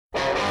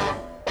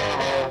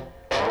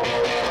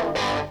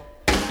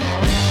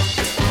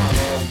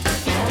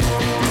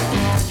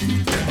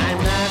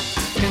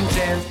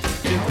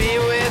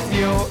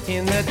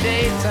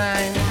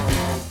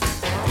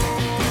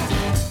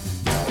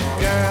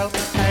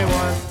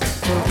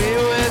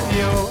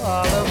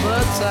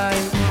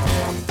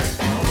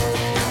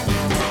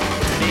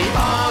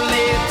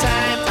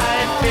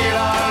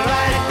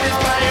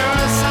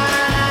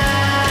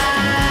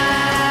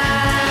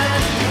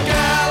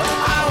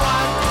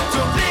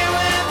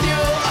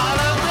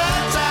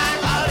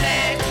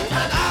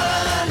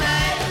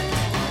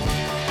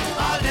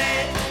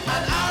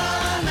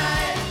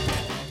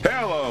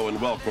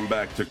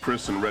back to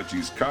Chris and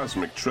Reggie's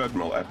Cosmic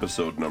Treadmill,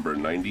 episode number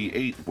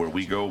 98, where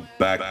we go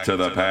back to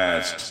the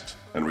past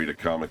and read a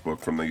comic book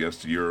from the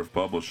yesteryear of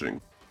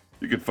publishing.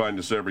 You can find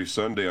us every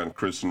Sunday on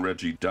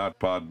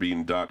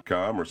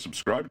chrisandreggie.podbean.com or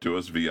subscribe to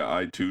us via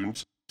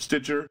iTunes,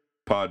 Stitcher,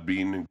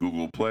 Podbean,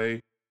 Google Play,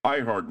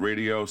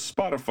 iHeartRadio,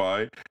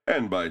 Spotify,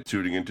 and by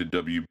tuning into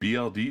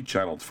WBLD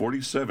Channel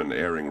 47,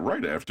 airing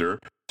right after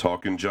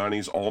Talkin'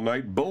 Johnny's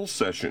All-Night Bull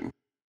Session.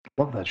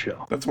 Love that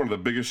show. That's one of the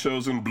biggest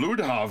shows in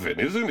Bloodhaven,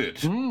 isn't it?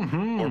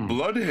 Mm-hmm. Or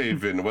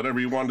Bloodhaven, whatever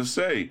you want to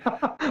say.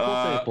 We'll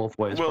say it both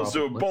ways. We'll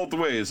do it both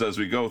ways as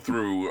we go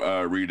through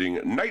reading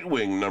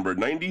Nightwing number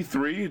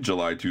 93,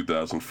 July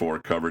 2004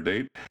 cover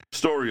date.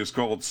 Story is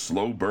called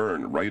Slow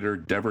Burn. Writer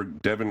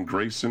Devin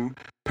Grayson,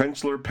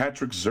 penciler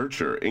Patrick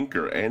Zurcher,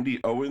 inker Andy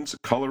Owens,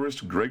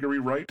 colorist Gregory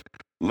Wright,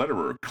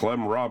 letterer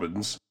Clem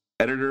Robbins,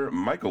 editor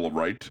Michael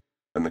Wright,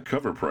 and the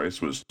cover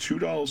price was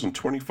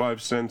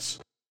 $2.25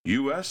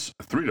 U.S.,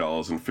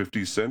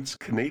 $3.50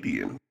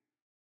 Canadian.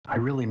 I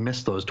really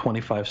miss those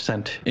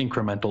 25-cent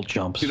incremental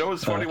jumps. You know,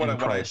 it's funny when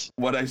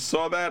I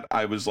saw that,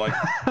 I was like,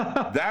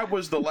 that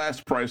was the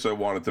last price I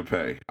wanted to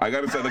pay. I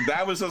got to say, like,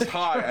 that was as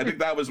high. I think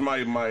that was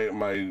my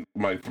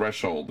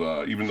threshold.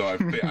 Even though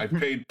I've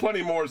paid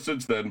plenty more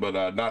since then, but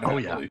not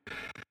happily. Oh, yeah.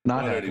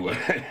 Not anyway.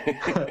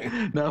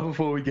 Now,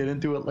 before we get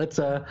into it, let's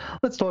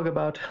talk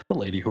about the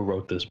lady who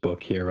wrote this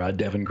book here,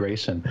 Devin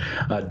Grayson.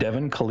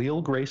 Devin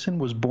Khalil Grayson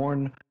was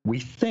born, we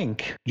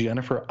think,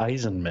 Jennifer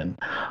Eisenman,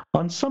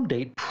 on some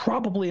date,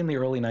 probably in the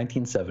early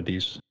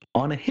 1970s,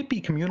 on a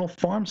hippie communal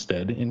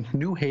farmstead in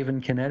New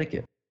Haven,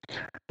 Connecticut.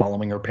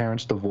 Following her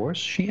parents' divorce,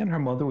 she and her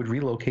mother would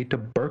relocate to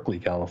Berkeley,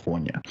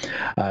 California.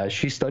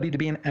 She studied to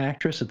be an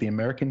actress at the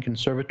American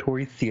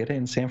Conservatory Theater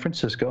in San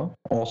Francisco,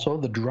 also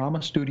the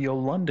Drama Studio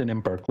London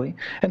in Berkeley,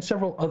 and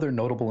several other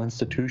notable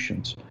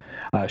institutions.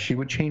 She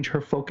would change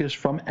her focus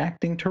from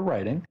acting to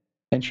writing,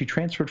 and she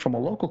transferred from a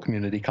local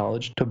community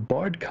college to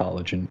Bard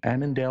College in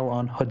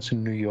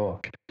Annandale-on-Hudson, New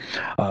York.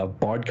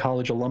 Bard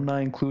College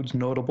alumni includes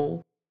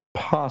notable,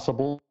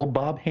 possible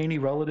Bob Haney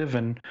relative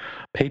and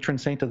patron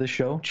saint of the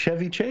show,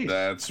 Chevy Chase.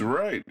 That's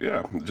right.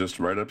 Yeah, just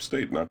right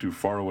upstate, not too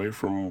far away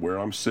from where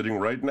I'm sitting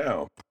right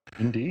now.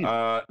 Indeed.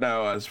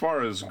 Now, as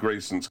far as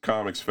Grayson's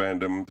comics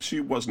fandom,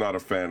 she was not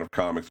a fan of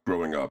comics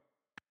growing up.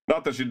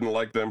 Not that she didn't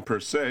like them per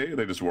se,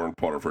 they just weren't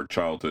part of her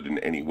childhood in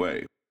any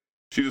way.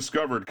 She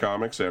discovered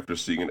comics after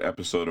seeing an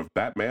episode of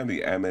Batman,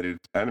 the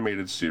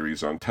animated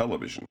series on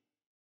television.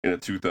 In a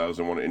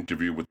 2001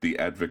 interview with The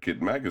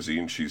Advocate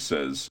magazine, she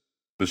says,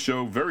 "The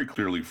show very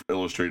clearly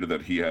illustrated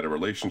that he had a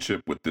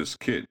relationship with this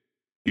kid.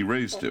 He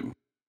raised him.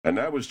 And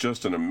that was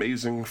just an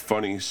amazing,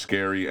 funny,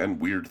 scary, and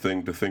weird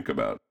thing to think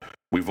about.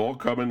 We've all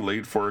come in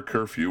late for a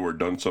curfew or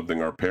done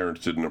something our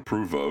parents didn't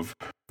approve of,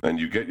 and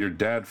you get your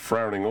dad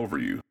frowning over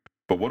you.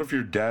 But what if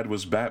your dad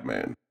was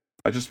Batman?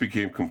 I just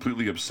became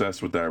completely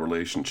obsessed with that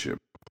relationship."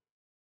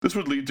 This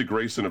would lead to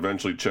Grayson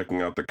eventually checking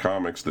out the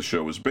comics the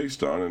show is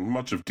based on and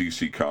much of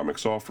DC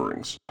Comics'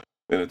 offerings.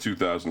 In a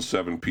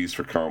 2007 piece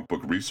for Comic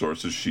Book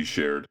Resources, she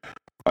shared,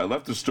 "I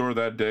left the store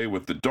that day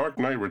with The Dark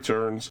Knight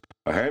Returns,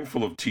 a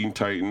handful of Teen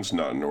Titans,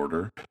 not in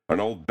order, an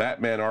old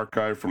Batman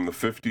archive from the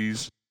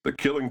 50s, The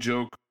Killing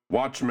Joke,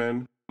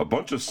 Watchmen, a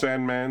bunch of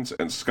Sandmans,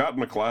 and Scott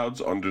McCloud's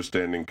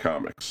Understanding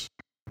Comics."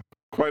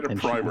 Quite a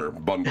primer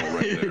bundle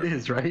right there. It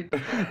is, right?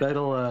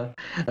 That'll,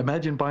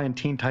 imagine buying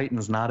Teen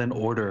Titans not in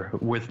order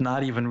with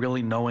not even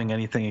really knowing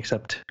anything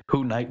except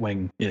who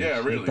Nightwing is.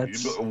 Yeah, really.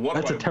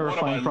 That's a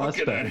terrifying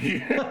prospect.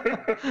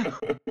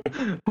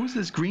 Who's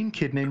this green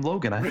kid named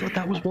Logan? I thought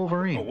that was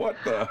Wolverine. What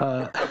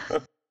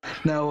the?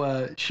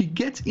 Now, she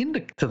gets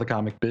into the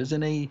comic biz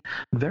in a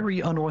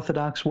very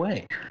unorthodox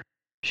way.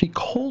 She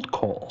cold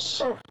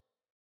calls. Oh.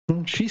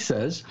 She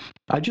says,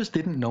 "I just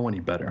didn't know any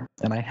better,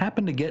 and I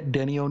happened to get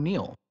Denny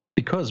O'Neil.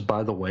 Because,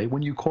 by the way,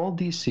 when you call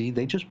DC,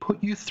 they just put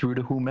you through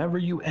to whomever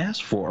you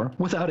ask for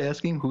without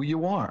asking who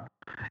you are.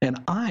 And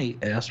I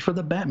asked for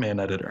the Batman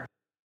editor."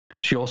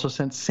 She also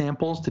sent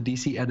samples to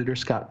DC editor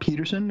Scott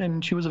Peterson,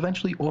 and she was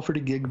eventually offered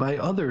a gig by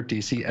other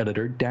DC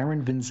editor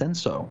Darren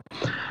Vincenzo.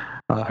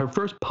 Her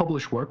first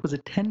published work was a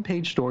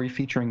 10-page story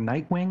featuring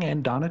Nightwing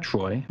and Donna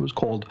Troy. It was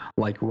called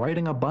Like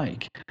Riding a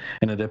Bike,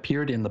 and it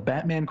appeared in the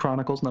Batman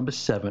Chronicles number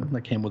 7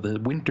 that came with a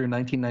winter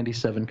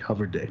 1997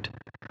 cover date.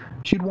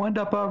 She'd wind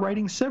up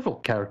writing several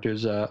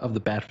characters of the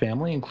Bat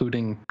family,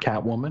 including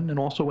Catwoman, and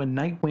also a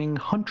Nightwing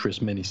Huntress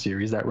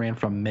miniseries that ran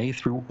from May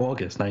through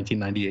August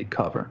 1998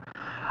 cover.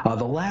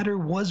 The latter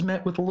was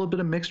met with a little bit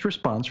of mixed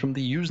response from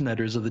the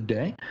Usenetters of the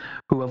day,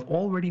 who have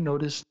already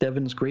noticed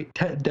Devin's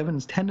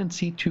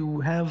tendency to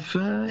have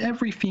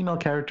every female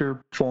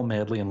character fall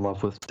madly in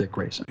love with Dick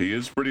Grayson. He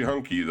is pretty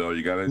hunky, though.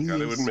 You gotta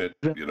admit,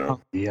 you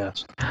know.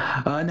 Yes.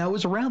 Now, it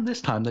was around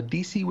this time that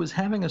DC was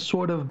having a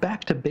sort of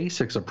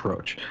back-to-basics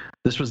approach.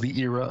 This was the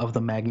era of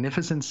the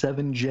Magnificent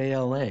Seven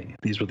JLA.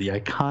 These were the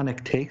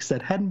iconic takes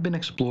that hadn't been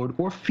explored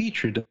or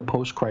featured in the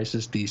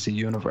post-crisis DC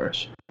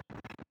universe.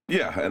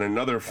 Yeah, and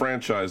another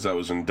franchise that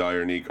was in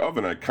dire need of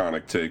an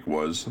iconic take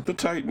was the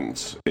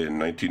Titans. In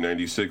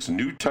 1996,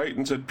 New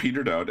Titans had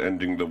petered out,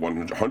 ending the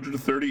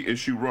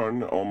 130-issue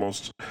run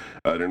almost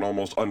in an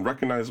almost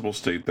unrecognizable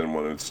state than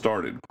when it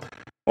started.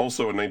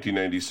 Also in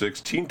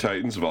 1996, Teen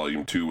Titans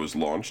Volume 2 was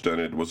launched,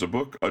 and it was a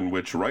book on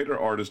which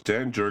writer-artist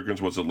Dan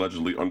Jurgens was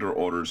allegedly under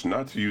orders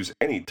not to use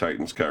any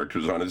Titans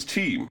characters on his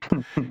team.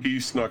 He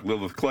snuck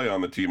Lilith Clay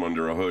on the team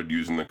under a hood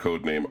using the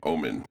codename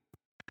Omen.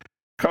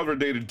 Cover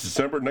dated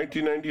December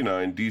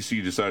 1999,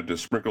 DC decided to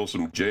sprinkle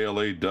some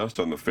JLA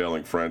dust on the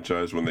failing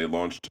franchise when they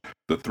launched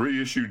the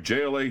 3-issue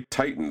JLA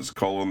Titans: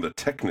 The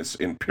Technis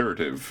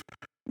Imperative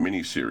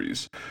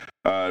miniseries.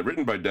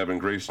 Written by Devin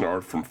Grayson,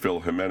 art from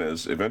Phil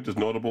Jimenez, event is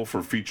notable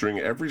for featuring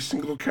every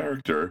single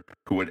character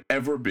who had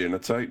ever been a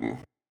Titan.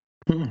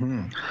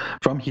 Mm-hmm.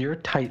 From here,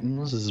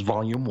 Titans,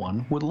 Volume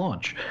 1, would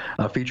launch,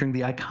 featuring the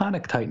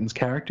iconic Titans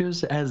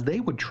characters as they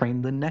would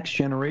train the next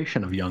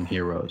generation of young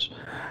heroes.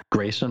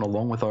 Grayson,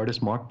 along with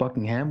artist Mark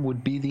Buckingham,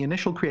 would be the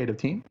initial creative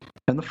team,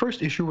 and the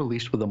first issue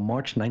released with a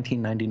March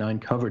 1999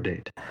 cover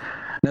date.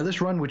 Now, this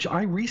run, which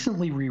I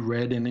recently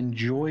reread and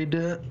enjoyed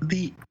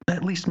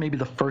at least maybe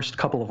the first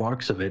couple of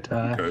arcs of it,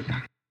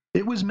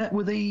 it was met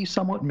with a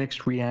somewhat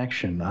mixed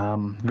reaction.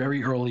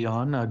 Very early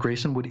on,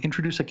 Grayson would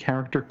introduce a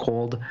character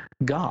called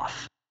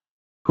Goth,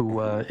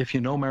 who, if you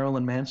know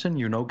Marilyn Manson,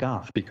 you know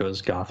Goth,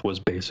 because Goth was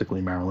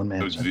basically Marilyn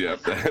Manson. Yeah,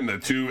 and the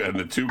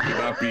two could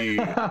not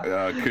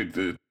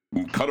be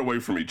cut away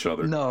from each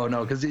other. No,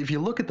 because if you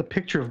look at the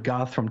picture of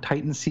Goth from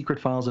Titans Secret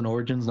Files and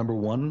Origins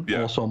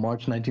 #1, also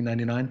March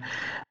 1999,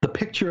 the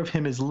picture of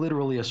him is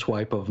literally a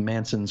swipe of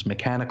Manson's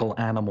Mechanical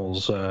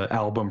Animals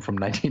album from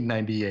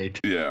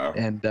 1998. Yeah.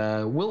 And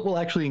we'll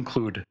actually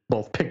include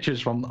both pictures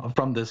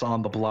from this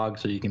on the blog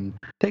so you can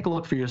take a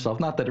look for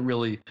yourself. Not that it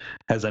really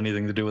has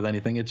anything to do with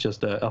anything. It's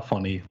just a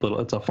funny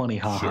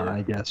haha, sure.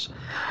 I guess.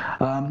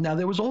 Now,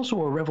 there was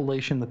also a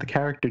revelation that the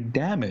character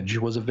Damage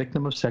was a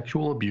victim of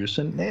sexual abuse,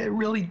 and it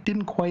really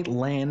didn't quite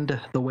land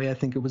the way I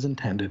think it was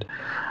intended.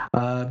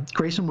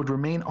 Grayson would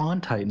remain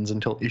on Titans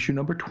until issue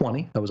number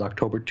 20. That was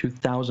October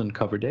 2000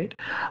 cover date,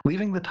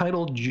 leaving the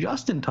title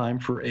just in time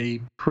for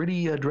a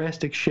pretty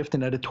drastic shift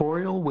in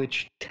editorial,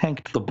 which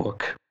tanked the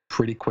book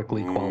pretty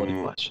quickly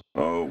quality-wise.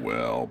 Oh,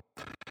 well.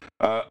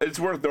 It's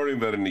worth noting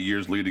that in the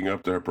years leading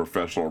up to her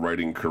professional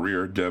writing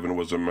career, Devin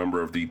was a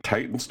member of the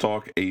Titans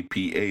Talk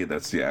APA,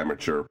 that's the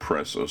Amateur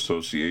Press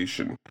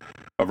Association.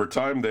 Of her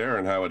time there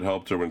and how it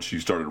helped her when she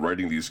started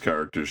writing these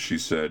characters, she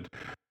said,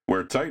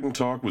 "Where Titan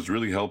Talk was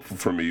really helpful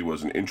for me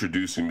was in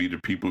introducing me to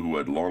people who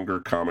had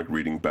longer comic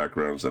reading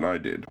backgrounds than I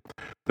did.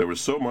 There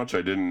was so much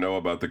I didn't know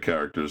about the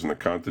characters and the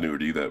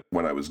continuity that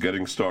when I was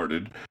getting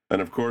started,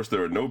 and of course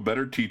there are no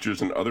better teachers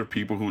than other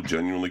people who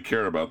genuinely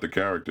care about the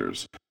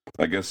characters.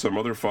 I guess some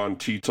other fond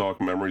T-Talk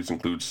memories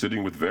include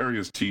sitting with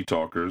various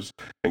T-Talkers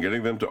and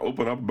getting them to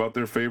open up about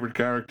their favorite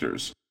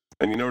characters.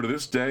 And to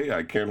this day,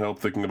 I can't help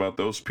thinking about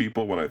those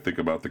people when I think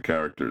about the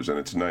characters, and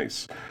it's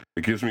nice.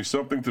 It gives me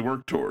something to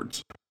work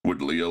towards.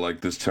 Would Leah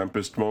like this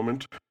Tempest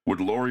moment? Would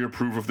Laurie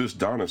approve of this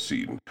Donna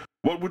scene?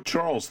 What would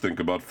Charles think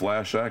about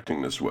Flash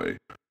acting this way?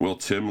 Will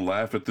Tim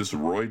laugh at this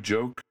Roy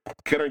joke?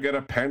 Can I get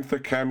a Panther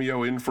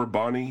cameo in for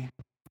Bonnie?"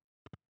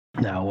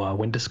 Now,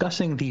 when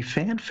discussing the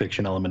fan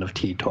fiction element of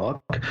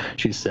T-Talk,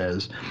 she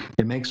says,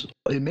 it makes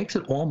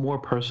it all more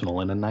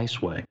personal in a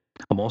nice way.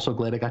 I'm also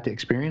glad I got to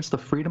experience the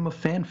freedom of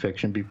fan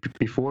fiction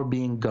before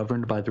being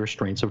governed by the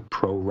restraints of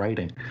pro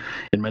writing.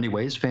 In many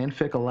ways,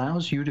 fanfic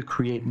allows you to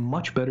create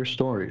much better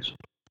stories.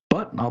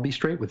 But I'll be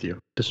straight with you.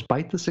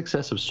 Despite the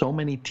success of so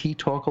many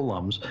T-Talk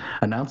alums,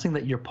 announcing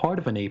that you're part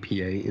of an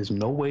APA is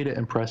no way to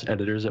impress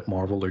editors at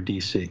Marvel or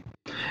DC.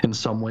 In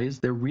some ways,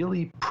 they're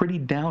really pretty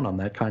down on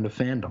that kind of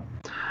fandom.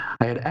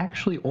 I had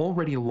actually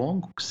already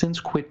long since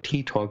quit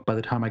T-Talk by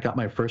the time I got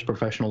my first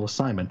professional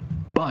assignment,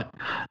 but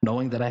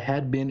knowing that I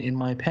had been in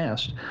my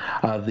past,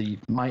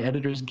 my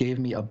editors gave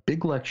me a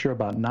big lecture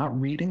about not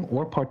reading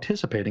or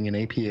participating in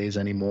APAs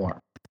anymore.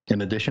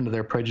 In addition to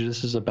their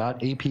prejudices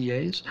about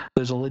APAs,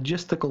 there's a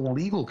logistical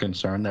legal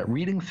concern that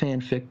reading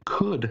fanfic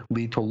could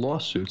lead to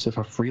lawsuits if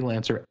a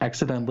freelancer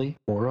accidentally,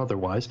 or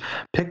otherwise,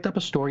 picked up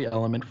a story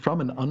element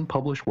from an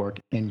unpublished work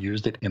and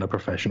used it in a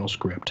professional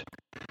script.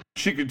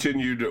 She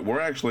continued,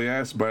 "We're actually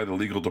asked by the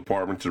legal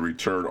department to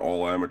return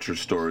all amateur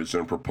stories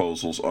and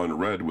proposals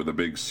unread with a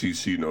big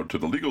CC note to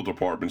the legal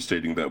department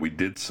stating that we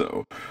did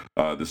so.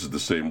 This is the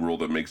same rule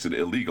that makes it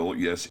illegal,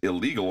 yes,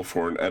 illegal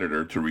for an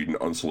editor to read an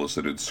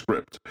unsolicited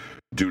script.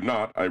 Do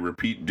not, I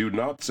repeat, do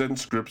not send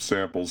script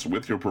samples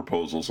with your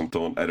proposals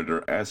until an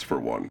editor asks for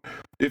one.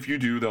 If you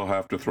do, they'll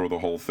have to throw the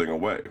whole thing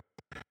away.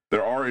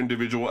 There are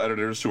individual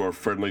editors who are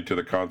friendly to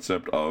the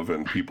concept of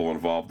and people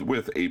involved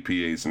with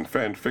APAs and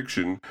fan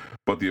fiction,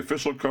 but the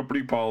official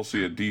company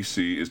policy at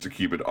DC is to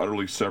keep it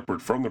utterly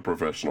separate from the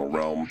professional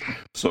realm,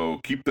 so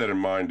keep that in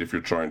mind if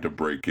you're trying to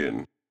break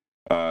in.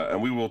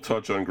 And we will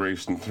touch on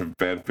Grayson's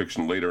fan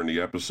fiction later in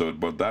the episode,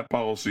 but that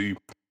policy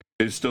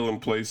is still in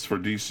place for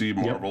DC,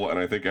 Marvel, and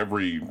I think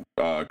every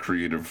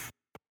creative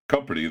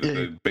company that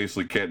they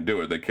basically can't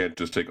do it. They can't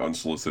just take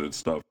unsolicited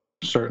stuff.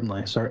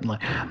 Certainly, certainly.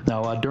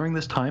 Now, during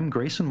this time,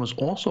 Grayson was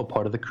also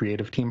part of the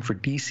creative team for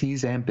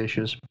DC's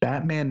ambitious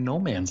Batman No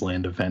Man's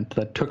Land event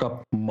that took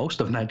up most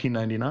of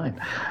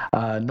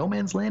 1999. No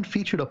Man's Land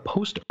featured a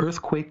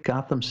post-earthquake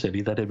Gotham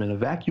City that had been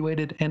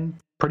evacuated and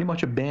pretty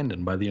much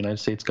abandoned by the United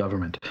States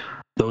government.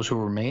 Those who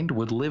remained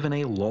would live in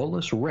a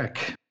lawless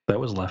wreck that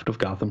was left of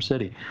Gotham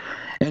City.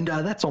 And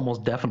that's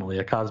almost definitely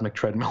a cosmic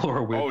treadmill or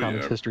a Weird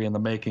Comics history in the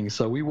making,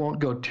 so we won't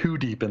go too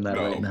deep in that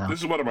right now. This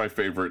is one of my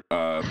favorite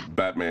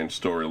Batman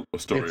story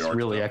it's arcs. It's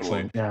really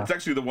excellent, yeah. It's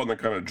actually the one that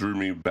kind of drew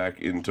me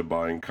back into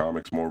buying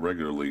comics more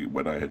regularly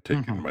when I had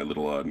taken my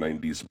little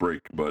 90s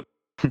break. But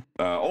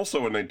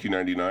also in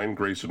 1999,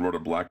 Grayson wrote a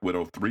Black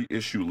Widow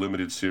 3-issue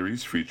limited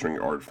series featuring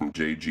art from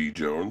J.G.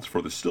 Jones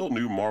for the still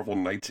new Marvel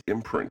Knights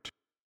imprint.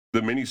 The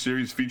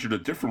miniseries featured a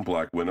different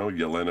Black Widow,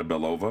 Yelena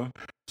Belova,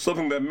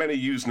 something that many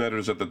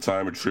Usenetters at the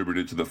time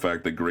attributed to the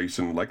fact that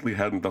Grayson likely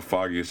hadn't the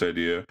foggiest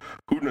idea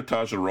who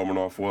Natasha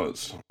Romanoff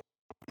was.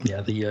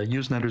 Yeah, the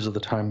Usenetters of the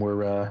time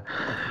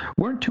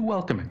weren't too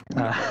welcoming.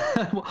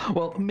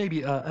 Well,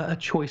 maybe a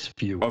choice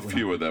few. A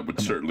few of them would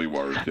certainly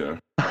warrant, yeah.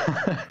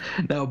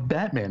 Now,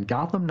 Batman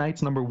Gotham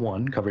Knights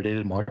 #1, cover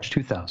dated March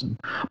 2000,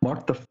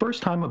 marked the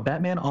first time a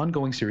Batman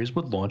ongoing series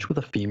would launch with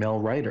a female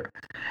writer.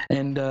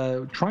 And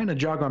trying to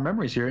jog our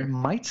memories here, it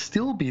might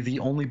still be the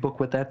only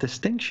book with that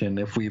distinction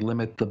if we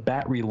limit the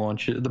Bat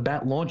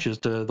launches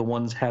to the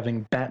ones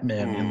having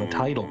Batman in the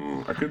title.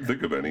 I couldn't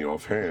think of any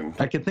offhand.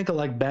 I could think of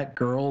like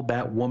Batgirl,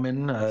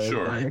 Batwoman.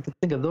 Sure. I could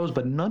think of those,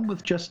 but none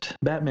with just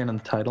Batman in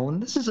the title.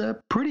 And this is a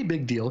pretty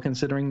big deal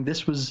considering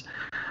this was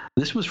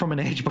from an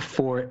age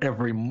before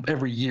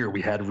every year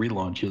we had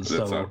relaunches.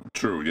 That's not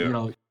true,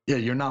 yeah.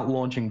 You're not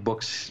launching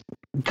books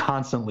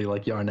constantly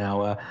like you are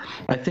now.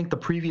 I think the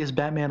previous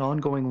Batman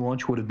ongoing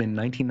launch would have been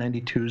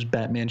 1992's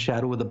Batman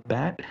Shadow of the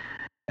Bat,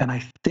 and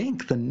I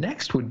think the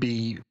next would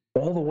be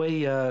all the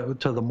way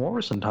to the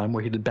Morrison time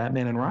where he did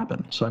Batman and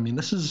Robin. So, I mean,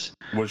 this is...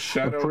 Was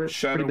Shadow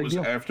was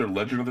after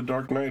Legend of the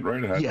Dark Knight,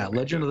 right? Yeah,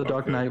 Legend of the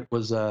Dark Knight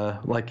was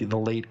like in the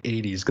late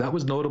 80s. That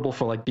was notable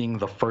for like being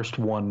the first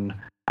one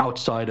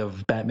outside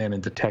of Batman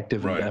and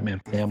Detective and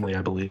Batman Family,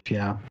 I believe,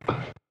 yeah.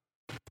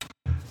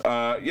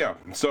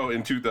 So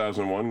in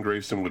 2001,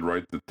 Grayson would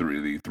write the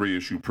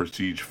three-issue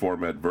prestige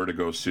format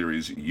Vertigo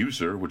series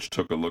User, which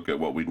took a look at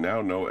what we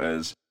now know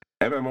as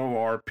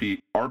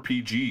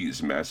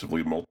MMORPGs,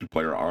 massively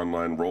multiplayer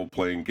online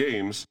role-playing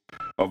games,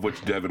 of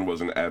which Devin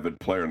was an avid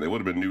player, and they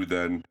would have been new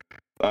then.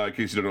 In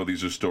case you don't know,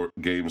 these are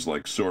games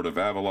like Sword of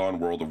Avalon,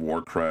 World of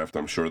Warcraft.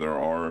 I'm sure there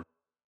are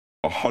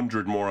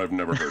 100 more I've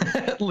never heard of.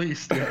 At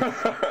least, yes.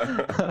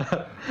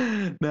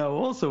 Now,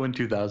 also in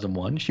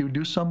 2001, she would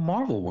do some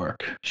Marvel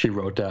work. She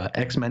wrote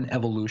X-Men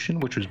Evolution,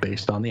 which was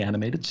based on the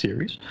animated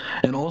series,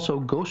 and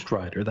also Ghost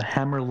Rider, The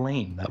Hammer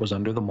Lane, that was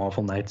under the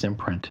Marvel Knights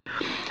imprint.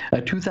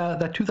 That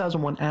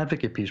 2001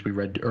 Advocate piece we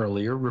read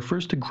earlier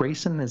refers to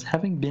Grayson as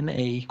having been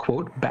a,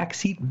 quote,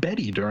 backseat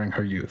Betty during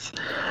her youth.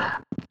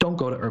 Don't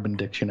go to Urban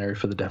Dictionary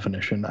for the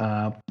definition.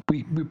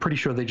 We're pretty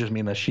sure they just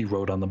mean that she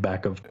rode on the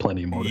back of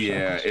plenty of motorcycles.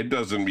 Yeah, it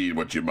doesn't mean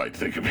what you might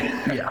think of it.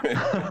 Yeah.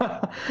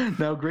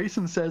 Now,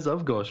 Grayson says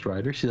of Ghost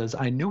Rider, she says,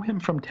 I knew him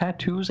from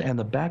tattoos and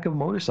the back of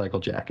motorcycle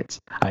jackets.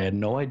 I had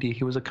no idea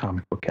he was a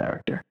comic book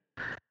character.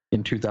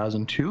 In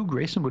 2002,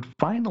 Grayson would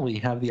finally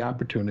have the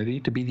opportunity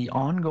to be the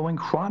ongoing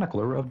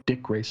chronicler of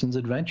Dick Grayson's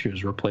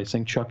adventures,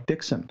 replacing Chuck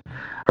Dixon.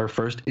 Her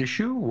first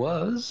issue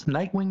was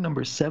Nightwing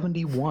number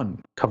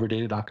 71, cover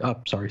dated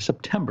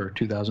September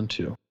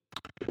 2002.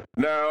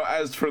 Now,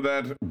 as for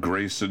that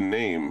Grayson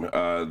name,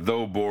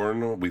 though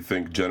born, we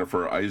think,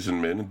 Jennifer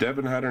Eisenman,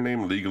 Devin had her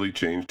name legally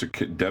changed to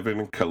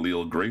Devin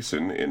Khalil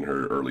Grayson in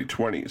her early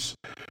 20s.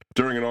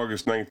 During an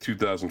August 9,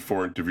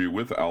 2004 interview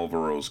with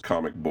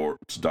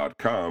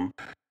AlvarosComicBoards.com,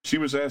 she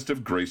was asked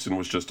if Grayson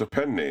was just a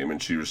pen name, and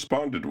she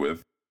responded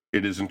with,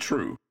 "It isn't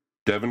true.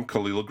 Devin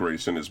Khalil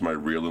Grayson is my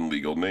real and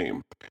legal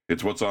name.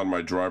 It's what's on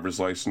my driver's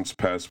license,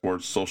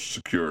 passport, social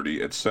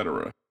security,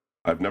 etc.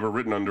 I've never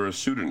written under a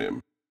pseudonym.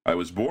 I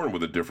was born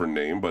with a different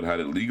name, but had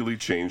it legally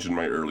changed in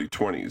my early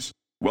 20s,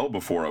 well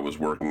before I was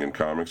working in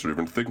comics or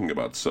even thinking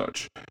about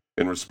such,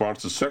 in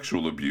response to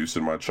sexual abuse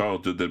in my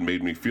childhood that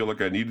made me feel like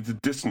I needed to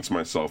distance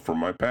myself from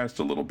my past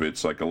a little bit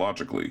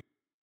psychologically.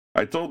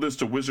 I told this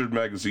to Wizard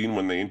magazine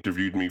when they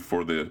interviewed me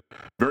for the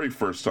very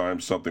first time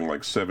something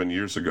like 7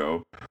 years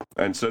ago,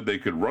 and said they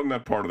could run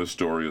that part of the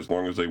story as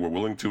long as they were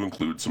willing to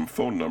include some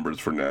phone numbers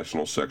for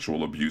national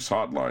sexual abuse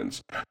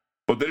hotlines.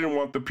 But they didn't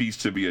want the piece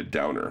to be a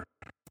downer.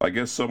 I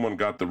guess someone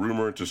got the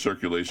rumor into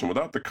circulation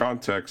without the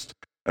context,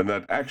 and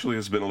that actually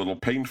has been a little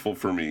painful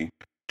for me,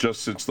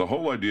 just since the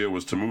whole idea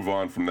was to move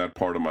on from that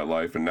part of my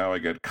life, and now I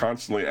get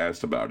constantly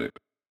asked about it.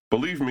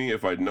 Believe me,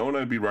 if I'd known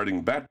I'd be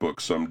writing Bat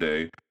books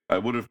someday, I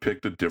would have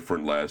picked a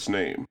different last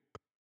name."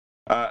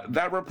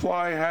 That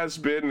reply has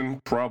been,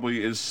 and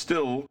probably is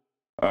still,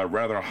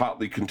 rather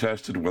hotly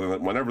contested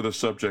whenever the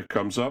subject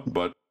comes up,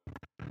 but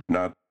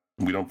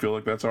we don't feel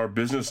like that's our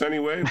business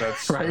anyway.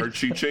 That's right.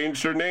 She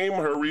changed her name,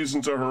 her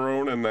reasons are her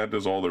own, and that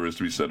is all there is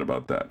to be said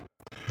about that.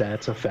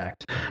 That's a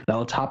fact. Now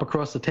let's hop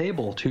across the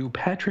table to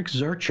Patrick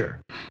Zurcher.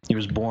 He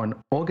was born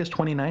August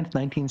 29th,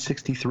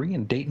 1963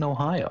 in Dayton,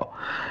 Ohio.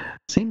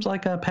 Seems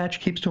like Patch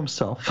keeps to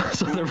himself,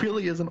 so there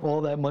really isn't all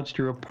that much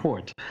to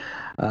report.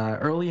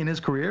 Early in his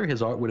career,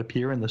 his art would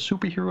appear in the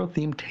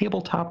superhero-themed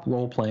tabletop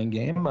role-playing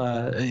game,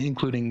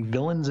 including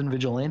Villains and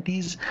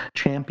Vigilantes,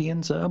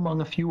 Champions,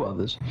 among a few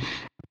others.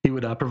 He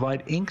would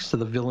provide inks to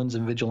the Villains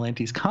and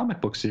Vigilantes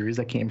comic book series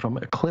that came from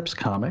Eclipse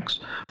Comics.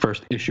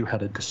 First issue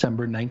had a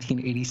December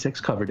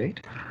 1986 cover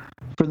date.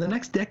 For the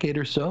next decade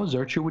or so,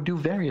 Zurcher would do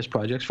various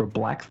projects for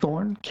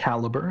Blackthorn,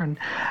 Caliber, and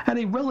had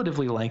a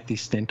relatively lengthy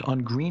stint on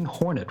Green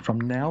Hornet from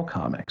Now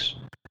Comics.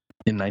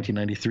 In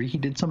 1993, he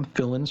did some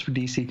fill-ins for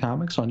DC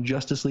Comics on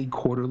Justice League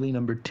Quarterly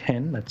number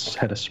 10, that's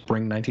had a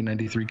spring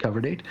 1993 cover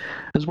date,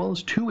 as well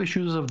as 2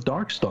 issues of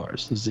Dark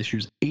Stars, this is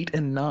issues 8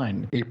 and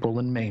 9, April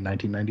and May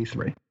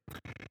 1993.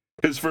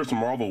 His first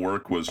Marvel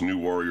work was New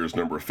Warriors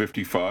number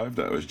 55.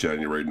 That was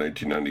January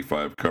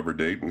 1995 cover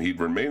date, and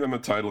he'd remain on the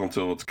title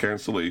until its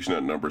cancellation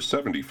at number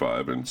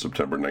 75 in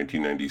September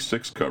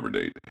 1996 cover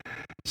date.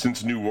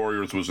 Since New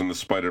Warriors was in the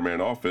Spider-Man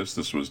office,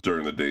 this was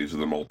during the days of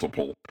the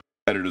multiple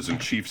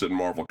editors-in-chiefs at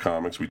Marvel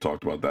Comics. We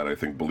talked about that, I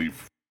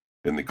believe,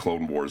 in the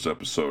Clone Wars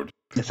episode.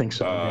 I think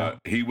so, yeah.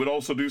 He would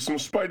also do some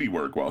Spidey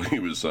work while he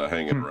was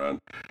hanging around.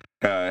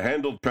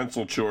 Handled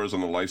pencil chores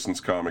on the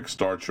licensed comic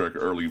Star Trek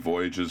Early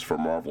Voyages for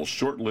Marvel's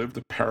short-lived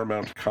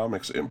Paramount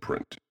Comics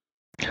imprint.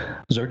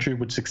 Zurcher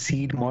would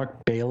succeed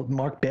Mark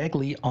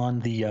Bagley on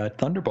the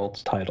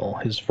Thunderbolts title.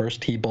 His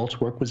first T-Bolts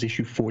work was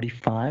issue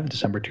 45,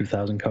 December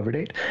 2000 cover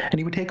date, and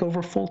he would take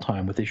over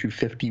full-time with issue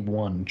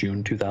 51,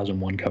 June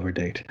 2001 cover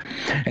date.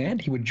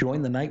 And he would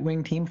join the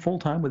Nightwing team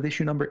full-time with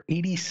issue number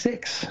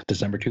 86,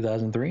 December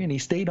 2003, and he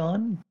stayed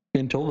on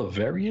until the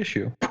very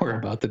issue we're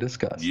about to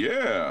discuss.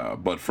 Yeah,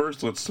 but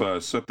first let's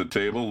set the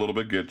table a little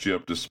bit, get you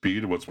up to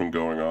speed of what's been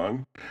going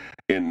on.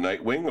 In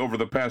Nightwing, over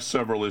the past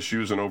several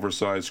issues, an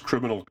oversized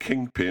criminal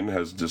kingpin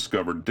has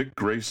discovered Dick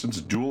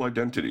Grayson's dual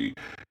identity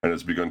and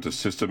has begun to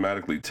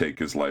systematically take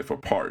his life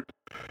apart.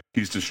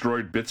 He's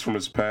destroyed bits from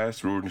his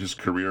past, ruined his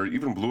career,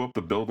 even blew up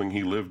the building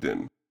he lived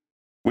in.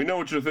 We know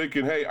what you're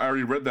thinking. Hey, I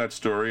already read that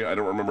story. I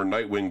don't remember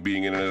Nightwing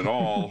being in it at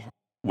all.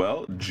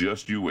 Well,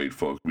 just you wait,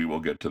 folks. We will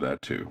get to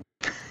that, too.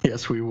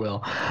 Yes, we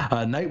will.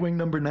 Nightwing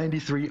number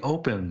 93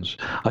 opens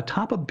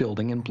atop a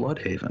building in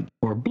Bloodhaven,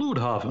 or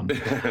Bloodhaven.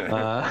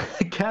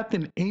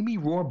 Captain Amy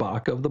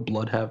Rohrbach of the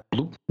Bloodhaven.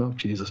 Oh,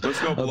 Jesus. Let's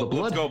go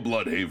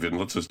Bloodhaven.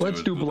 Let's just do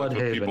Let's do Bloodhaven.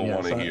 That's what people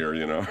want to hear,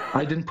 you know.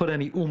 I didn't put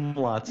any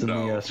umlauts in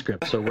the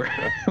script, so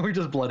we're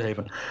just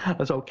Bloodhaven.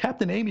 So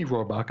Captain Amy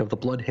Rohrbach of the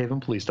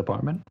Bloodhaven Police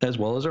Department, as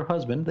well as her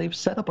husband, they've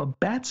set up a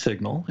bat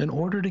signal in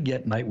order to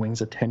get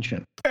Nightwing's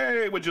attention.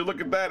 Hey, would you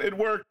look at that? It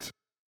worked.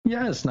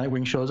 Yes,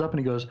 Nightwing shows up and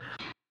he goes,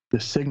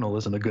 "This signal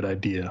isn't a good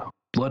idea.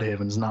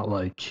 Bloodhaven's not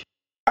like..."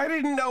 "I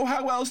didn't know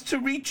how else to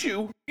reach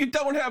you. You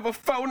don't have a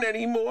phone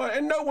anymore,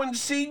 and no one's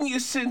seen you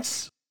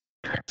since..."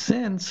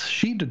 Since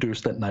she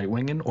deduced that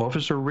Nightwing and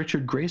Officer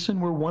Richard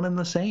Grayson were one and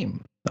the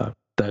same.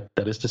 That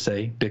is to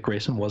say, Dick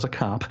Grayson was a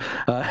cop,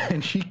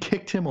 and she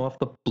kicked him off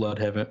the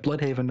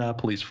Bloodhaven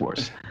police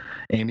force.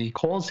 Amy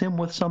calls him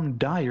with some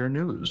dire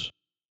news.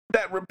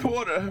 "That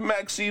reporter,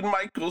 Maxine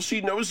Michaels, she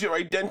knows your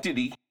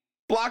identity.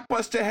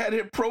 Blockbuster had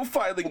him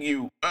profiling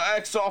you.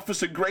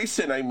 Ex-Officer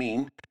Grayson, I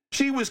mean.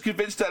 She was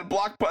convinced that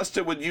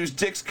Blockbuster would use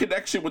Dick's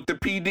connection with the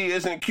PD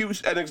as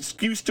an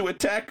excuse to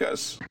attack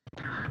us."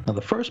 Now,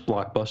 the first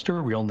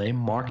Blockbuster, real name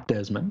Mark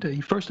Desmond,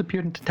 he first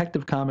appeared in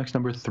Detective Comics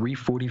number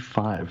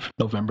 345,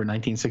 November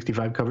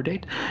 1965 cover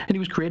date, and he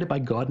was created by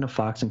Gardner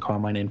Fox and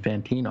Carmine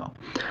Infantino.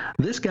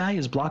 This guy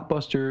is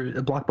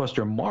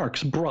Blockbuster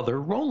Mark's brother,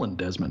 Roland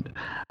Desmond.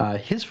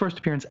 His first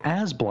appearance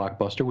as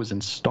Blockbuster was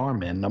in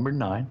Starman number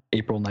 9,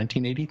 April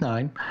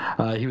 1989.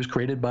 He was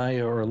created by,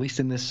 or at least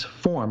in this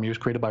form, he was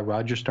created by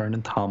Roger Stern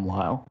and Tom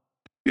Lyle.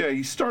 Yeah,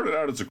 he started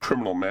out as a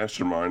criminal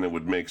mastermind and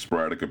would make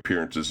sporadic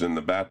appearances in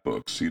the Bat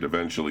books. He'd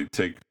eventually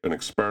take an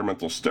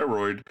experimental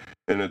steroid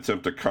in an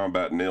attempt to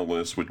combat an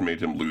illness which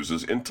made him lose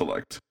his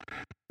intellect.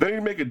 Then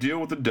he'd make a deal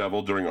with the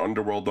devil during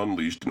Underworld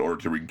Unleashed in order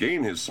to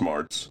regain his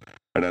smarts,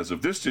 and as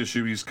of this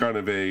issue, he's kind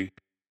of a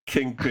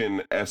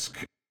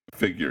Kingpin-esque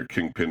figure.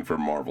 Kingpin for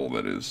Marvel,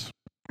 that is.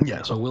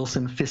 Yes, a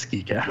Wilson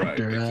Fiske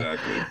character. Right,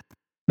 exactly.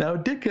 Now,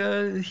 Dick,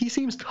 he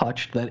seems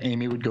touched that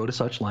Amy would go to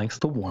such lengths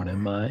to warn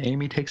him.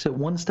 Amy takes it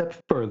one step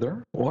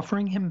further,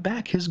 offering him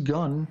back his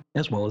gun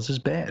as well as his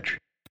badge.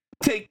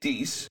 "Take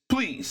these,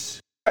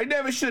 please. I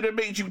never should have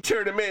made you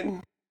turn them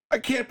in. I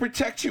can't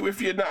protect you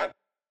if you're not..."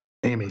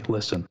 "Amy,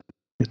 listen.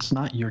 It's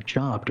not your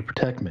job to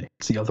protect me.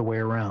 It's the other way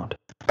around."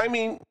 "I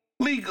mean,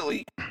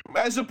 legally.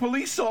 As a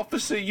police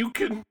officer, you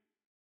can...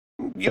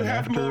 You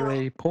have after more...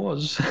 a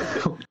pause...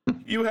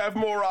 You have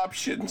more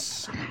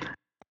options."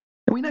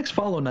 We next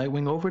follow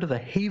Nightwing over to the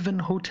Haven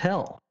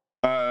Hotel.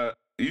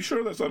 You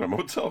sure that's not a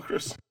motel,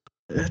 Chris?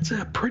 It's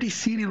a pretty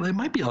seedy... It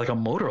might be like a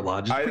motor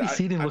lodge. It's a pretty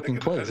seedy-looking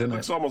place, isn't it?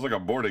 It's almost like a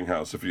boarding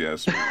house, if you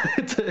ask me.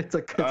 it's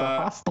a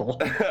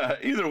hostel.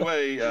 Either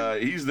way,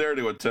 he's there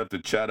to attempt to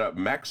chat up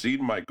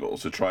Maxine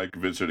Michaels to try and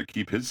convince her to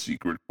keep his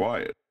secret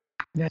quiet.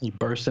 Yeah, he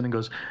bursts in and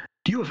goes,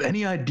 "Do you have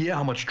any idea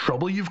how much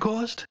trouble you've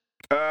caused?"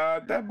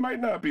 That might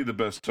not be the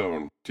best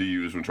tone to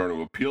use when trying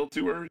to appeal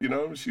to her. You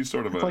know, she's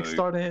sort of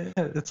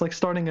It's like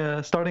starting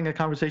a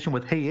conversation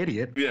with "Hey,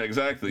 idiot." Yeah,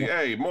 exactly. Yeah.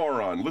 Hey,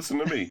 moron, listen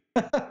to me.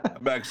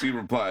 Maxine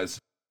replies,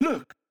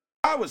 "Look,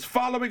 I was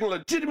following a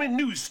legitimate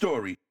news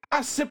story.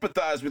 I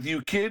sympathize with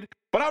you, kid,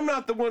 but I'm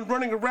not the one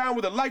running around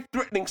with a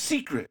life-threatening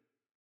secret."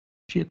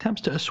 She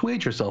attempts to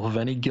assuage herself of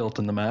any guilt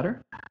in the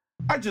matter.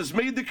 "I just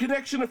made the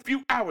connection a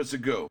few hours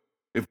ago.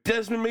 If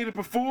Desmond made it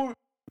before,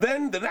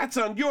 then that's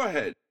on your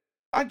head.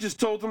 I just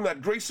told them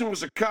that Grayson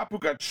was a cop who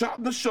got shot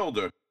in the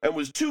shoulder and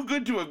was too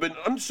good to have been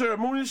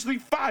unceremoniously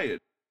fired.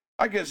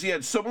 I guess he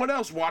had someone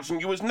else watching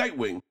you as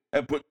Nightwing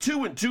and put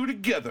 2 and 2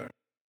 together."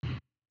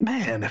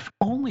 Man, if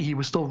only he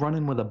was still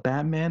running with a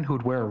Batman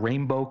who'd wear a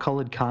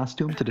rainbow-colored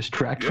costume to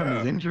distract from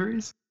his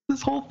injuries.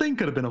 This whole thing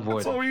could have been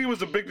avoided. So he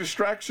was a big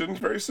distraction.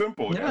 Very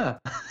simple. Yeah.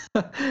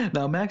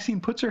 Now,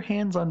 Maxine puts her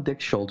hands on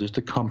Dick's shoulders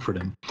to comfort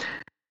him,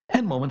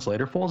 and moments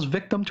later falls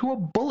victim to a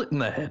bullet in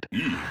the head.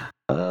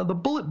 The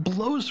bullet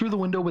blows through the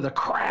window with a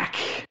crack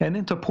and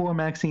into poor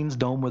Maxine's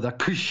dome with a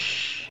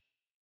ksh.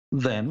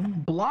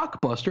 Then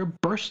Blockbuster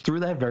bursts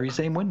through that very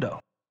same window.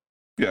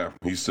 Yeah,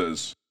 he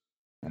says,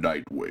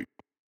 "Nightwing,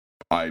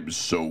 I'm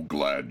so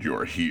glad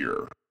you're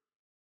here."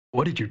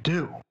 What did you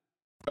do?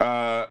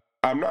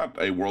 I'm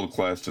not a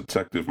world-class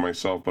detective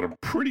myself, but I'm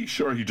pretty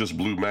sure he just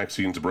blew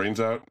Maxine's brains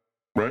out,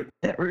 right?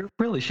 Yeah,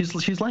 really,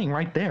 she's laying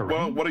right there, right?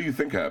 Well, what do you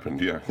think happened?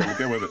 Yeah,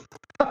 get with it.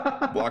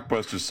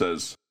 Blockbuster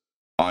says,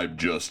 "I'm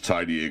just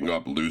tidying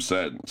up loose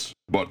ends,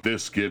 but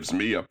this gives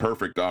me a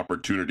perfect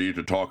opportunity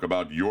to talk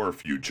about your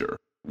future,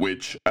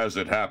 which, as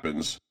it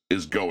happens,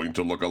 is going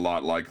to look a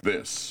lot like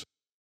this."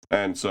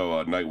 And so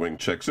Nightwing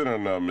checks in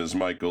on Ms.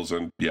 Michaels,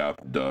 and yeah,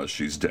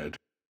 she's dead.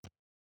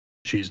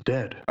 She's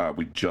dead.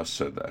 We just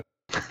said that.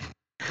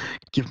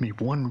 Give me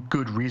one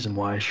good reason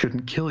why I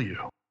shouldn't kill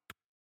you.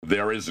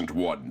 There isn't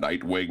one,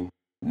 Nightwing.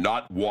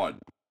 Not one.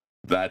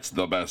 That's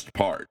the best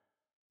part.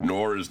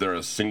 Nor is there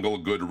a single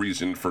good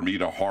reason for me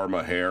to harm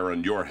a hair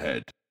on your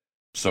head.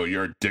 So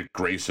you're Dick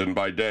Grayson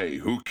by day.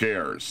 Who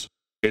cares?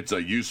 It's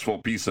a useful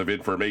piece of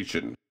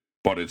information,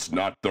 but it's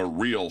not the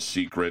real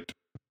secret.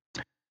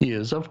 He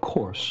is, of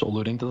course,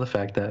 alluding to the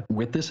fact that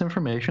with this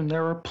information,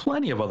 there are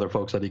plenty of other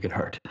folks that he could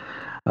hurt.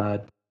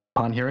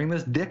 Upon hearing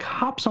this, Dick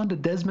hops onto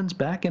Desmond's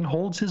back and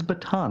holds his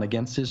baton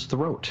against his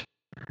throat.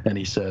 And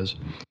he says,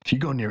 "If you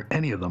go near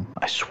any of them,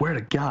 I swear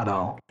to God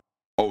I'll..."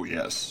 Oh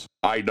yes,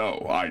 I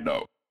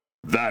know.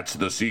 That's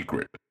the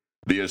secret.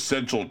 The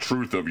essential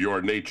truth of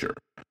your nature.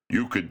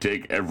 You could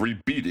take every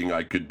beating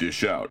I could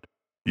dish out.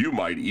 You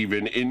might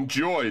even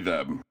enjoy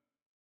them.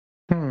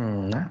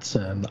 That's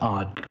an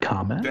odd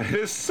comment.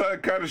 It's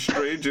kind of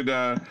strange and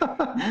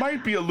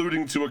might be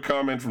alluding to a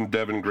comment from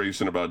Devin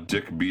Grayson about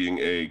Dick being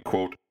a,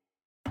 quote,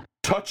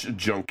 touch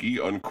junkie,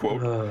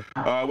 unquote.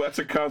 That's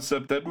a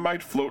concept that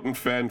might float in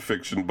fan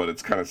fiction, but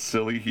it's kind of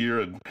silly here,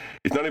 and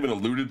it's not even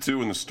alluded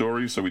to in the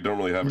story, so we don't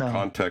really have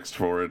context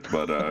for it,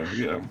 but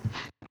yeah.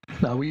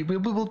 Now, we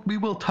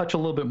will touch a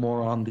little bit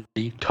more on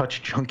the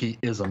touch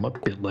junkie-ism a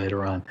bit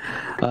later on.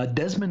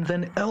 Desmond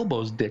then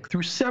elbows Dick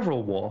through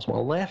several walls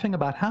while laughing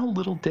about how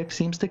little Dick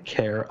seems to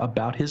care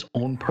about his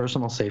own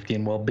personal safety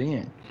and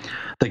well-being.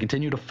 They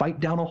continue to fight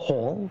down a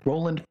hall,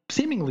 Roland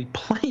seemingly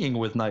playing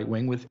with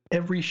Nightwing with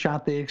every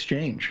shot they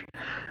exchange.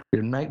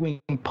 With Nightwing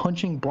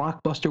punching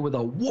Blockbuster with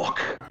a whook.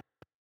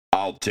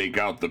 "I'll take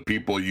out the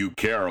people you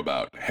care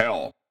about.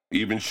 Hell,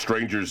 even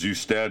strangers you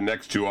stand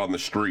next to on the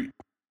street."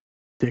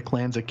 Dick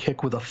lands a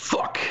kick with a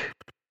fuck.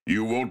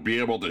 "You won't be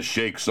able to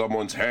shake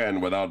someone's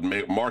hand without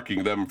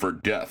marking them for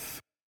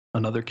death."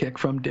 Another kick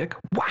from Dick.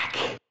 Whack!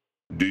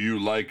 "Do you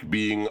like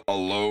being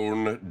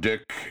alone,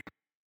 Dick?"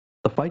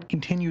 The fight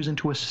continues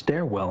into a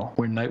stairwell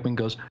where Nightwing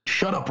goes,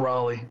 "Shut up,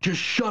 Raleigh.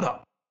 Just shut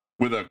up."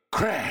 With a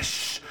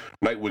crash,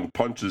 Nightwing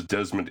punches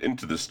Desmond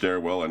into the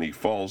stairwell and he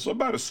falls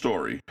about a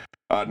story.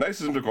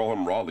 Nice of him to call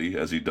him Raleigh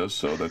as he does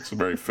so. That's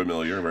very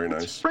familiar, very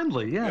nice. It's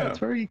friendly, yeah. It's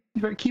very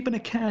keeping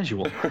it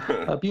casual,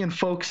 being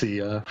folksy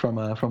from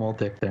old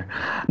Dick there.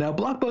 Now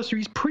Blockbuster,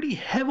 he's pretty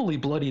heavily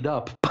bloodied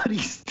up, but he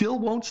still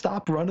won't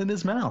stop running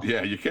his mouth.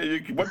 Yeah, you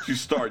can't. Once you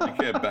start, you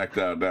can't back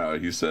down. Now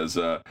he says,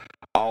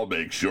 "I'll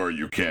make sure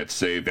you can't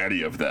save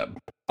any of them.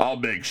 I'll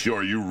make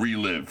sure you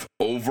relive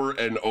over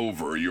and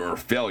over your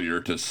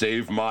failure to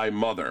save my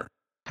mother."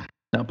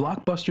 Now,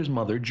 Blockbuster's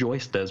mother,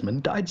 Joyce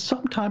Desmond, died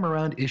sometime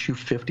around issue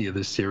 50 of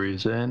this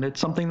series, and it's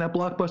something that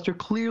Blockbuster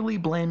clearly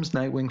blames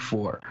Nightwing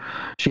for.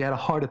 She had a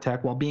heart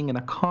attack while being in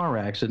a car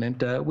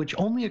accident, which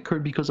only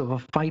occurred because of a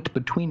fight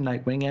between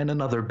Nightwing and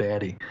another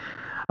baddie.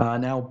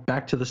 Now,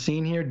 back to the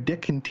scene here,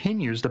 Dick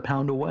continues to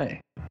pound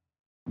away.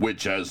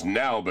 "Which has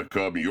now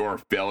become your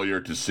failure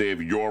to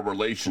save your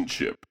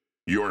relationship,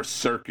 your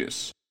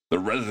circus, the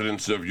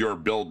residents of your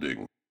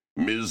building,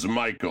 Ms.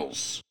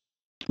 Michaels."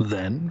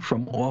 Then,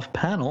 from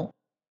off-panel,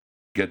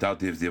 "Get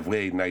out of the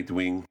way,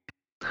 Nightwing.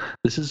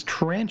 This is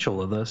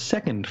Tarantula, the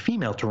second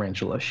female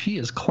tarantula. She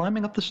is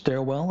climbing up the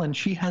stairwell, and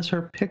she has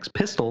her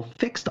pistol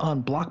fixed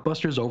on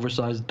Blockbuster's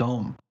oversized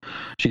dome.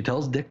 She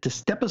tells Dick to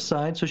step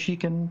aside so she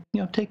can,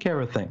 take care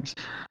of things.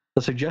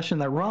 A suggestion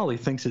that Raleigh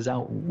thinks is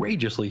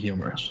outrageously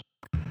humorous.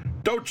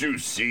 Don't you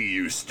see,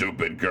 you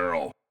stupid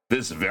girl?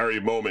 This very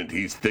moment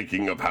he's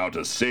thinking of how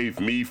to save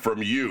me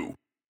from you.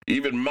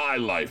 Even my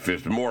life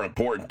is more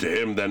important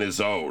to him than his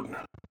own.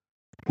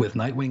 With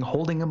Nightwing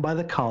holding him by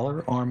the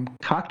collar, arm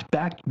cocked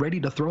back,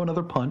 ready to throw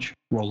another punch,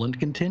 Roland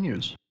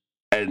continues.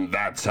 And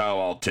that's how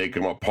I'll take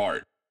him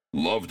apart.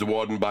 Loved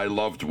one by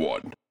loved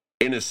one.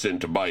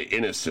 Innocent by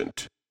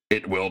innocent.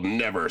 It will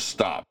never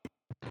stop.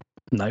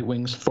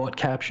 Nightwing's thought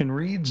caption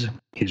reads,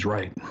 he's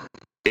right.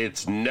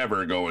 It's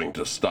never going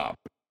to stop.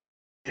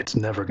 It's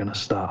never gonna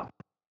stop.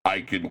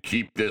 I can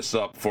keep this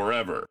up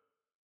forever.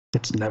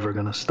 It's never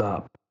gonna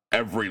stop.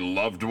 Every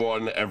loved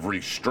one, every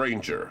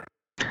stranger.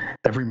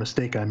 Every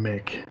mistake I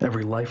make,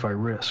 every life I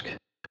risk,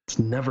 it's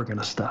never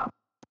gonna stop.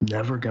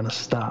 Never gonna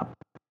stop.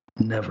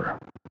 Never.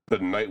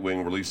 Then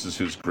Nightwing releases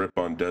his grip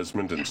on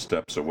Desmond and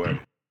steps away.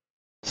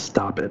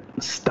 Stop it.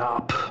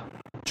 Stop.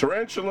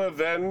 Tarantula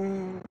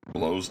then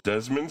blows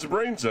Desmond's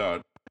brains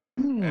out.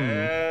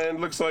 And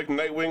looks like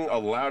Nightwing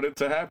allowed it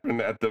to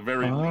happen at the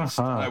very least,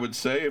 I would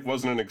say. It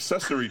wasn't an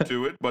accessory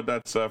to it, but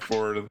that's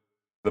for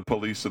the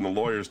police and the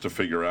lawyers to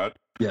figure out.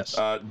 Yes.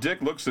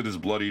 Dick looks at his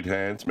bloodied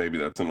hands. Maybe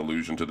that's an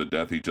allusion to the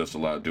death he just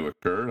allowed to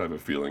occur. I have a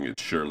feeling it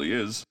surely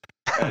is.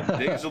 And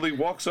dazedly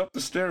walks up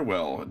the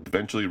stairwell,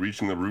 eventually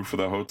reaching the roof of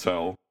the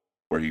hotel,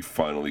 where he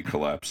finally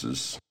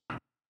collapses.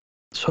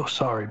 So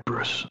sorry,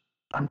 Bruce.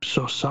 I'm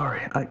so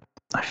sorry.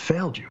 I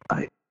failed you.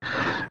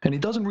 And he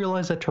doesn't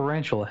realize that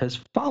Tarantula has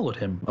followed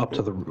him up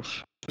to the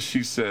roof.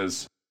 She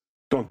says,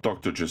 "Don't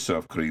talk to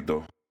yourself,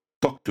 querido.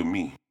 Talk to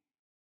me."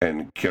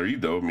 And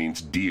querido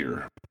means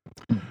dear.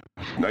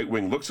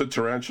 Nightwing looks at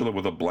Tarantula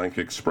with a blank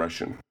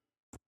expression.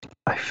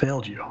 I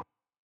failed you.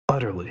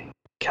 Utterly.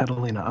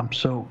 Catalina, I'm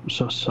so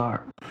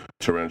sorry.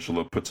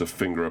 Tarantula puts a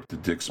finger up to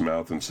Dick's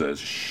mouth and says,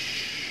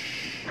 "Shh."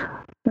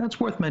 Now, it's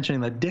worth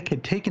mentioning that Dick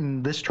had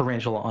taken this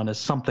tarantula on as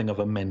something of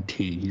a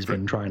mentee. He's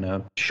been trying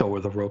to show her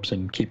the ropes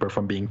and keep her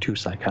from being too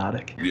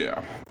psychotic.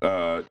 Yeah,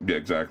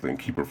 exactly, and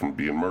keep her from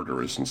being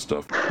murderous and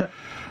stuff.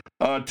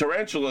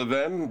 Tarantula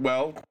then,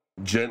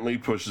 gently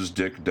pushes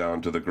Dick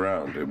down to the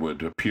ground. It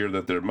would appear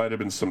that there might have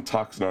been some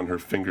toxin on her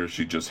finger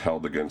she just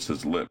held against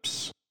his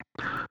lips.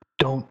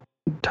 Don't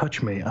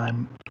touch me.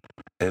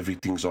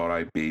 Everything's all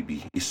right,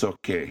 baby. It's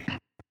okay.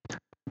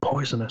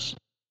 Poisonous.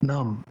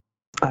 Numb.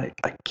 I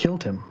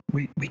killed him.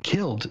 We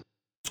killed.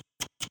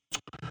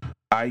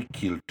 I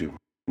killed him.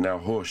 Now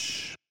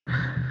hush.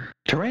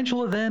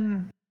 Tarantula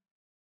then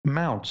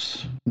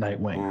mounts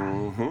Nightwing.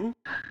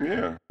 Mm-hmm.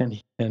 Yeah.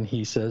 And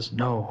he says,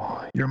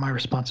 "No, you're my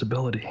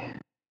responsibility.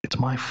 It's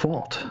my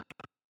fault.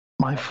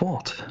 My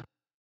fault."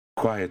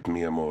 Quiet,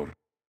 mi amor.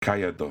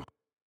 Callado.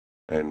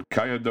 And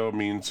callado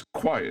means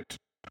quiet.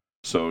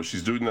 So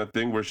she's doing that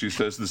thing where she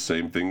says the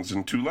same things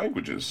in two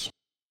languages.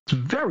 It's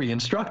very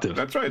instructive.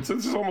 That's right. So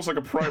this is almost like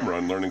a primer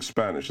on learning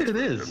Spanish. It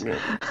is.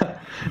 Yeah.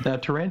 Now,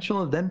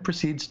 Tarantula then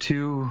proceeds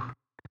to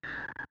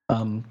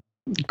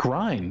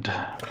grind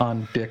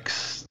on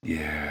Dick's...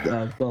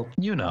 Yeah.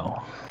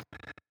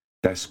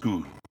 That's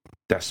good.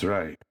 That's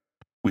right.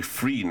 We're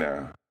free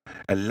now.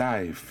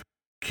 Alive,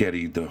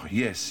 querido.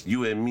 Yes,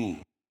 you and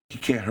me. You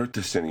can't hurt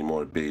us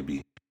anymore,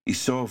 baby.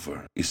 It's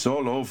over. It's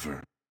all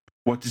over.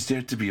 What is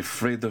there to be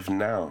afraid of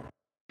now?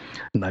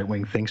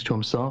 Nightwing thinks to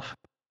himself,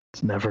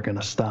 it's never going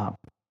to stop.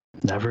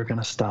 Never going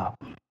to stop.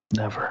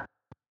 Never.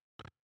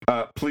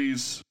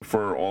 Please,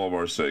 for all of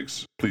our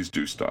sakes, please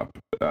do stop.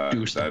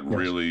 Do stop. That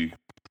really...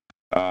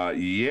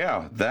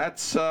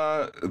 that's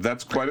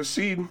quite a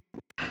scene.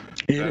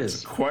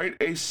 That's quite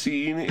a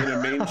scene in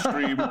a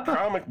mainstream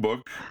comic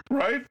book,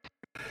 right?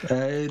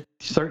 It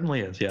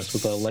certainly is, yes,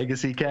 with a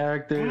legacy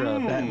character,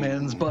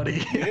 Batman's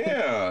buddy.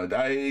 Yeah,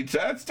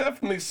 that's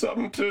definitely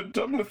something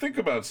to think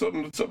about,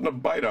 something to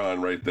bite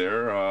on right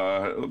there.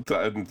 And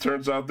it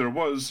turns out there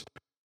was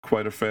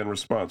quite a fan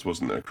response,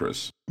 wasn't there,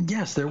 Chris?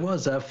 Yes, there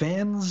was.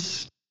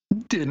 Fans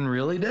didn't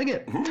really dig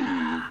it.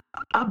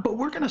 But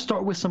we're going to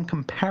start with some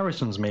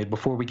comparisons made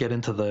before we get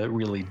into the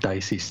really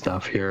dicey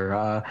stuff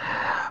here.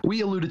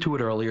 We alluded to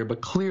it earlier,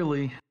 but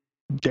clearly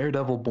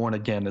Daredevil Born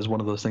Again is one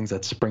of those things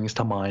that springs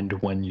to mind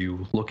when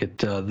you look at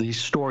the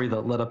story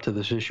that led up to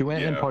this issue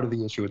and part of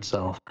the issue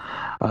itself.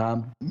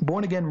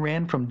 Born Again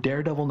ran from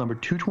Daredevil number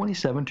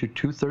 227 to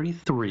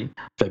 233,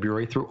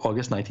 February through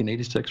August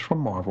 1986 from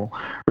Marvel,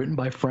 written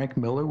by Frank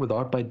Miller with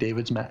art by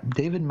David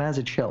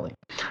Mazzucchelli.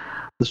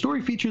 The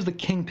story features the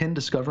Kingpin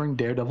discovering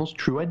Daredevil's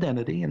true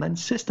identity and then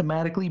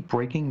systematically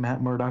breaking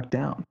Matt Murdock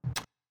down.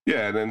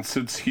 Yeah, and then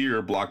since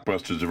here,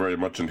 Blockbusters are very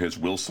much in his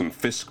Wilson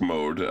Fisk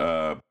mode.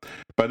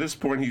 By this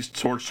point, he's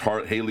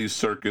torched Haley's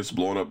Circus,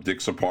 blown up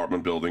Dick's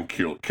apartment building,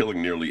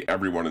 killing nearly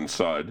everyone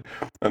inside,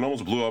 and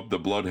almost blew up the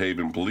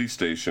Bloodhaven police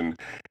station.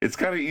 It's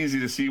kind of easy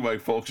to see why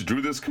folks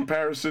drew this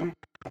comparison,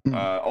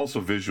 Also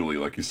visually,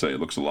 like you say, it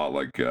looks a lot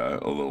like a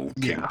little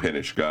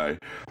Kingpin-ish guy.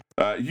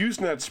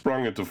 Usenet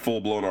sprung into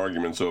full-blown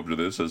arguments over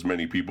this, as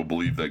many people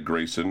believe that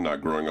Grayson,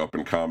 not growing up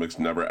in comics,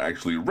 never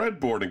actually read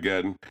Born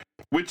Again,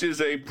 which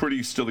is a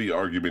pretty silly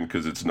argument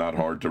because it's not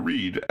hard to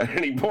read at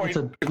any point.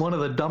 It's one of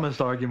the dumbest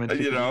arguments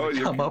you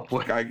can come up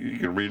with. You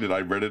can read it.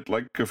 I read it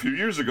like a few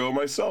years ago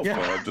myself.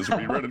 I just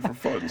reread it for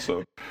fun.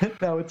 So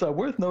now it's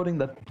worth noting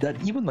that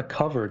even the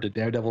cover to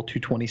Daredevil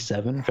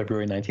 227,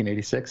 February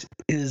 1986,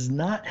 it's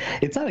not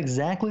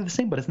exactly the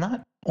same, but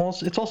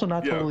it's also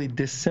not totally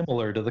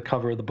dissimilar to the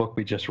cover of the book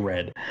we just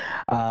read.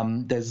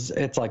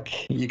 It's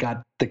like you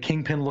got the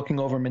Kingpin looking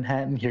over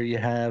Manhattan. Here you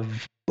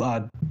have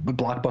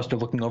Blockbuster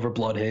looking over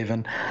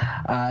Bloodhaven.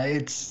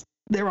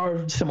 There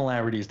are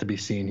similarities to be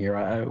seen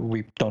here.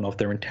 We don't know if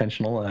they're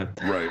intentional.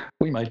 Right.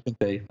 We might think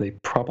they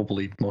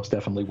probably most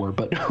definitely were,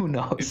 but who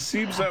knows? It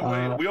seems that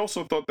way. We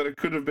also thought that it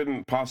could have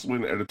been possibly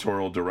an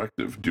editorial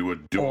directive. Do a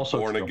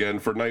Born Again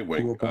for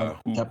Nightwing.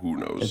 Who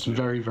knows? It's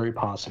very, very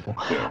possible.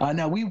 Yeah.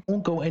 Now, we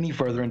won't go any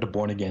further into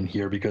Born Again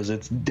here because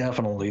it's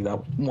definitely the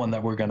one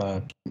that we're going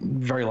to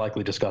very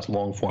likely discuss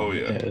long form. Oh,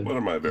 yeah. One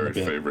of my very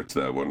favorites,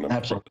 that one. I'm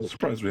Absolutely.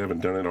 surprised we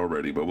haven't done it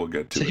already, but we'll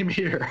get to it. Same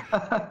here.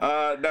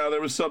 Now, there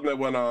was something that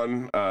went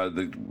on.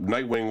 The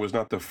Nightwing was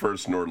not the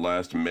first nor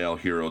last male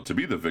hero to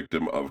be the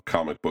victim of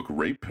comic book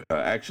rape.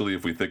 Actually,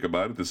 if we think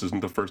about it, this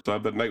isn't the first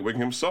time that Nightwing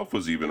himself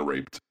was even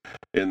raped.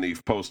 In the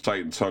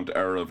post-Titans Hunt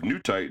era of New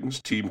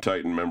Titans, Team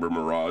Titan member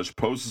Mirage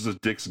poses as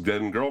Dick's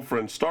then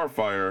girlfriend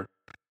Starfire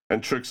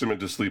and tricks him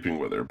into sleeping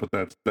with her. But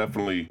that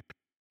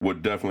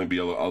would definitely be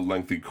a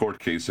lengthy court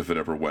case if it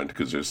ever went,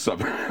 because there's some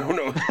who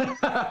knows.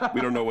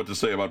 We don't know what to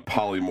say about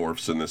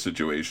polymorphs in this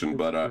situation,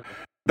 but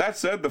that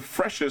said, the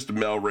freshest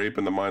male rape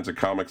in the minds of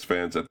comics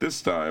fans at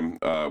this time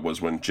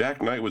was when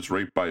Jack Knight was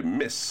raped by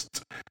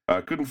Mist.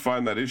 Couldn't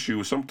find that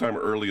issue sometime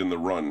early in the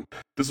run.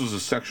 This was a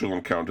sexual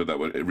encounter that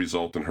would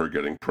result in her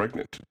getting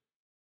pregnant.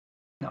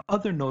 Now,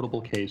 other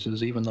notable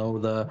cases, even though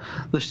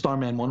the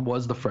Starman one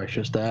was the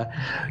freshest,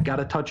 got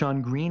to touch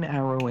on Green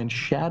Arrow and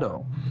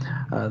Shadow.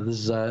 This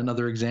is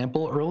another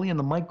example. Early in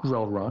the Mike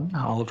Grell run,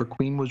 Oliver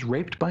Queen was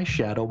raped by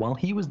Shadow while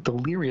he was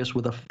delirious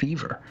with a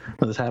fever.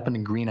 Now, this happened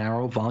in Green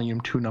Arrow,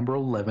 Volume 2, Number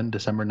 11,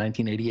 December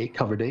 1988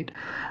 cover date.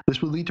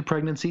 This would lead to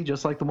pregnancy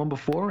just like the one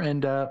before,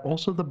 and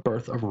also the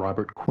birth of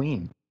Robert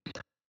Queen.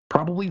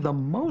 Probably the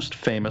most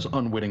famous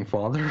unwitting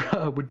father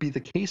would be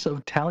the case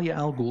of Talia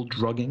al Ghul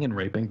drugging and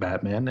raping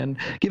Batman and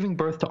giving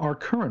birth to our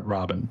current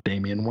Robin,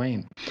 Damian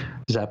Wayne.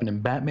 This happened in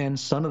Batman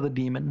Son of the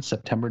Demon,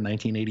 September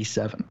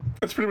 1987.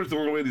 That's pretty much the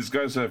only way these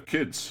guys have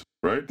kids,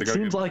 right? They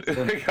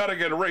gotta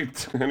get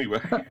raped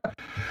anyway.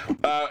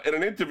 In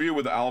an interview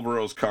with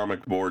Alvaro's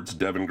Comic Boards,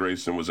 Devin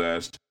Grayson was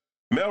asked,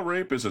 "Male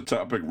rape is a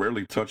topic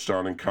rarely touched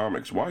on in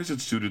comics. Why is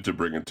it suited to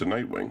bring it to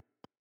Nightwing?"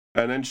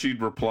 And then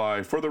she'd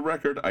reply, "For the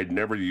record, I'd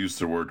never used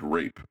the word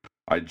rape.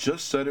 I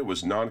just said it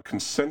was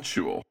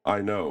non-consensual. I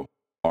know.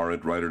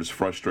 Aren't writers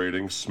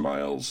frustrating?"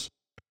 Smiles.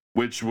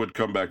 Which would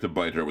come back to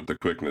bite her with the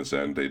quickness,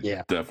 and they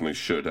definitely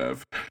should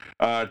have.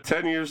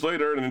 10 years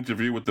later, in an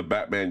interview with the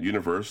Batman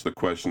universe, the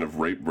question of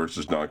rape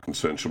versus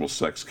non-consensual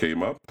sex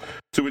came up,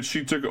 to which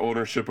she took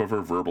ownership of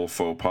her verbal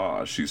faux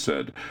pas. She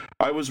said,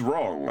 "I was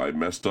wrong. I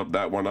messed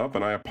that one up,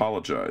 and I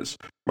apologize.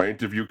 My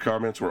interview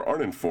comments were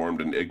uninformed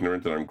and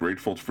ignorant, and I'm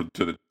grateful for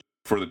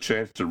the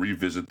chance to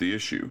revisit the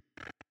issue."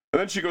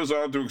 And then she goes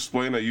on to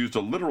explain, "I used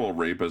a literal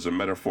rape as a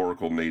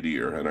metaphorical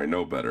nadir, and I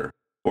know better.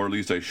 Or at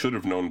least I should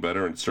have known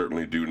better and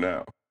certainly do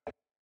now.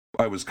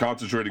 I was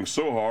concentrating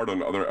so hard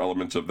on other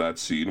elements of that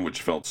scene,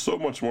 which felt so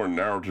much more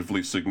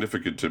narratively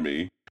significant to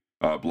me,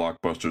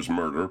 Blockbuster's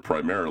murder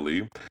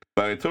primarily,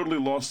 that I totally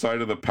lost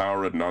sight of the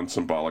power and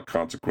non-symbolic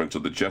consequence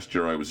of the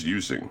gesture I was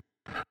using.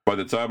 By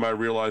the time I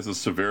realized the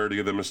severity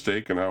of the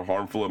mistake and how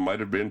harmful it might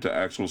have been to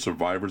actual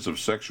survivors of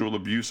sexual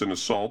abuse and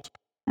assault,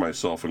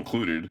 myself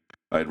included,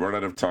 I had run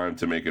out of time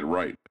to make it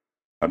right.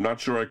 I'm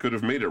not sure I could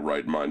have made it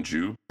right, mind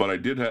you, but I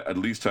did at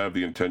least have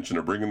the intention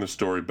of bringing the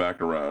story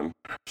back around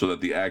so that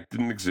the act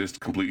didn't exist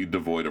completely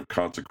devoid of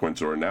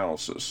consequence or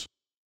analysis.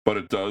 But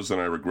it does,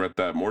 and I regret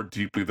that more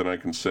deeply than I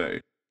can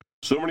say.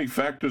 So many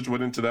factors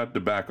went into that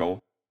debacle,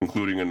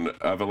 including an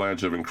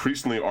avalanche of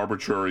increasingly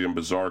arbitrary and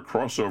bizarre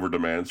crossover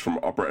demands from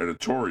upper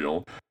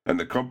editorial and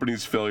the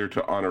company's failure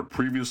to honor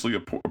previously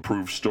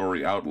approved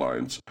story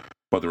outlines.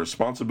 But the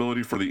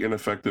responsibility for the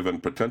ineffective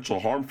and potential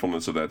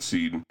harmfulness of that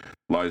scene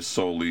lies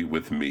solely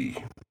with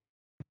me."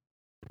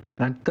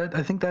 And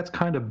I think that's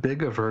kind of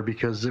big of her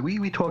because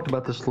we talked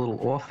about this a little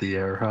off the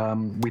air.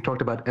 We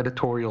talked about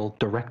editorial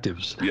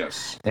directives.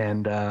 Yes.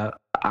 And,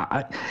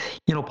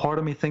 part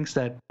of me thinks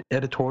that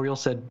editorial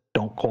said,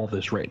 "Don't call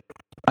this rape."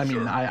 I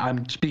mean,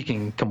 I'm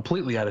speaking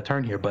completely out of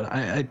turn here, but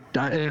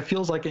it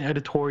feels like an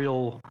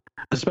editorial,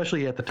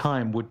 especially at the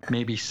time, would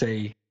maybe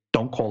say,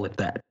 "Don't call it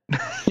that."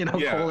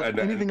 Call it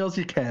anything else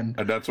you can.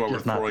 And that's why we're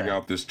throwing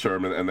out this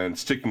term and then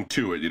sticking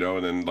to it,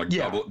 and then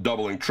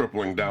doubling,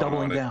 tripling down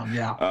on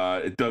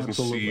it. It doesn't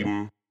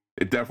seem,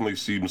 it definitely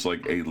seems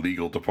like a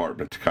legal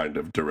department kind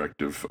of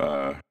directive.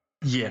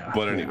 Yeah.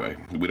 But yeah. anyway,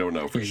 we don't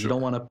know for Yeah, sure. you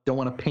don't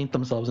want to paint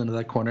themselves into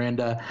that corner. And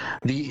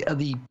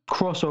the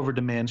crossover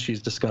demand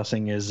she's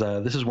discussing is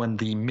this is when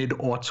the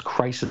mid-aughts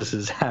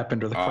crises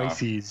happened, or the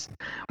crises.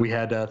 We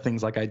had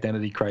things like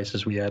Identity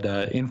Crisis, we had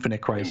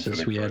Infinite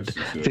Crisis, we had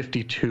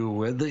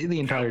 52. The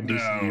entire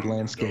DC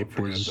landscape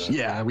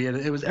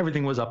was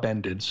everything was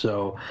upended.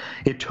 So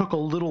it took a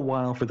little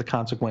while for the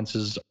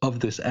consequences of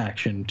this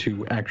action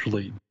to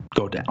actually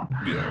go down.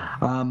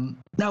 Yeah.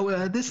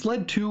 Now, this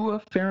led to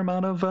a fair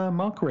amount of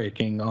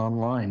muckraking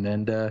online.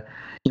 And,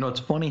 it's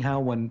funny how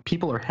when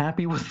people are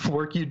happy with the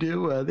work you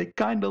do, they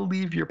kind of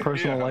leave your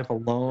personal life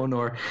alone.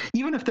 Or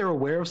even if they're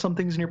aware of some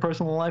things in your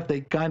personal life,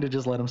 they kind of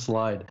just let them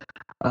slide.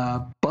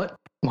 But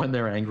when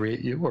they're angry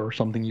at you or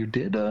something you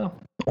did,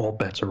 all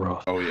bets are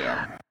off. Oh,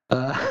 yeah.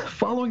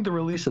 Following the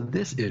release of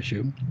this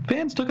issue,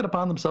 fans took it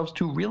upon themselves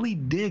to really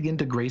dig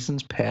into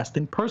Grayson's past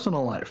and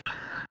personal life,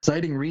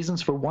 citing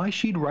reasons for why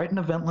she'd write an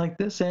event like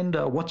this and,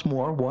 what's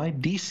more, why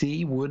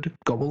DC would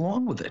go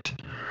along with it.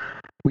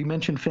 We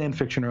mentioned fan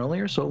fiction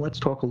earlier, so let's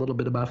talk a little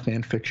bit about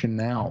fan fiction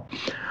now.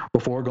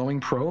 Before going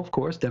pro, of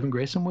course, Devin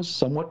Grayson was a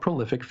somewhat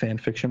prolific fan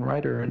fiction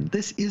writer, and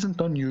this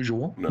isn't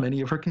unusual. No. Many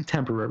of her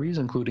contemporaries,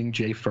 including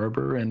Jay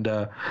Ferber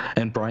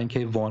and Brian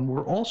K. Vaughan,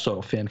 were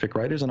also fanfic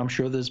writers, and I'm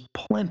sure there's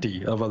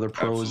plenty of other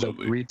pros that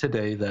we read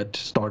today that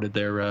started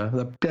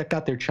that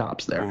got their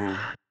chops there.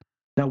 Mm-hmm.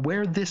 Now,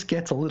 where this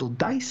gets a little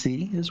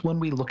dicey is when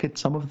we look at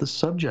some of the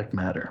subject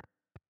matter.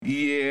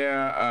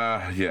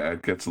 Yeah,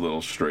 it gets a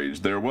little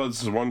strange. There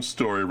was one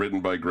story written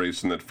by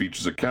Grayson that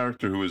features a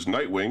character who is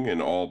Nightwing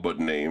in all but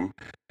name,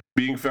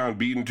 being found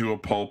beaten to a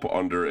pulp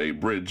under a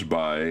bridge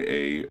by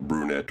a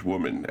brunette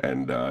woman.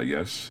 And,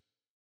 yes,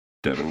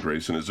 Devin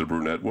Grayson is a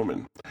brunette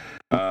woman.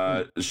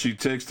 She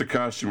takes the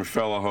costume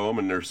fella home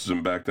and nurses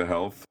him back to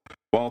health,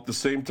 while at the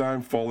same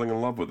time falling in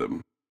love with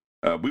him.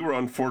 We were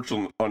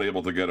unfortunately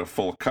unable to get a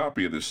full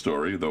copy of this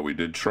story, though we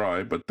did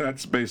try, but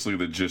that's basically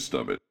the gist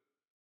of it.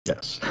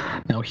 Yes.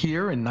 Now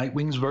here, in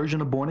Nightwing's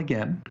version of Born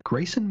Again,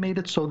 Grayson made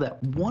it so that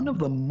one of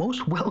the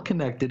most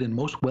well-connected and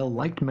most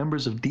well-liked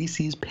members of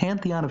DC's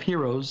pantheon of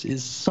heroes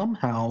is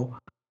somehow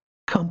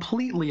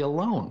completely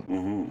alone.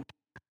 Mm-hmm.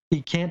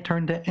 He can't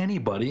turn to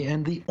anybody,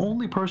 and the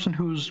only person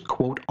who's,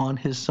 quote, on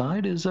his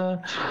side is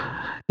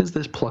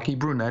this plucky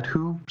brunette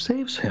who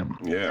saves him.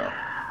 Yeah.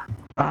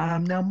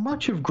 Now,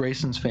 much of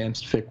Grayson's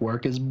fanfic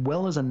work, as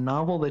well as a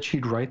novel that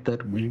she'd write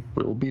that we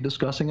will be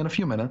discussing in a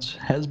few minutes,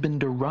 has been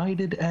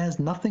derided as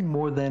nothing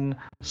more than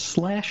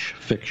slash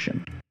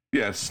fiction.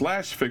 Yeah,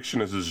 slash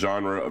fiction is a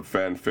genre of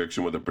fan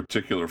fiction with a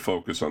particular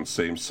focus on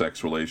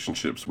same-sex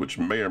relationships, which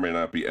may or may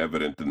not be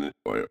evident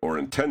or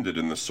intended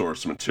in the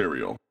source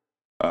material.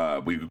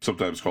 We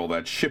sometimes call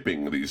that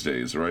shipping these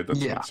days, right?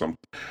 That's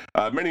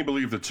many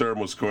believe the term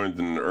was coined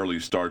in early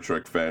Star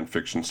Trek fan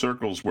fiction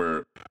circles,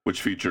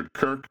 which featured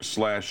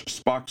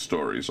Kirk/Spock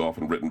stories,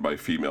 often written by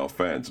female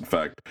fans. In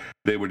fact,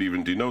 they would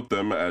even denote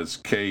them as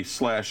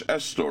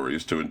K/S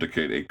stories to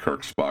indicate a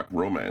Kirk-Spock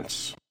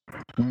romance.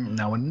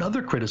 Now,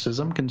 another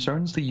criticism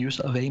concerns the use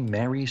of a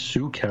Mary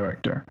Sue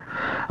character.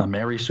 A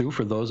Mary Sue,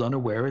 for those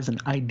unaware, is an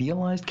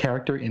idealized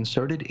character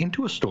inserted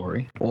into a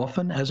story,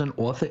 often as an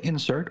author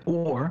insert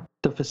or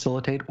to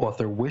facilitate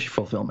author wish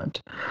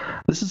fulfillment.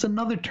 This is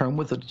another term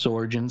with its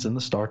origins in the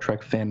Star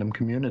Trek fandom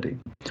community.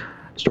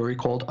 A story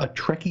called A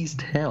Trekkie's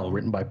Tale,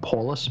 written by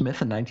Paula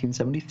Smith in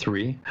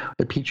 1973,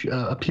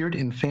 appeared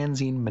in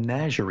fanzine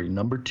Menagerie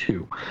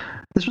 #2.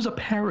 This was a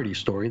parody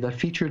story that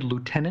featured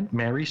Lieutenant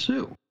Mary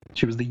Sue.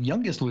 She was the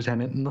youngest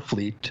lieutenant in the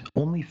fleet,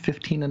 only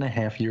 15 and a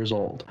half years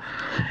old.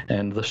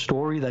 And the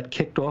story that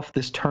kicked off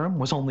this term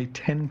was only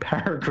 10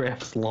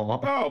 paragraphs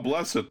long. Oh,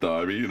 bless it,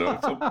 though. I mean,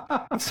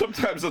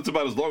 sometimes that's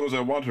about as long as I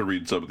want to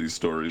read some of these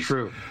stories.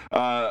 True.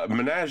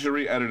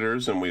 Menagerie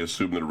editors, and we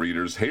assume the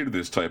readers, hated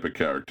this type of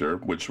character,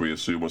 which we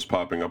assume was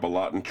popping up a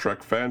lot in Trek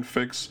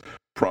fanfics,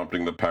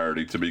 prompting the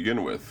parody to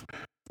begin with.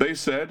 They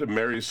said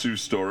Mary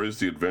Sue's story is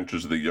the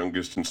adventures of the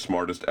youngest and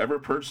smartest ever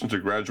person to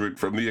graduate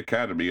from the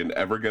academy and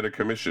ever get a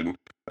commission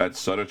at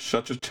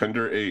such a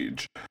tender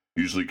age,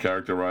 usually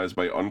characterized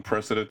by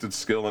unprecedented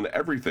skill in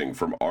everything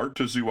from art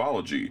to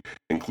zoology,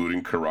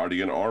 including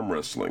karate and arm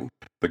wrestling.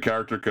 The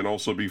character can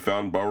also be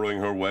found burrowing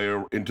her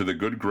way into the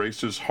good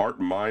graces, heart,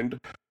 and mind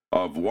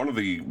of one of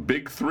the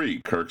big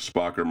three, Kirk,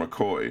 Spock, or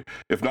McCoy,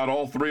 if not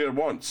all three at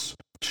once.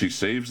 She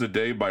saves the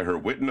day by her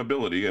wit and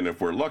ability, and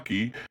if we're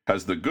lucky,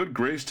 has the good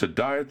grace to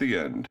die at the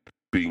end,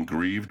 being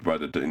grieved by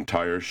the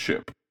entire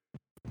ship.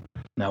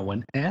 Now,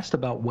 when asked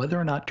about whether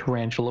or not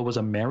Tarantula was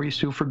a Mary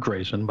Sue for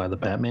Grayson by the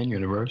Batman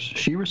universe,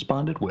 she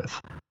responded with,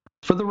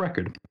 "For the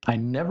record, I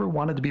never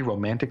wanted to be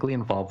romantically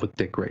involved with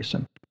Dick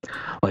Grayson.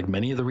 Like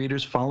many of the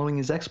readers following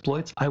his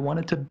exploits, I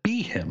wanted to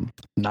be him,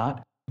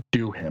 not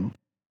do him."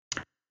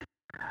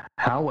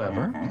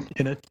 However,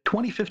 in a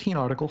 2015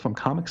 article from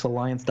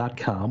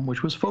ComicsAlliance.com,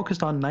 which was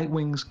focused on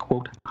Nightwing's,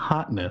 quote,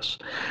 hotness,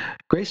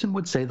 Grayson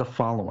would say the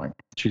following.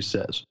 She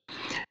says,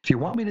 if you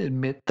want me to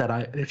admit that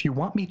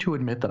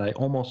I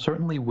almost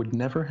certainly would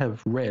never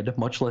have read,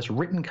 much less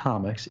written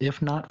comics,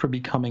 if not for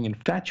becoming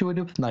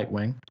infatuated with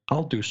Nightwing,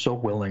 I'll do so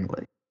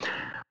willingly.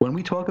 When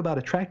we talk about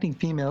attracting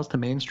females to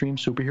mainstream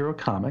superhero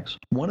comics,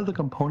 one of the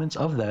components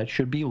of that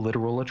should be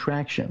literal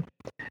attraction.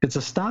 It's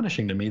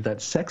astonishing to me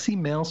that sexy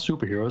male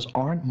superheroes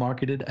aren't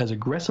marketed as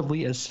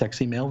aggressively as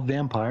sexy male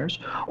vampires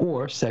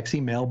or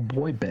sexy male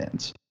boy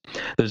bands.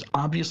 There's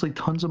obviously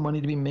tons of money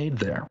to be made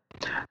there.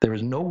 There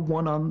is no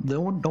one on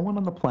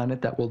the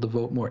planet that will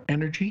devote more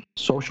energy,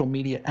 social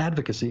media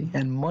advocacy,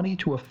 and money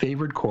to a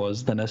favored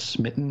cause than a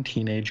smitten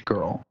teenage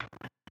girl.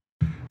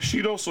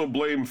 She'd also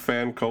blame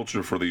fan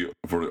culture for the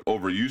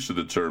overuse of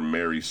the term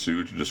Mary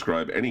Sue to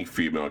describe any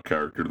female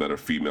character that a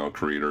female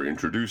creator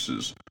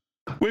introduces,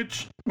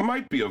 which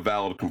might be a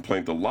valid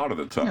complaint a lot of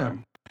the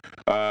time.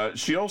 Yeah.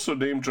 She also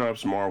name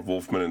drops Marv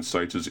Wolfman and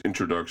cites his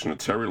introduction of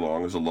Terry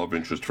Long as a love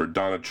interest for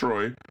Donna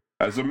Troy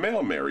as a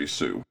male Mary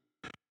Sue,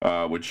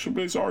 which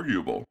is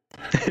arguable.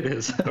 It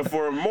is.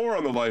 For more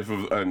on the life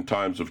and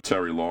times of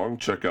Terry Long,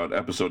 check out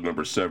episode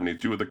number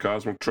 72 of The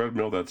Cosmic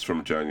Treadmill. That's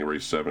from January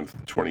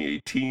 7th,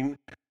 2018.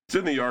 It's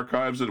in the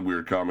archives at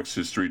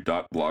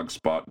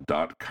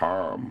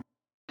weirdcomicshistory.blogspot.com.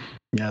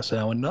 Yes,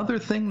 now another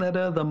thing that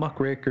the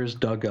Muckrakers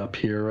dug up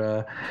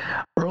here,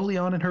 early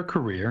on in her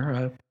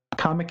career,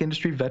 comic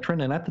industry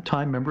veteran and at the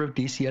time member of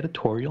DC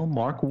editorial,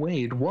 Mark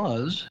Waid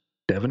was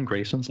Devin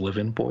Grayson's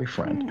live-in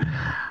boyfriend.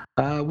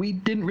 We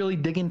didn't really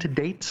dig into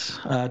dates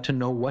to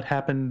know what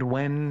happened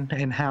when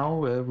and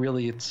how.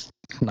 Really, it's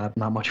not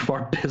much of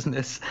our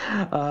business.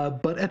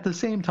 But at the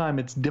same time,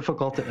 it's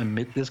difficult to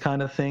admit this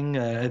kind of thing.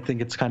 I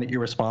think it's kind of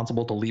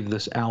irresponsible to leave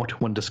this out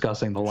when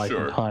discussing the life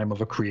and time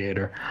of a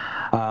creator.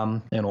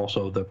 And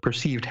also the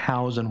perceived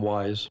hows and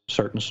whys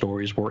certain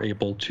stories were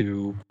able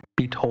to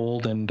be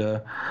told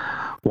and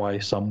why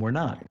some were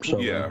not. So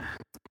yeah.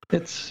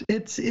 It's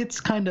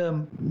kind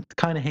of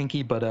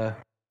hinky, but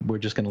we're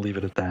just going to leave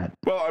it at that.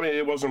 Well, I mean,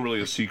 it wasn't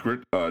really a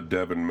secret.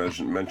 Devin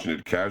mentioned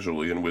it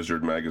casually in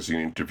Wizard Magazine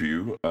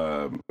interview,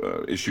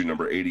 issue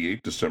number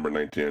 88, December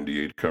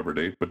 1998 cover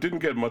date, but didn't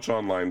get much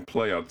online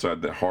play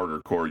outside the harder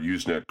core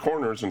Usenet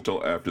corners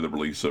until after the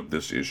release of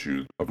this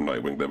issue of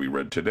Nightwing that we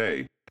read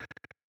today.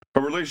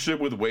 Her relationship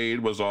with Waid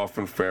was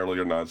often fairly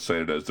or not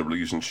cited as the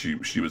reason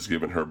she was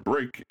given her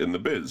break in the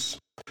biz.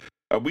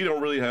 We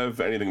don't really have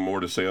anything more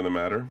to say on the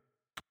matter.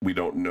 We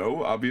don't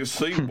know,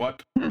 obviously,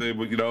 what they,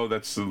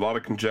 that's a lot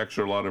of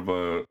conjecture, a lot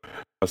of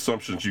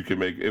assumptions you can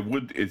make.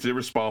 It's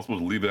irresponsible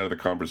to leave it out of the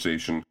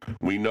conversation.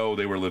 We know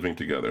they were living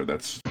together.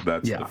 That's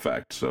the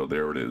fact. So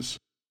there it is.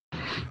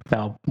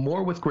 Now,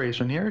 more with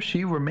Grayson here.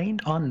 She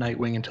remained on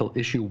Nightwing until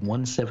issue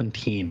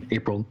 117,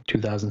 April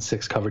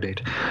 2006 cover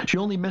date. She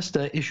only missed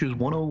issues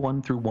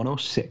 101 through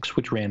 106,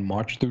 which ran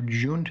March through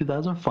June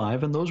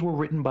 2005, and those were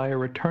written by a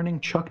returning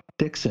Chuck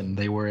Dixon.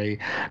 They were a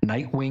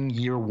Nightwing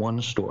Year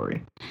 1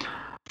 story.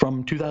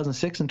 From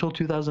 2006 until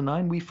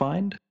 2009, we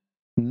find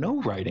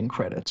no writing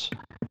credits,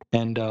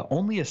 and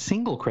only a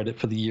single credit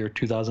for the year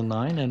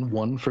 2009 and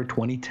one for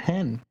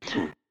 2010.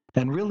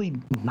 And really,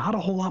 not a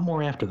whole lot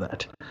more after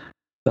that.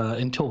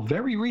 Until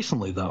very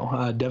recently,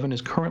 though, Devin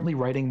is currently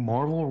writing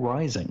Marvel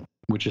Rising,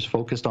 which is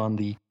focused on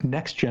the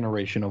next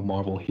generation of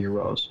Marvel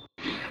heroes.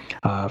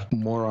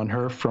 More on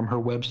her from her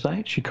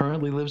website. She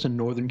currently lives in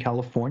Northern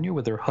California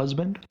with her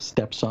husband,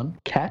 stepson,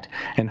 cat,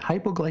 and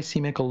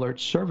hypoglycemic alert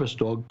service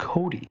dog,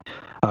 Cody.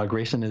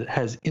 Grayson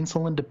has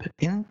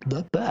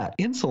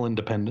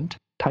insulin-dependent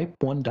type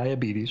 1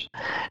 diabetes,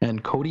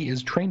 and Cody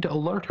is trained to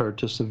alert her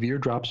to severe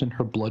drops in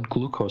her blood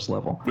glucose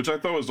level. Which I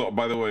thought was,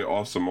 by the way,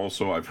 awesome.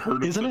 Also, I've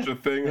heard of such a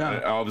thing. Yeah.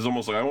 I was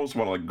almost like, I almost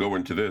want to go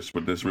into this,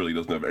 but this really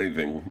doesn't have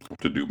anything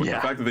to do. But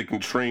the fact that they can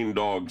train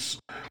dogs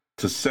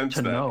to sense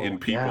that in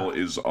people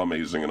is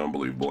amazing and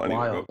unbelievable.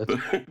 Anyway,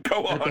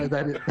 go on.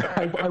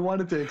 I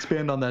wanted to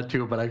expand on that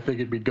too, but I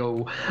figured we'd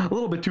go a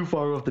little bit too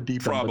far off the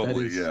deep end.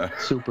 Probably,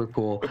 super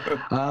cool.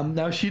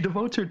 Now, she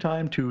devotes her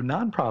time to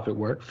nonprofit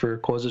work for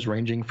causes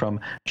ranging from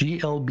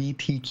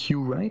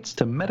GLBTQ rights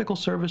to medical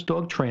service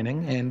dog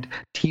training and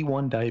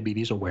T1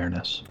 diabetes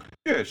awareness.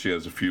 Yeah, she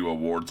has a few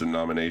awards and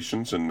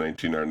nominations. In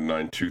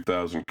 1999,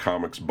 2000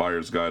 Comics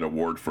Buyer's Guide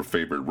Award for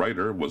Favorite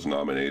Writer was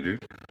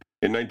nominated.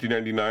 In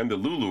 1999, the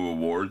Lulu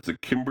Awards, the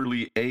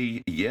Kimberly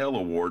A. Yale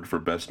Award for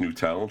Best New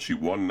Talent, she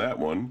won that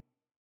one.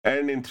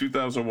 And in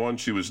 2001,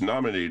 she was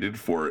nominated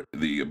for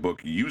the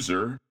book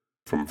User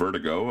from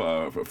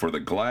Vertigo for the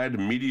GLAAD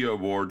Media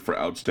Award for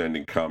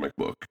Outstanding Comic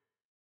Book.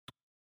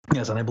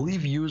 Yes, and I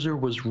believe User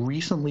was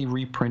recently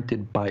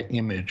reprinted by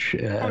Image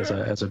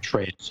as a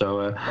trade,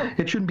 so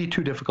it shouldn't be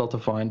too difficult to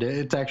find.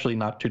 It's actually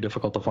not too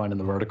difficult to find in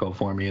the Vertigo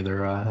form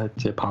either.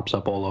 It pops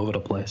up all over the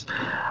place.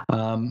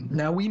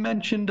 Now, we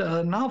mentioned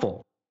a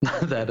novel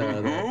that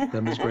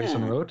Ms.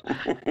 Grayson wrote,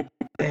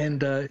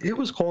 and it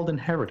was called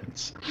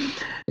Inheritance.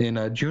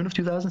 In June of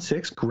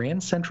 2006,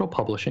 Grand Central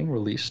Publishing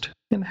released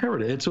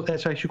Inheritance.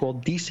 It's actually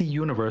called DC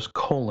Universe: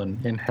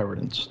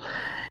 Inheritance.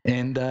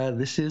 And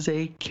this is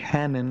a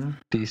canon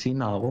DC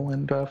novel,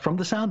 and from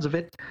the sounds of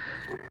it,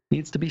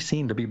 needs to be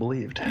seen to be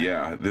believed.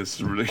 Yeah,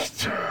 this really...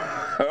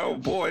 Oh,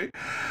 boy.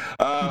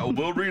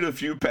 We'll read a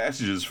few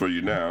passages for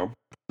you now.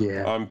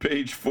 Yeah. On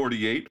page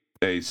 48,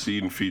 a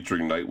scene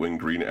featuring Nightwing,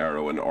 Green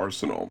Arrow, and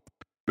Arsenal.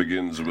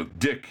 Begins with,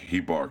 "Dick," he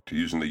barked,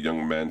 using the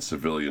young man's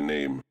civilian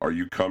name. "Are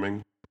you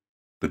coming?"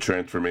 The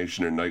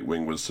transformation in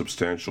Nightwing was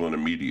substantial and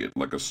immediate,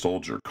 like a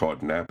soldier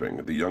caught napping.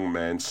 The young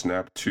man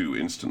snapped to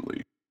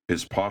instantly,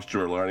 his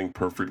posture aligning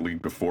perfectly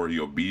before he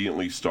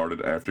obediently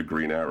started after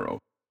Green Arrow.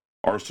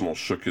 Arsenal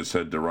shook his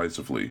head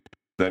derisively,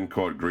 then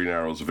caught Green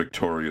Arrow's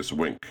victorious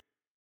wink.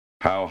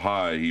 "How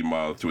high?" he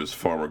mouthed to his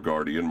former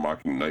guardian,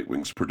 mocking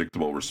Nightwing's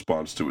predictable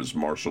response to his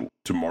martial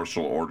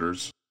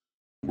orders.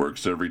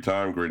 "Works every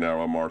time," Green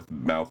Arrow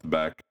mouthed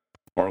back.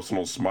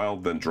 Arsenal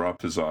smiled, then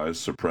dropped his eyes,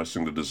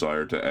 suppressing the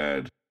desire to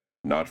add,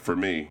 "Not for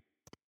me."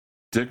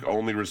 Dick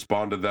only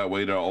responded that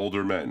way to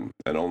older men,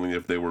 and only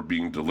if they were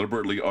being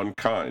deliberately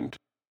unkind,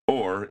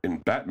 or, in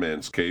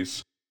Batman's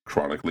case,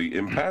 chronically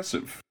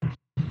impassive.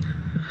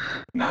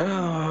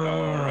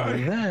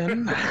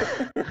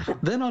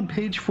 Then on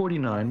page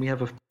 49, we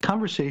have a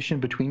conversation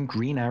between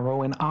Green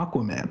Arrow and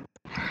Aquaman.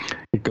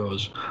 It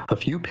goes, a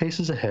few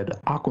paces ahead,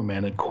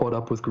 Aquaman had caught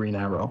up with Green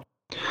Arrow.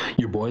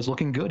 "Your boy's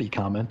looking good," he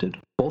commented,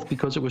 both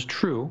because it was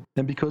true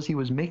and because he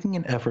was making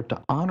an effort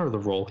to honor the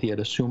role he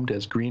had assumed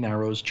as Green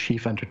Arrow's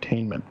chief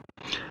entertainment.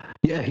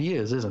 "Yeah, he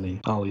is, isn't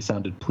he?" Ollie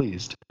sounded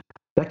pleased.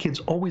 "That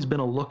kid's always been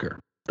a looker.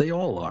 They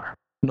all are.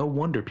 No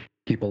wonder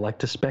people like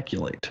to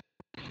speculate."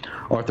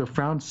 Arthur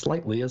frowned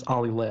slightly as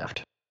Ollie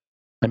laughed.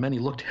 "I meant he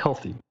looked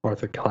healthy,"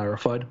 Arthur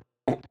clarified.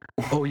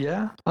 "Oh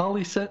yeah?"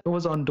 Ollie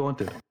was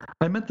undaunted.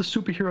 "I meant the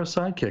superhero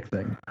sidekick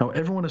thing. How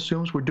everyone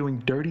assumes we're doing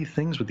dirty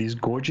things with these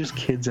gorgeous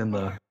kids in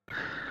the..."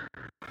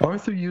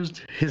 Arthur used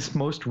his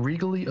most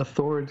regally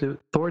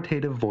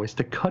authoritative voice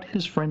to cut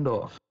his friend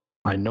off.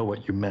 "I know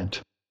what you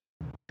meant.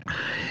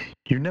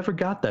 You never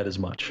got that as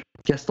much.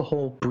 Guess the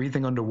whole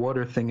breathing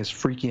underwater thing is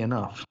freaky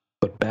enough.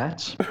 But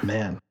bats?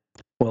 Man.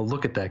 Well,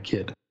 look at that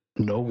kid.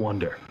 No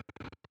wonder."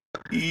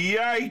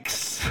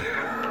 Yikes!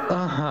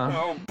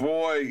 Oh,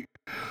 boy.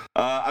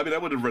 I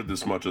would have read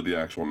this much of the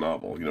actual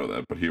novel, you know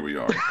that, but here we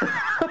are.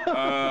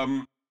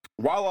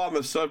 While on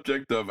the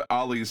subject of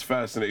Ollie's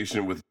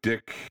fascination with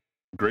Dick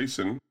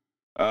Grayson,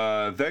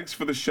 thanks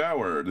for the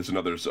shower. This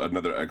is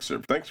another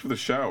excerpt. "Thanks for the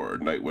shower."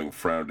 Nightwing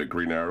frowned at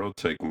Green Arrow,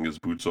 taking his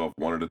boots off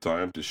one at a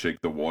time to shake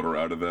the water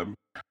out of them.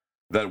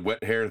 "That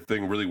wet hair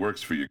thing really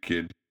works for you,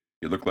 kid.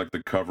 You look like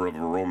the cover of a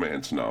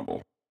romance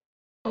novel."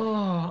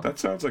 Oh. That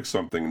sounds like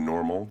something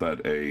normal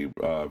that a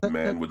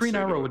man would say. Green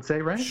Arrow would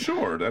say, right?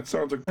 Sure, that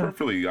sounds like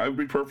perfectly. I would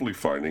be perfectly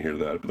fine to hear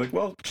that. I'd be like,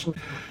 well,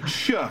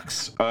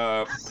 shucks.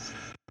 On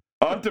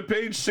to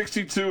page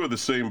 62 of the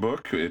same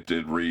book. It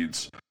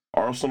reads,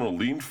 "Arsenal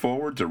leaned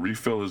forward to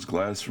refill his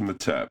glass from the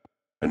tap,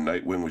 and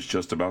Nightwing was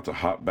just about to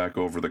hop back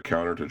over the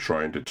counter to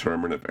try and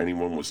determine if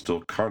anyone was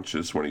still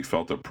conscious when he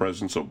felt a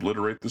presence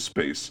obliterate the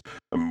space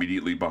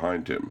immediately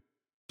behind him.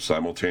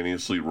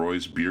 Simultaneously,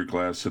 Roy's beer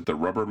glass hit the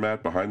rubber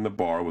mat behind the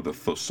bar with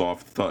a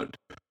soft thud.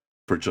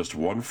 For just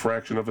one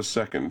fraction of a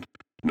second,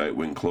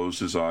 Nightwing closed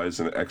his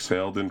eyes and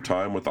exhaled in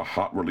time with a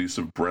hot release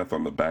of breath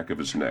on the back of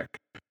his neck,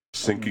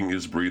 syncing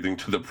his breathing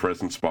to the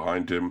presence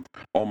behind him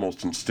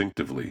almost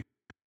instinctively.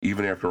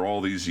 Even after all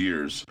these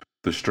years,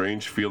 the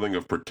strange feeling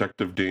of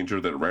protective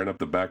danger that ran up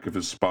the back of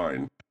his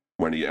spine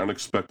when he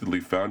unexpectedly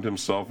found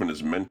himself in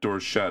his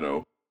mentor's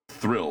shadow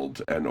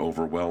thrilled and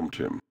overwhelmed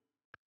him.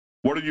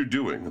 "What are you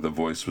doing?" The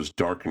voice was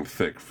dark and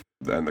thick,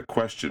 and the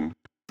question,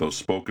 though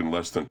spoken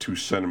less than 2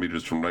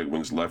 centimeters from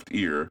Nightwing's left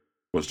ear,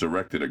 was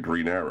directed at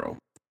Green Arrow.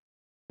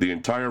 The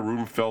entire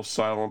room fell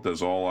silent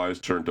as all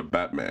eyes turned to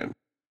Batman.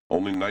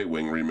 Only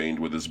Nightwing remained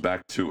with his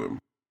back to him.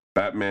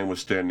 Batman was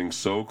standing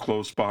so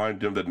close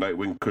behind him that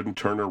Nightwing couldn't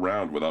turn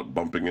around without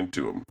bumping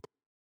into him.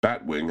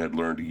 Batwing had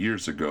learned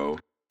years ago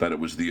that it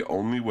was the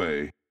only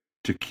way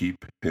to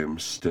keep him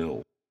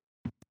still.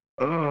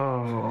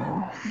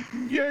 Oh.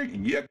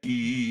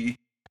 Yucky.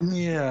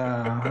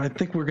 Yeah, I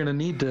think we're going to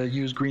need to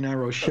use Green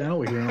Arrow's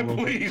shower here in a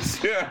little Please,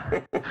 bit.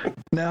 yeah.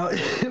 Now,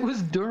 it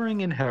was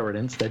during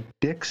Inheritance that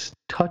Dick's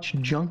touch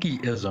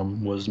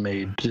junkie-ism was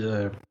made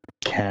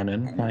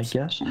canon, I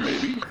guess.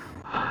 Maybe.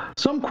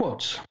 Some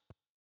quotes.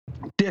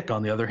 Dick,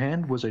 on the other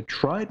hand, was a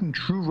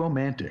tried-and-true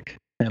romantic,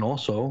 and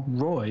also,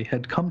 Roy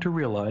had come to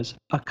realize,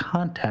 a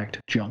contact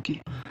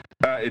junkie.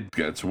 It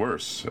gets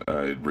worse.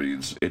 It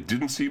reads, "It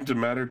didn't seem to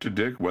matter to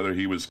Dick whether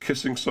he was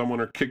kissing someone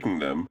or kicking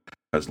them,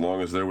 as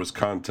long as there was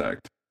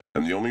contact,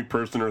 and the only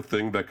person or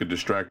thing that could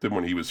distract him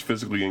when he was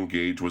physically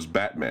engaged was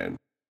Batman.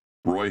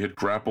 Roy had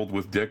grappled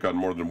with Dick on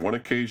more than one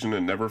occasion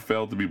and never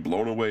failed to be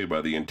blown away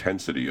by the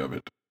intensity of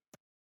it."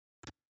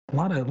 A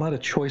lot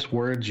of choice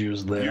words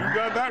used there. You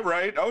got that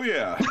right. Oh,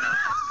 yeah.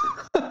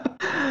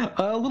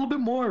 A little bit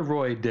more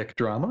Roy-Dick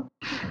drama.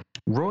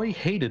 Roy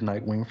hated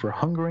Nightwing for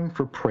hungering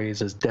for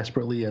praise as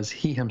desperately as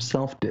he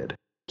himself did.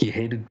 He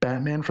hated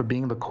Batman for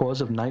being the cause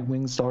of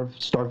Nightwing's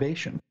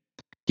starvation.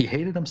 He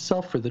hated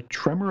himself for the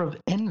tremor of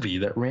envy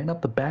that ran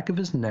up the back of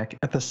his neck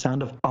at the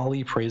sound of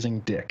Ollie praising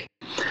Dick.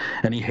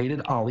 And he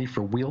hated Ollie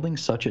for wielding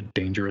such a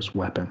dangerous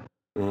weapon.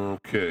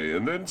 Okay,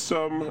 and then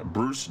some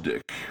Bruce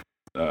Dick.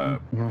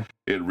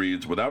 It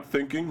reads, "Without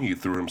thinking, he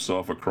threw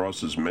himself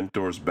across his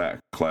mentor's back,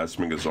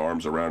 clasping his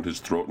arms around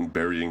his throat and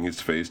burying his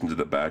face into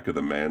the back of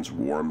the man's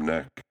warm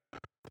neck.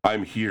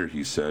 "I'm here,"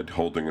 he said,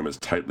 holding him as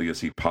tightly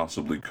as he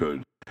possibly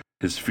could.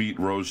 His feet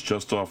rose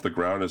just off the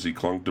ground as he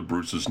clung to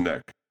Bruce's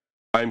neck.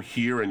 "I'm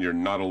here, and you're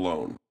not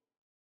alone."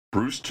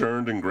 Bruce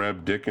turned and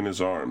grabbed Dick in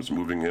his arms,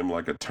 moving him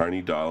like a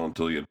tiny doll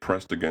until he had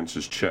pressed against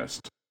his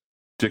chest.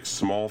 Dick's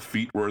small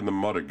feet were in the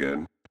mud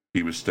again.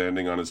 He was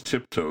standing on his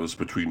tiptoes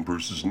between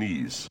Bruce's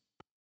knees.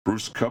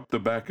 Bruce cupped the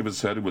back of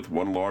his head with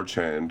one large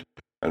hand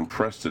and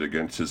pressed it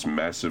against his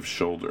massive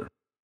shoulder.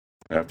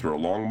 After a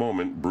long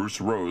moment, Bruce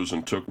rose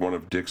and took one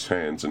of Dick's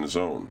hands in his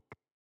own.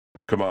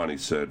 "Come on," he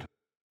said.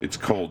 "It's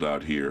cold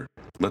out here.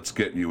 Let's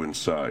get you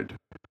inside."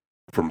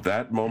 From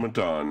that moment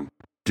on,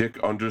 Dick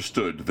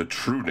understood the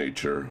true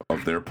nature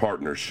of their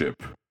partnership.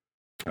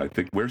 I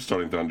think we're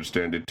starting to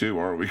understand it too,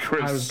 aren't we,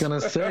 Chris? I was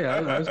gonna say,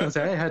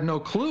 I had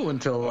no clue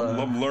until.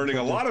 I'm learning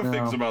a lot of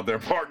things about their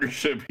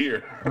partnership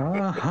here.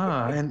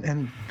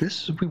 And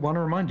this, we want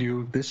to remind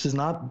you, this is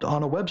not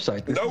on a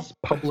website. This is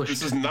published.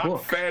 This is not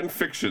book. fan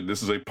fiction.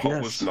 This is a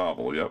published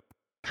novel. Yep.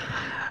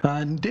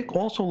 Dick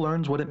also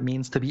learns what it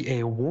means to be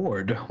a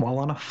ward while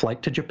on a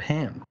flight to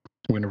Japan.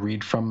 We're going to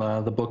read from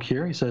the book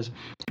here. He says,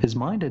 his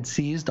mind had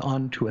seized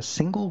onto a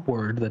single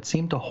word that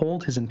seemed to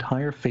hold his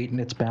entire fate in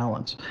its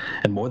balance.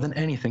 And more than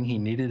anything, he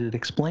needed it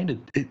explained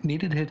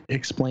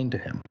to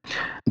him.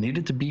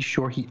 Needed to be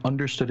sure he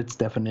understood its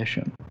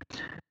definition.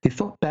 He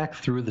thought back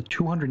through the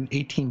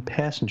 218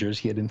 passengers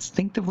he had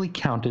instinctively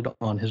counted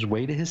on his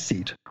way to his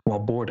seat while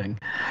boarding,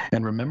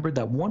 and remembered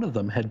that one of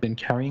them had been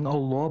carrying a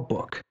law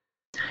book.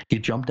 He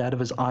jumped out of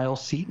his aisle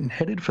seat and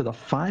headed for the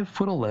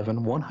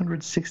 5'11",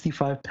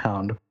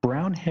 165-pound,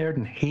 brown-haired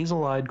and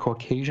hazel-eyed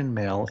Caucasian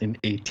male in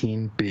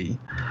 18B.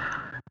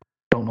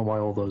 Don't know why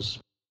all those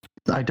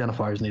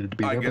identifiers needed to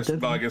be there. I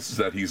guess is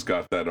that he's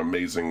got that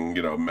amazing,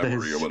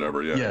 memory or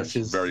whatever. Yeah, yes,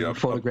 his very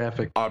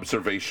photographic,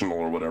 observational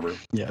or whatever.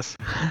 Yes.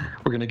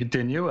 We're going to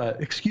continue.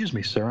 Excuse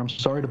me, sir. I'm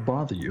sorry to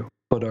bother you,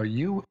 but are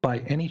you, by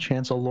any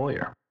chance, a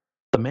lawyer?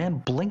 The man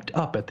blinked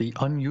up at the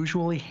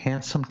unusually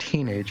handsome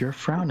teenager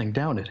frowning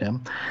down at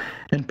him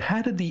and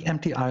patted the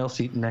empty aisle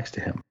seat next to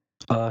him.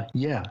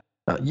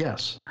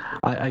 Yes.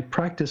 I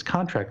practice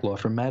contract law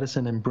for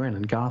Madison and Bryn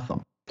in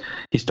Gotham.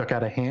 He stuck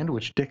out a hand,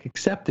 which Dick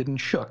accepted and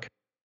shook.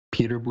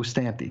 Peter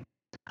Bustanti.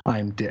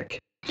 I'm Dick.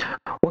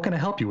 What can I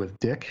help you with,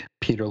 Dick?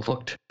 Peter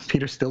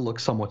still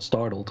looked somewhat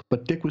startled,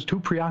 but Dick was too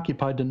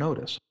preoccupied to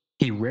notice.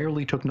 He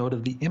rarely took note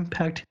of the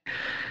impact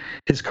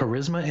his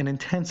charisma and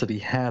intensity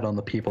had on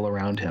the people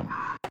around him.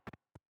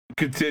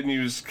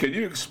 Continues, can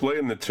you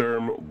explain the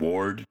term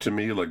ward to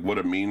me, like what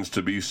it means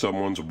to be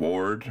someone's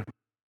ward?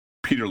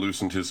 Peter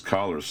loosened his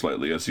collar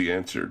slightly as he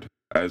answered,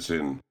 as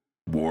in,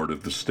 ward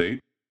of the state?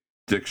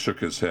 Dick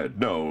shook his head.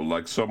 No,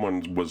 like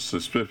someone was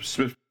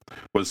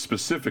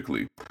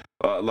specifically,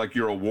 like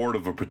you're a ward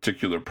of a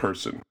particular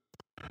person.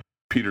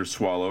 Peter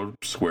swallowed,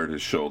 squared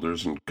his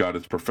shoulders, and got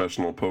his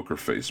professional poker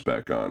face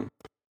back on.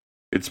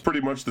 It's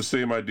pretty much the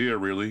same idea,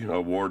 really.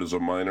 A ward is a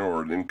minor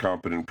or an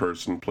incompetent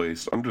person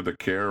placed under the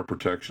care or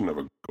protection of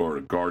a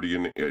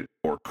guardian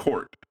or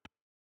court.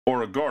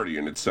 Or a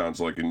guardian, it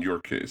sounds like in your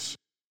case.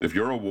 If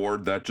you're a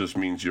ward, that just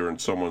means you're in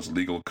someone's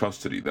legal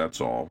custody,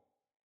 that's all.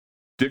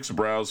 Dick's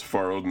brows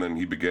furrowed, and then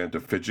he began to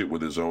fidget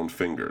with his own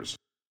fingers.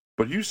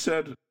 But you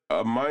said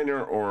a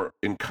minor or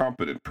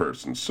incompetent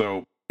person,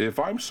 so if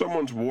I'm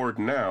someone's ward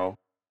now,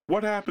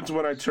 what happens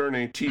when I turn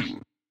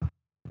 18?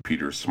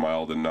 Peter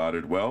smiled and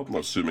nodded. Well,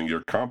 assuming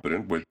you're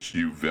competent, which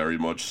you very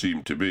much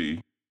seem to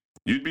be,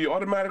 you'd be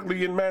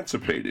automatically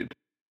emancipated.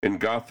 In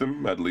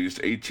Gotham, at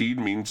least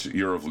 18 means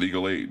you're of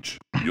legal age.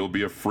 You'll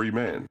be a free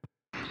man.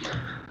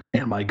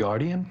 And my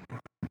guardian?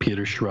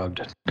 Peter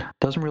shrugged.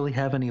 Doesn't really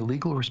have any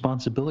legal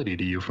responsibility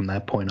to you from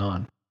that point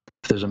on.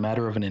 If there's a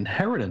matter of an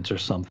inheritance or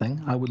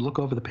something, I would look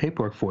over the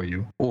paperwork for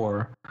you.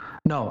 Or,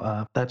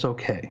 no, that's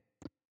okay.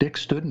 Dick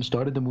stood and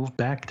started to move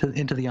back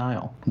into the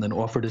aisle, and then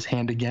offered his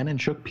hand again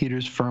and shook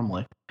Peter's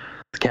firmly.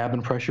 The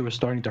cabin pressure was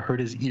starting to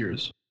hurt his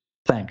ears.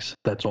 Thanks,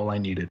 that's all I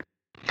needed.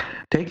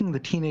 Taking in the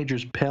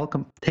teenager's pale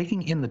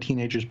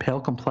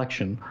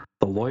complexion,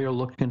 the lawyer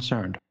looked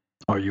concerned.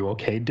 Are you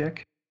okay,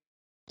 Dick?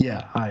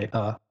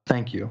 Yeah,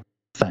 thank you.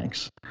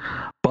 Thanks.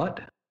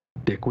 But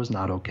Dick was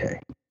not okay.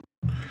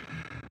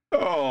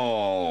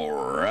 All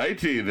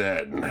righty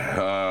then.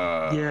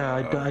 I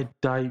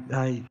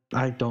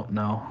don't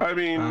know. I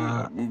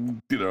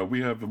mean,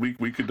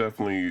 we could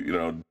definitely,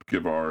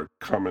 give our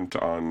comment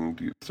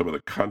on some of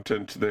the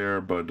content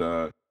there, but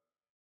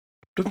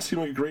doesn't seem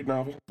like a great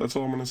novel. That's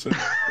all I'm going to say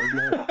right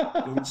now.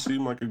 Doesn't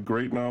seem like a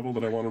great novel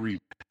that I want to read.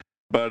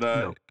 But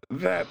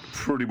that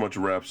pretty much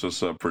wraps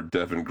us up for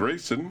Devin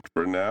Grayson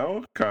for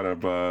now. Kind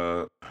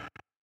of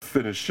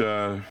finish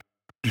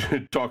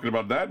talking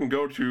about that and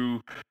go to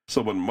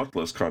someone much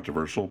less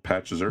controversial,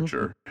 Patch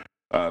Zurcher.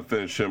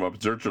 Finish him up.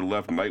 Zurcher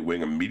left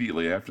Nightwing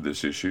immediately after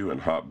this issue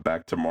and hopped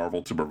back to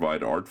Marvel to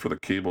provide art for the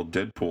cable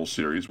Deadpool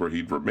series, where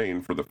he'd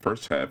remain for the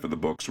first half of the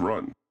book's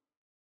run.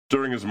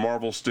 During his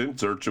Marvel stint,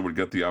 Zurcher would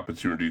get the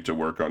opportunity to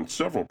work on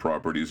several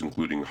properties,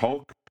 including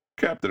Hulk,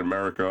 Captain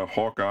America,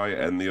 Hawkeye,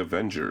 and the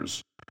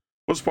Avengers.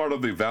 Was part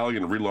of the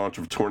Valiant relaunch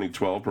of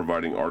 2012,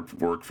 providing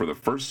artwork for the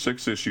first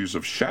 6 issues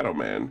of Shadow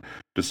Man,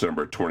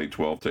 December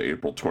 2012 to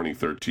April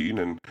 2013,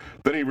 and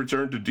then he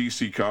returned to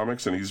DC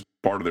Comics, and he's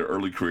part of their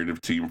early creative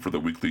team for the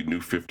weekly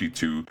New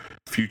 52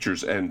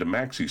 Futures End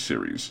maxi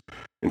series.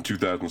 In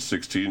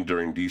 2016,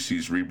 during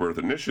DC's Rebirth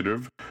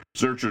initiative,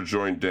 Zurcher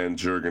joined Dan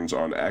Jurgens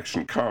on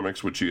Action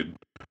Comics, which had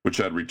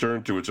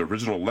returned to its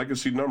original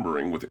legacy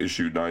numbering with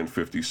issue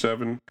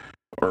 957,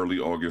 early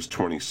August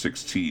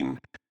 2016.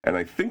 And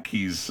I think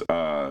he's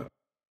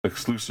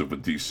exclusive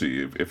with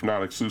DC. If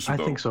not exclusive,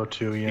 though, I think so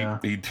too. Yeah,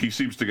 he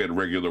seems to get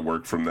regular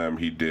work from them.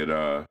 He did.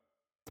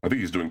 I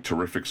think he's doing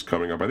Terrifics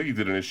coming up. I think he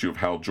did an issue of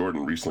Hal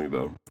Jordan recently,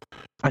 though.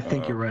 I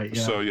think you're right.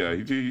 Yeah. So yeah,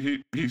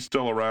 he's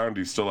still around.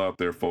 He's still out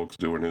there, folks,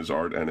 doing his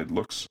art, and it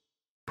looks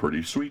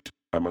pretty sweet,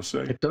 I must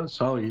say. It does.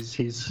 Oh, he's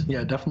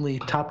definitely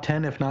top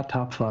 10, if not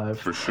top 5.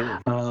 For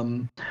sure.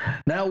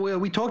 Now,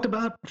 we talked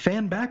about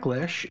fan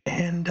backlash,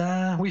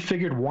 and we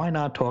figured why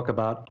not talk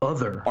about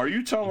other. Are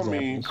you telling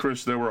me,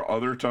 Chris, there were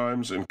other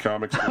times in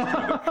comics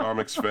that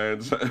comics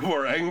fans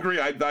were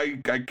angry? I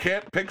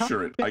can't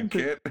picture it. I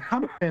can't.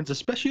 Comic fans,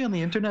 especially on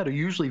the internet, are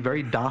usually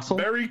very docile.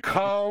 Very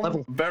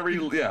calm. Very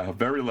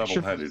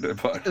level-headed.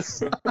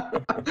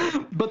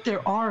 But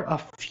there are a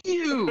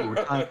few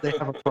times they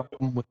have a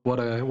problem with what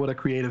a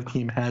creative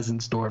team has in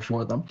store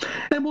for them.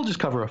 And we'll just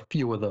cover a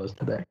few of those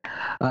today.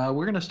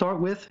 We're going to start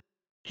with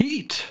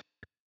Heat.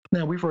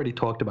 Now, we've already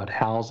talked about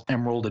Hal's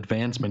Emerald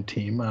Advancement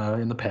Team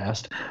in the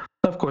past.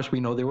 Of course, we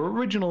know they were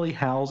originally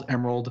Hal's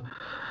Emerald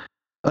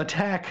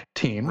Attack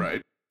Team.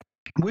 Right.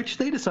 Which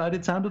they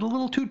decided sounded a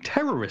little too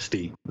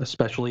terroristy,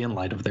 especially in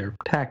light of their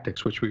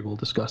tactics, which we will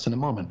discuss in a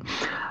moment.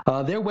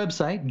 Their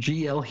website,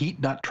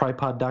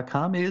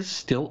 glheat.tripod.com, is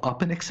still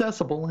up and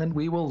accessible, and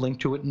we will link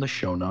to it in the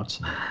show notes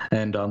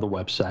and on the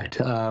website.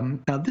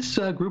 Now, this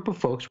group of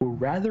folks were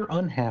rather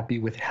unhappy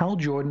with Hal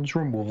Jordan's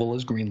removal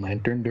as Green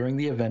Lantern during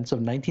the events of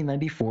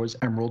 1994's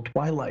Emerald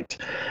Twilight.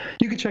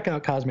 You can check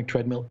out Cosmic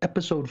Treadmill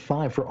Episode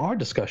 5 for our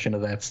discussion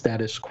of that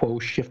status quo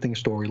shifting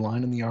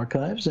storyline in the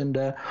archives,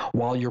 and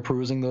while you're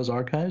perusing those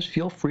archives,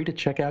 feel free to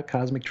check out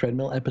Cosmic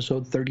Treadmill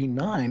Episode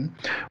 39,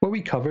 where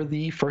we cover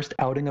the first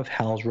outing of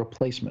Hal's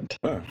replacement.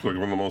 It's like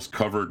one of the most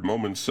covered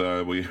moments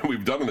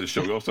we've done in this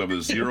show. We also have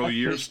the 0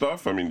 year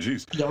stuff. I mean,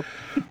 geez. Yep.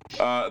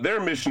 Their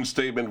mission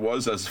statement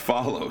was as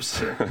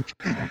follows.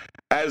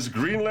 As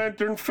Green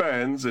Lantern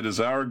fans, it is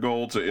our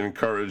goal to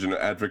encourage and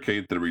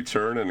advocate the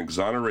return and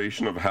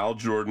exoneration of Hal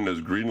Jordan as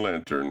Green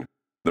Lantern,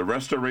 the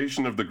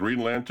restoration of the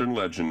Green Lantern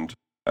legend,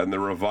 and the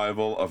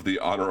revival of the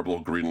Honorable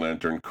Green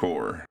Lantern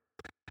Corps.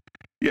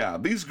 Yeah,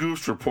 these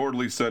goofs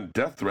reportedly sent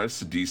death threats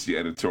to DC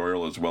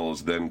editorial as well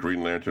as then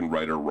Green Lantern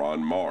writer Ron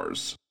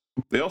Mars.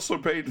 They also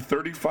paid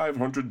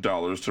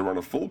 $3,500 to run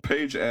a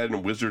full-page ad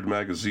in Wizard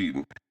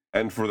magazine,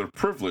 and for the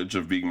privilege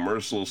of being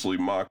mercilessly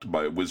mocked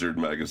by Wizard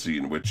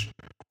magazine, which,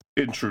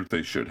 in truth,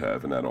 they should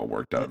have, and that all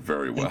worked out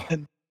very well.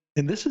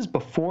 And this is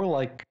before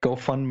like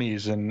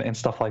GoFundMe's and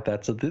stuff like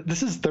that. So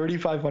this is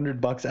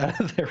 $3,500 out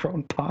of their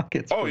own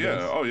pockets. Oh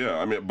yeah.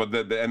 I mean, but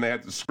and they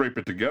had to scrape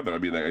it together. I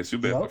mean, I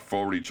assume they had to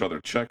forward each other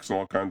checks and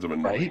all kinds of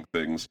annoying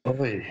things.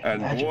 Boy,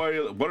 and imagine.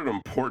 Boy, what an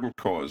important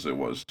cause it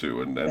was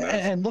too.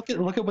 And look at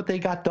what they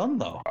got done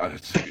though.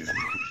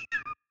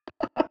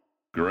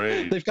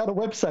 Great. They've got a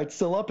website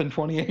still up in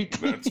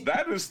 2018.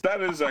 That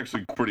is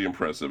actually pretty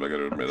impressive. I got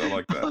to admit, I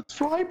like that. A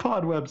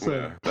tripod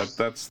website. Yeah,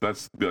 that's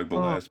like the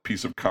last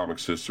piece of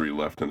comics history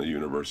left in the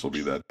universe will be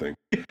that thing.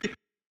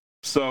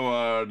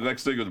 So the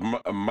next thing is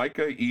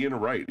Micah Ian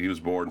Wright. He was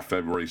born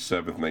February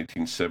 7th,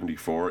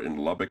 1974 in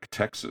Lubbock,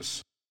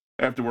 Texas.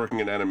 After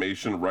working in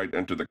animation, Wright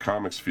entered the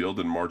comics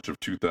field in March of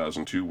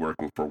 2002,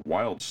 working for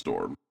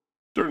Wildstorm.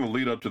 During the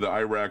lead-up to the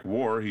Iraq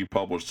War, he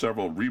published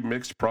several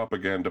remixed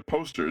propaganda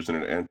posters in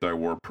an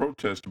anti-war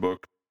protest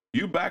book,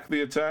 You Back the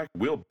Attack,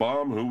 We'll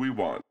Bomb Who We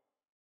Want.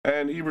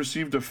 And he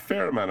received a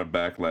fair amount of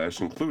backlash,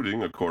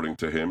 including, according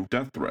to him,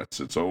 death threats.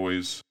 It's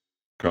always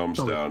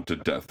comes down to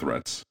death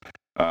threats,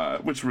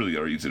 which really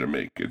are easy to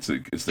make. It's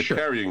the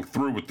carrying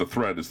through with the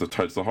threat is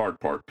the hard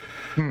part.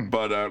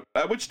 But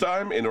at which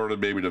time, in order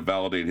maybe to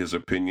validate his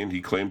opinion, he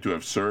claimed to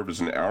have served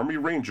as an Army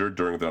Ranger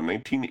during the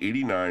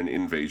 1989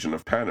 invasion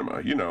of Panama.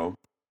 You know,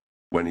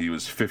 when he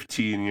was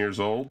 15 years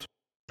old.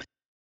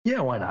 Yeah,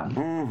 why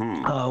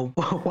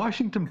not?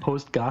 Washington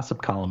Post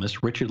gossip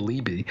columnist Richard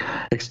Leiby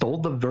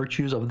extolled the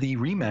virtues of the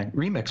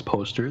remix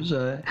posters,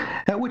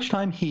 at which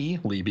time he,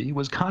 Leiby,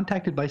 was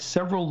contacted by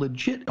several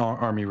legit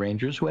Army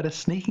Rangers who had a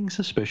sneaking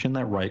suspicion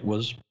that Wright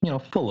was,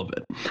 full of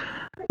it.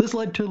 This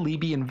led to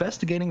Leiby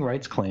investigating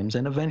Wright's claims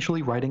and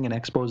eventually writing an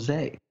expose.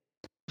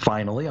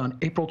 Finally, on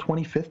April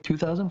 25th,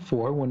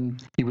 2004, when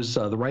he was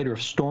the writer of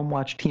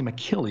Stormwatch Team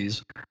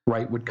Achilles,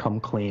 Wright would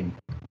come clean.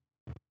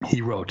 He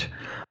wrote,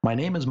 "My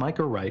name is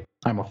Micah Wright.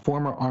 I'm a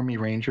former Army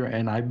Ranger,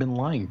 and I've been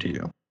lying to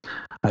you.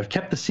 I've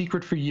kept the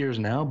secret for years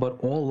now,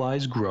 but all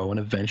lies grow and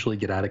eventually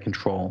get out of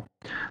control.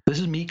 This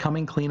is me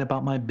coming clean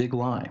about my big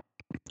lie.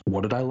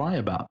 What did I lie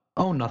about?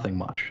 Oh, nothing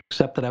much,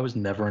 except that I was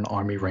never an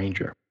Army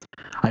Ranger.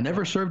 I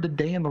never served a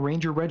day in the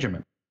Ranger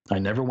Regiment. I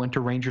never went to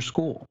Ranger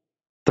School.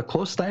 The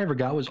closest I ever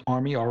got was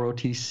Army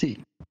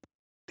ROTC.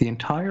 The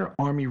entire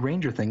Army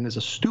Ranger thing is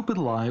a stupid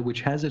lie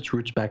which has its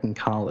roots back in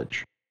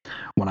college.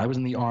 When I was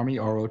in the Army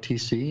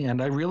ROTC,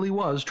 and I really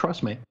was,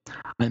 trust me,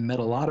 I met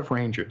a lot of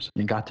Rangers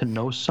and got to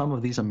know some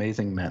of these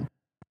amazing men.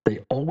 They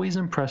always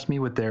impressed me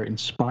with their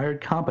inspired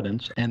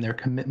competence and their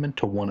commitment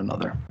to one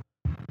another.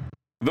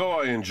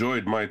 Though I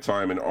enjoyed my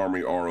time in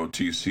Army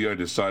ROTC, I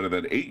decided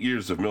that 8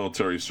 years of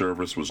military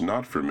service was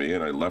not for me,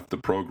 and I left the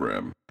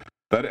program.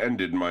 That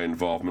ended my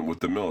involvement with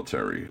the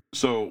military.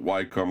 So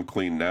why come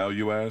clean now,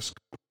 you ask?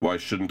 Why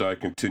shouldn't I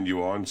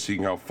continue on,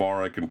 seeing how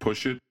far I can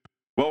push it?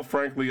 Well,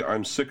 frankly,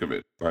 I'm sick of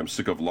it. I'm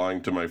sick of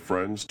lying to my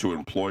friends, to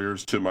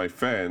employers, to my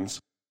fans,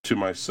 to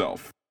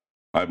myself.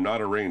 I'm not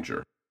a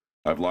Ranger.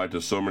 I've lied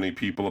to so many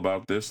people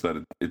about this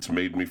that it's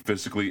made me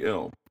physically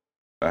ill.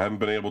 I haven't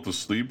been able to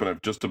sleep, and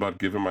I've just about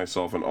given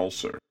myself an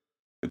ulcer.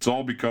 It's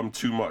all become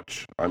too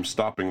much. I'm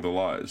stopping the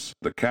lies.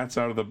 The cat's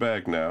out of the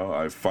bag now.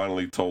 I've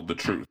finally told the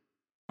truth.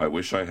 I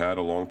wish I had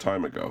a long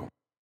time ago.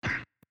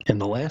 In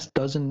the last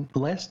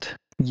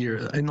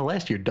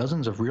year,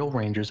 dozens of real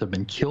Rangers have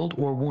been killed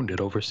or wounded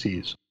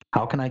overseas.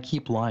 How can I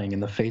keep lying in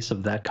the face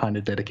of that kind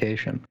of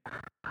dedication?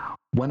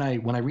 When I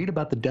read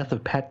about the death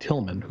of Pat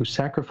Tillman, who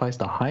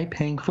sacrificed a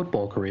high-paying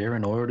football career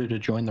in order to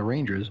join the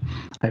Rangers,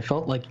 I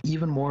felt like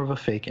even more of a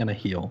fake and a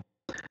heel.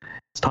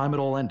 It's time it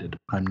all ended.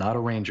 I'm not a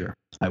Ranger.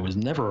 I was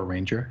never a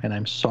Ranger, and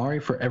I'm sorry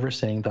for ever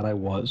saying that I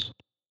was.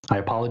 I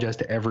apologize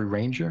to every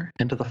Ranger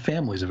and to the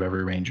families of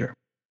every Ranger.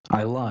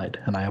 I lied,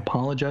 and I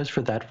apologize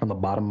for that from the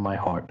bottom of my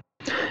heart.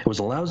 It was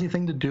a lousy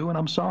thing to do, and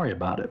I'm sorry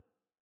about it.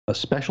 A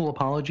special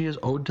apology is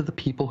owed to the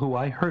people who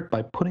I hurt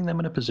by putting them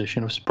in a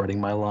position of spreading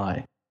my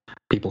lie.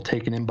 People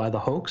taken in by the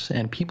hoax,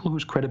 and people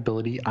whose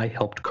credibility I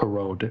helped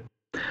corrode.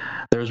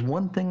 There's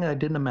one thing that I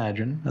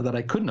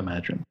couldn't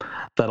imagine,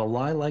 that a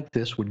lie like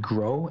this would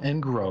grow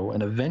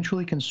and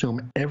eventually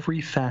consume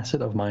every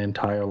facet of my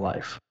entire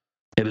life.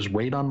 It has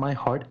weighed on my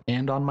heart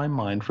and on my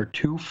mind for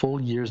 2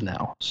 full years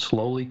now,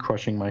 slowly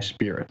crushing my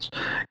spirits,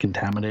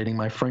 contaminating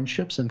my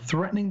friendships, and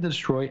threatening to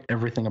destroy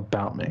everything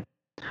about me.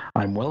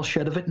 I'm well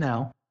shed of it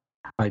now.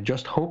 I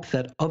just hope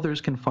that others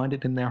can find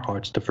it in their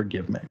hearts to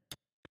forgive me.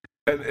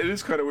 And it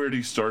is kind of weird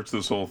he starts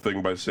this whole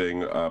thing by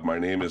saying, my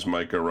name is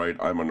Micah Wright,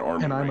 I'm an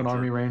Army Ranger. And I'm an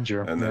Army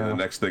Ranger. And then the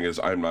next thing is,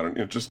 I'm not,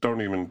 just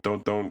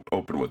don't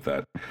open with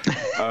that.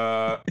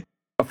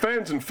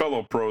 Fans and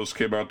fellow pros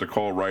came out to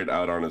call Wright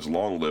out on his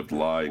long-lived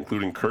lie,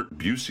 including Kurt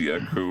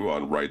Busiek, who,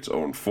 on Wright's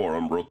own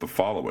forum, wrote the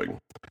following.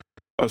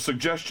 A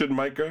suggestion,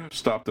 Micah,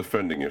 stop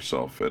defending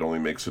yourself. It only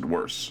makes it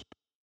worse.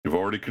 You've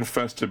already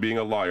confessed to being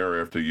a liar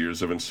after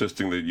years of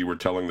insisting that you were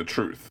telling the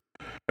truth.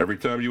 Every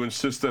time you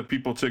insist that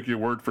people take your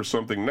word for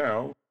something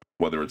now,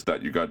 whether it's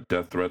that you got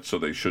death threats so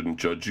they shouldn't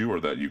judge you,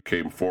 or that you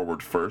came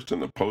forward first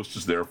and the post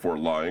is therefore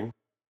lying,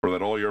 or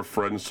that all your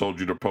friends told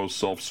you to post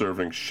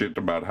self-serving shit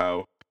about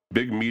how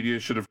big media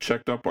should have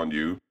checked up on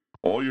you,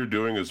 all you're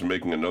doing is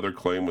making another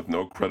claim with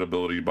no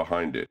credibility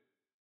behind it.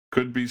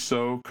 Could be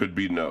so, could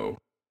be no,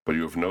 but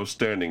you have no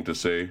standing to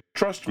say,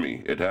 trust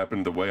me, it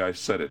happened the way I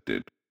said it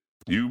did.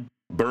 You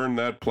burned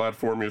that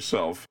platform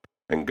yourself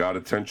and got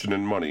attention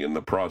and money in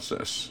the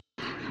process.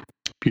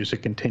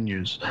 Busiek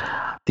continues,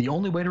 the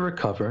only way to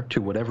recover,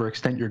 to whatever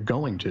extent you're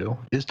going to,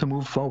 is to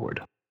move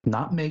forward.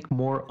 Not make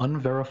more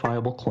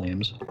unverifiable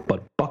claims,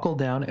 but buckle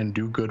down and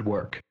do good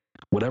work.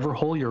 Whatever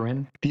hole you're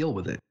in, deal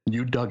with it.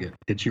 You dug it.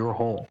 It's your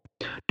hole.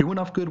 Do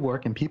enough good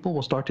work and people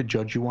will start to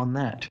judge you on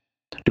that.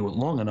 Do it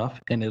long enough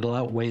and it'll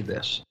outweigh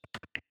this.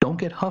 Don't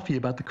get huffy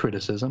about the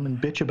criticism and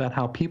bitch about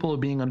how people are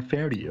being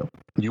unfair to you.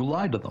 You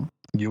lied to them.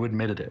 You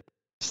admitted it.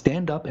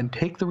 Stand up and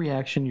take the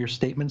reaction your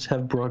statements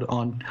have brought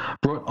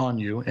on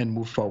you and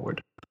move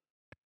forward.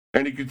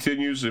 And he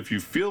continues, if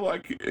you feel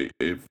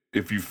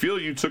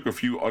you took a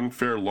few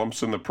unfair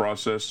lumps in the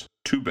process,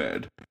 too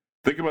bad.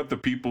 Think about the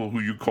people who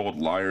you called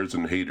liars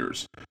and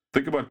haters.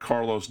 Think about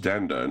Carlos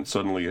Danda and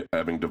suddenly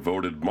having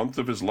devoted months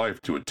of his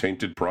life to a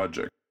tainted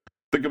project.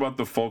 Think about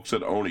the folks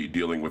at Oni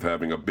dealing with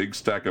having a big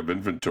stack of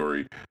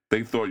inventory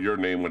they thought your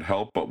name would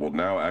help but will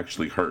now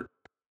actually hurt.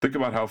 Think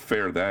about how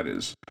fair that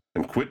is,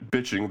 and quit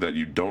bitching that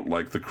you don't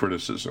like the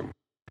criticism.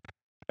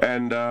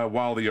 And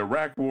while the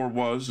Iraq War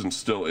was and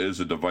still is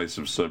a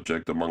divisive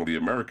subject among the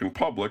American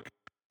public,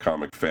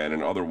 comic fan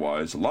and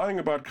otherwise, lying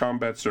about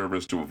combat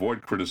service to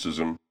avoid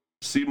criticism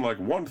seemed like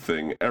one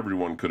thing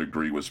everyone could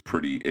agree was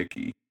pretty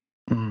icky.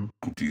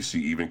 DC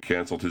even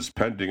canceled his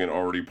pending and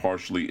already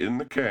partially in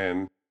the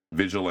can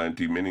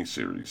Vigilante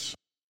miniseries.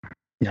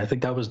 Yeah, I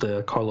think that was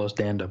the Carlos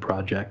Danda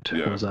project.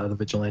 Yeah. It was the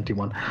Vigilante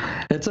one.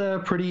 It's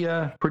a pretty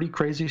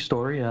crazy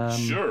story.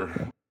 Sure.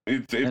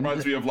 It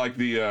reminds me of like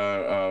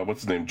the,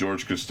 what's his name,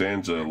 George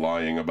Costanza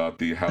lying about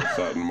the house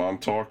out in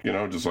Montauk,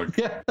 just like,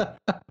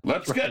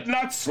 let's get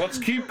nuts, let's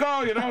keep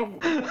going,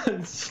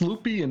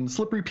 Sloopy and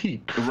Slippery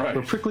Pete. Right.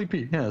 Or Prickly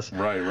Pete, yes.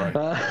 Right.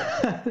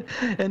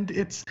 And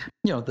it's,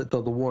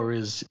 the war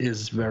is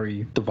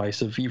very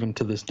divisive, even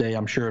to this day.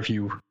 I'm sure if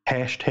you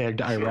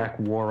hashtagged Iraq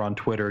War on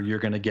Twitter, you're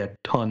going to get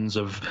tons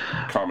of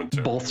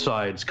commentary, both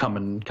sides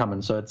coming.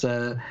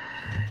 So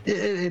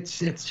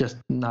it's just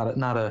not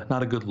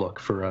a good look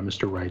for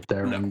Mr. Wright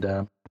there,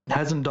 and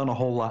hasn't done a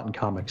whole lot in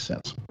comics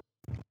since.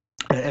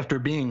 After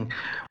being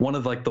one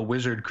of like the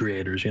Wizard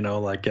creators,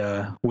 like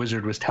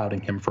Wizard was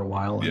touting him for a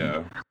while.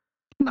 Yeah.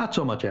 Not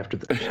so much after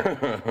this.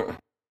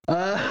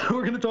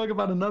 We're going to talk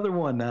about another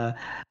one.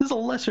 This is a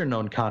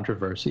lesser-known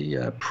controversy,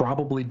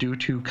 probably due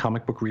to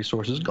comic book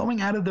resources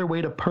going out of their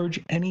way to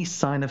purge any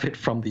sign of it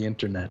from the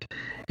internet.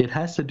 It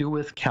has to do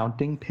with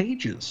counting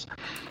pages.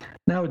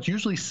 Now, it's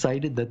usually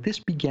cited that this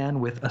began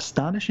with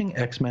Astonishing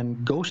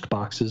X-Men Ghost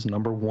Boxes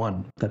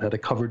 #1 that had a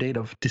cover date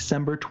of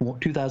December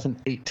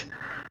 2008.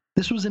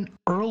 This was an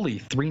early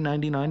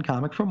 $3.99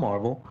 comic from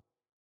Marvel,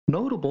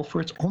 notable for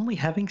its only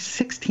having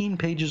 16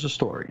 pages of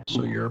story.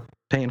 So you're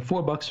paying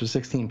 $4 for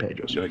 16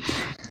 pages. Yikes.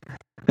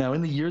 Now,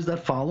 in the years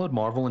that followed,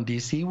 Marvel and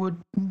DC would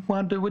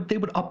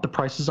up the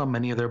prices on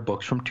many of their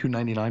books from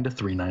 $2.99 to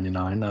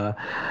 $3.99.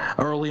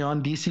 Early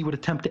on, DC would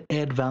attempt to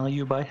add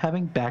value by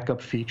having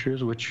backup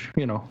features, which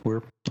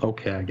were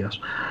okay, I guess.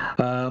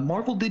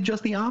 Marvel did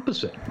just the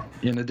opposite.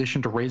 In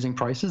addition to raising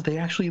prices, they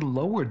actually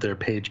lowered their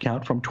page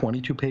count from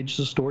 22 pages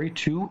of story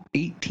to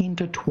 18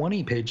 to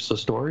 20 pages of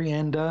story.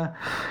 And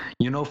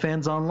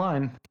fans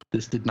online,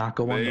 this did not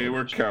go on. They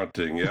were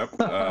counting.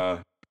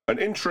 Yep. An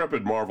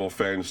intrepid Marvel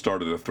fan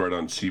started a thread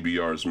on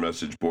CBR's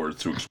message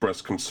boards to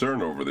express concern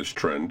over this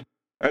trend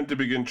and to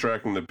begin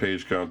tracking the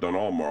page count on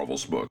all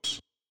Marvel's books.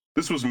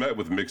 This was met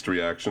with mixed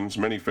reactions.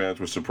 Many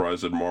fans were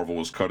surprised that Marvel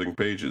was cutting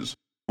pages,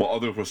 while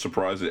others were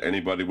surprised that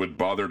anybody would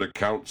bother to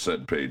count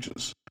said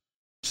pages.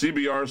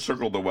 CBR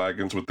circled the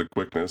wagons with the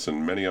quickness,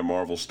 and many a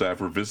Marvel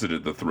staffer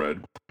visited the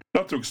thread,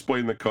 not to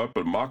explain the cut,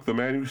 but mock the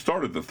man who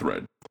started the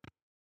thread.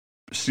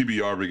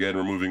 CBR began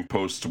removing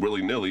posts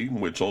willy-nilly,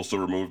 which also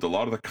removed a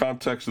lot of the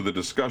context of the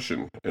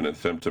discussion in an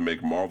attempt to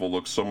make Marvel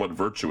look somewhat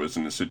virtuous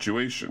in the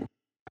situation,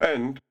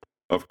 and,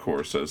 of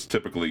course, as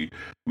typically,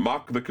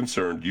 mock the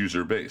concerned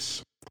user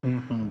base.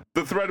 Mm-hmm.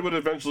 The thread would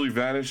eventually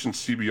vanish, and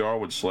CBR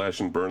would slash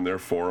and burn their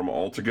forum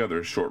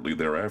altogether shortly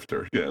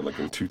thereafter. Yeah, like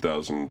in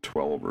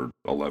 2012 or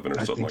 11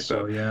 or something like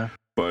that. Yeah.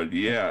 But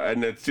yeah,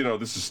 and it's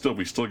this is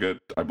we still get,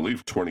 I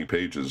believe, 20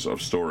 pages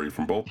of story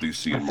from both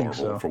DC and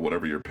Marvel for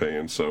whatever you're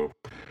paying. So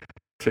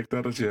take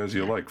that as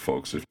you like,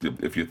 folks.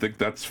 If you think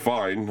that's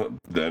fine,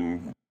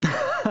 then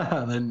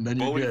then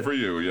bully you're good. For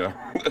you, yeah.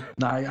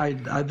 I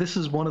this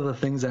is one of the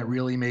things that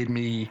really made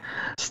me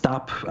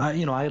stop. I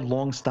had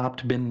long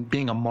stopped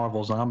being a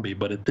Marvel zombie,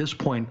 but at this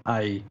point,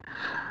 I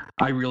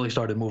really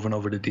started moving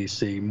over to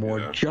DC more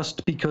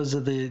just because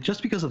of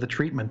the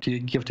treatment you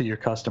give to your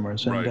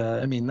customers. And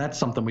right. That's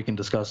something we can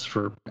discuss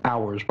for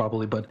hours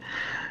probably. But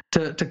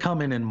to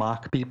come in and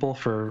mock people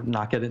for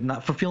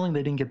for feeling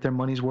they didn't get their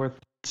money's worth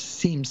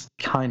seems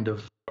kind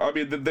of.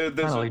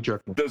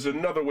 There's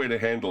another way to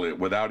handle it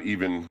without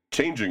even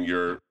changing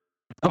your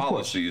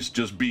policies,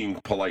 just being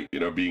polite,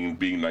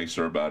 being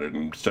nicer about it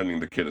and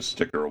sending the kid a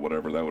sticker or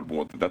whatever.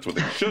 That's what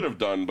they should have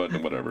done, but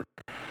whatever.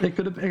 It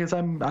could have, because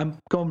I'm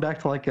going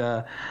back to like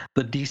the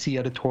DC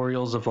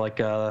editorials of like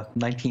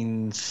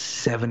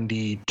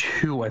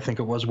 1972, I think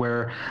it was,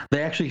 where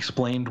they actually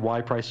explained why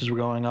prices were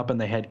going up, and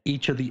they had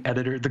each of the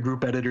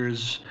group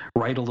editors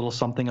write a little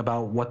something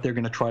about what they're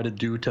going to try to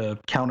do to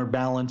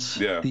counterbalance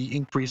the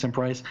increase in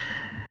price.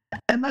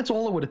 And that's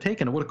all it would have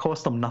taken. It would have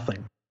cost them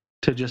nothing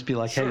to just be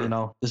like, sure. Hey,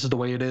 this is the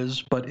way it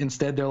is. But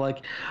instead they're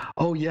like,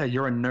 oh yeah,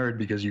 you're a nerd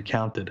because you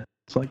counted.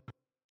 It's like,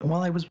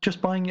 well, I was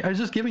just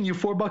giving you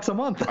 $4 a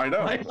month. I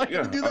know. Why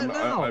do that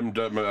now?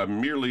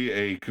 I'm merely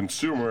a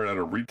consumer at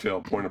a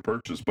retail point of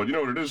purchase. But you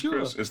know what it is, sure.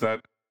 Chris, is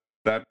that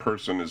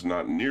person is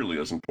not nearly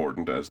as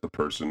important as the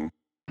person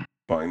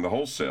buying the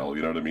wholesale.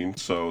 You know what I mean?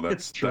 So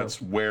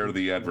that's where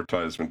the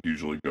advertisement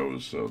usually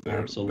goes. So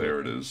there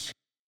it is.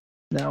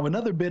 Now,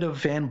 another bit of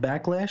fan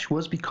backlash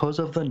was because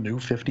of the New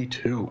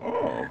 52.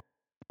 Oh.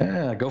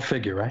 Yeah, go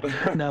figure,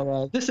 right?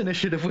 Now, this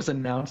initiative was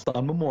announced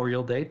on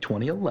Memorial Day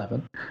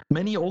 2011.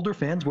 Many older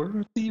fans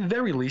were, at the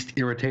very least,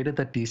 irritated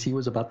that DC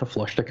was about to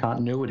flush the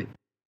continuity.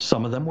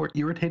 Some of them were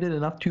irritated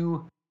enough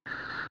to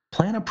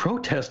plan a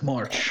protest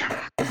march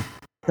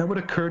that would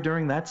occur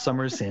during that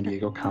summer's San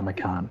Diego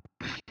Comic-Con.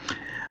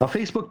 A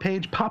Facebook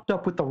page popped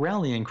up with the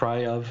rallying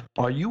cry of,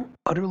 "Are you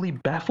utterly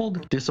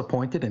baffled,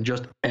 disappointed, and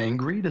just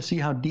angry to see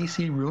how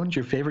DC ruins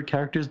your favorite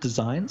characters'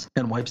 designs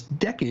and wipes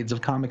decades of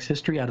comics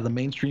history out of the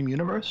mainstream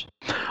universe?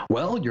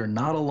 Well, you're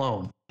not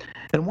alone.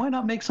 And why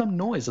not make some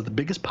noise at the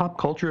biggest pop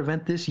culture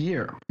event this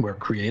year, where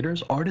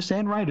creators, artists,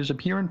 and writers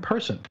appear in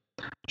person?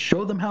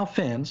 Show them how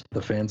fans,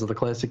 the fans of the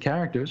classic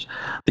characters,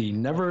 the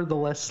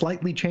nevertheless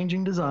slightly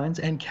changing designs,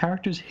 and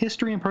characters'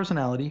 history and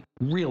personality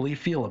really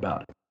feel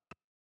about it."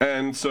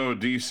 And so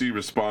DC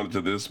responded to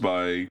this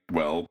by,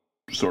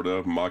 sort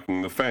of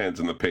mocking the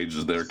fans in the pages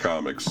of their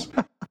comics.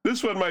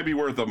 This one might be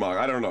worth a mock.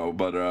 I don't know,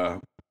 but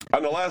on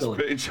the last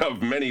page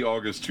of many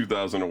August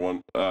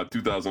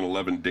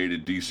 2011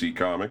 dated DC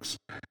Comics,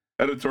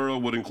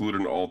 editorial would include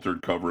an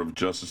altered cover of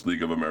Justice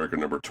League of America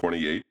number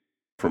 28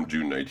 from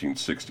June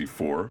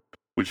 1964,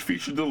 which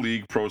featured the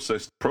League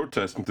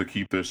protesting to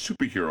keep their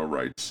superhero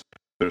rights.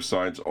 Their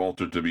signs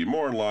altered to be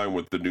more in line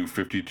with the New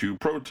 52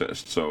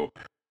 protest. So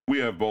we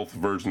have both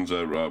versions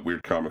at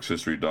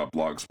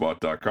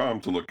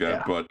weirdcomicshistory.blogspot.com to look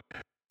at, but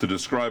to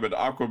describe it,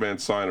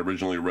 Aquaman's sign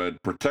originally read,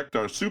 "Protect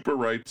our super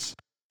rights,"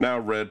 now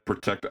read,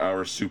 "Protect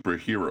our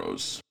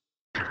superheroes."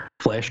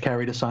 Flash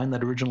carried a sign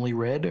that originally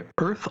read,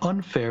 "Earth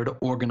unfair to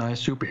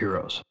organized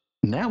superheroes."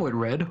 Now it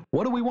read,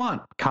 "What do we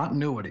want?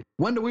 Continuity.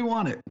 When do we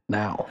want it?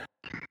 Now."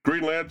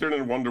 Green Lantern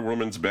and Wonder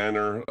Woman's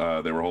banner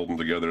they were holding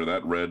together,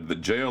 that read, "The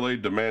JLA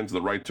demands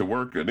the right to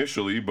work,"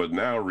 initially, but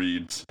now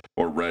reads,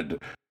 or read,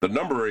 "The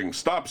numbering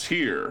stops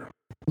here."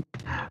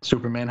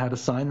 Superman had a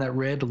sign that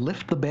read,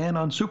 "Lift the ban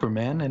on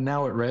Superman," and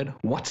now it read,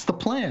 "What's the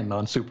plan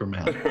on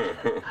Superman?"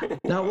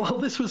 Now, while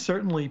this was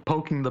certainly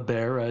poking the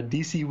bear,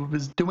 DC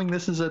was doing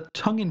this as a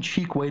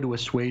tongue-in-cheek way to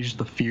assuage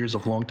the fears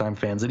of longtime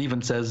fans. It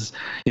even says,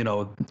 you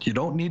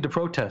don't need to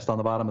protest on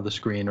the bottom of the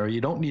screen, or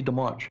you don't need to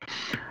march.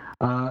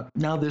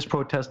 Now, this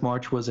protest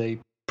march was a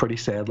pretty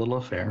sad little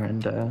affair,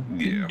 and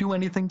didn't do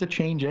anything to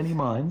change any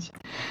minds.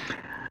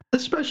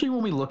 Especially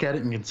when we look at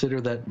it and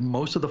consider that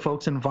most of the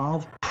folks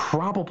involved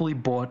probably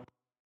bought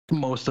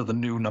most of the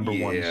new number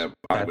ones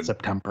that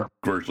September.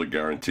 Virtually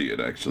guarantee it,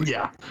 actually.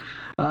 Yeah.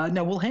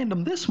 Now, we'll hand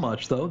them this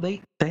much, though.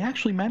 They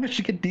actually managed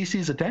to get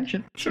DC's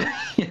attention. Sure.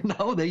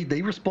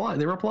 They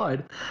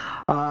replied.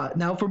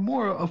 Now,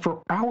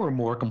 for our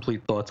more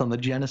complete thoughts on the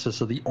genesis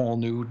of the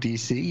all-new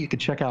DC, you can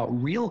check out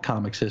Real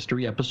Comics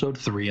History, Episode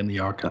 3 in the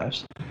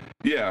archives.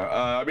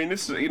 Yeah,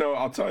 this is,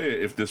 I'll tell you,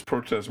 if this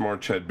protest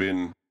march had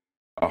been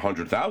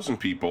 100,000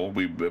 people,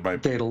 we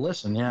might be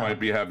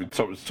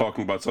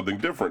talking about something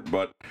different.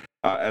 But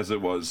as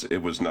it was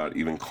not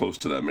even close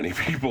to that many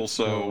people.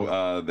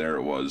 So there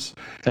it was.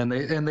 And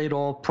they'd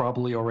all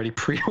probably already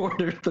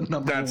pre-ordered the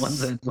number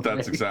ones.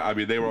 That's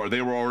exactly. They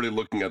were already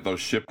looking at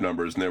those ship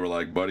numbers, and they were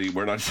like, "Buddy,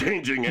 we're not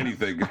changing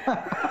anything."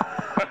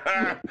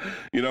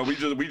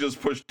 We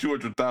just pushed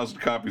 200,000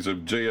 copies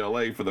of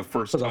JLA for the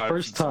first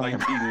time since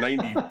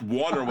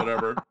 1991 or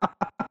whatever.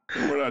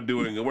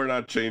 We're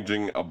not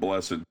changing a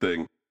blessed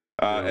thing.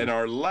 And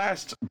our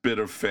last bit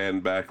of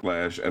fan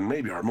backlash, and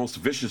maybe our most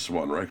vicious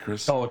one, right,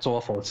 Chris? Oh, it's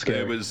awful. It's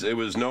scary. It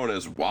was known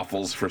as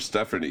Waffles for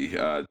Stephanie.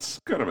 It's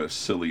kind of a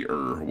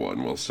sillier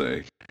one, we'll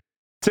say.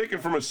 Taken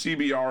from a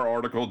CBR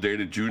article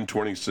dated June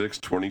 26,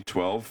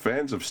 2012,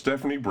 fans of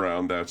Stephanie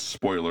Brown, that's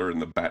spoiler, in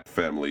the Bat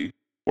family,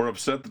 were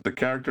upset that the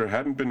character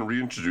hadn't been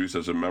reintroduced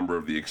as a member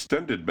of the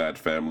extended Bat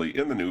family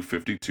in the New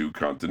 52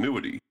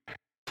 continuity.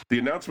 The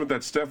announcement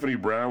that Stephanie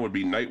Brown would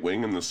be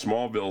Nightwing in the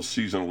Smallville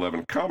Season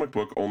 11 comic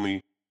book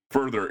only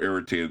further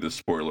irritated the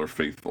spoiler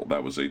faithful.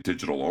 That was a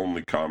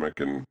digital-only comic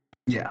and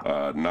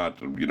not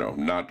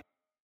correct.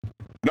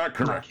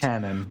 Not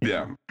canon.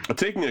 Yeah.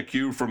 Taking a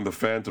cue from the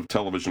fans of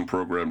television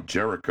program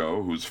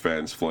Jericho, whose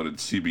fans flooded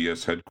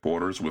CBS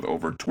headquarters with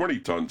over 20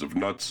 tons of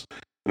nuts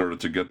in order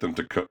to get them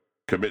to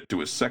commit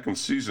to a second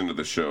season of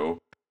the show,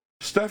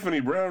 Stephanie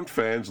Brown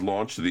fans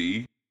launched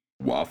the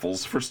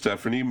Waffles for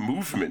Stephanie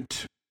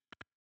movement.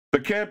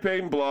 The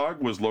campaign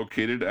blog was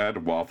located at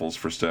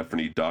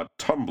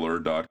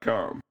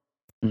wafflesforstephanie.tumblr.com.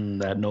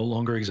 That no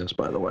longer exists,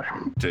 by the way.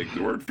 Take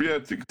a word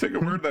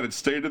that it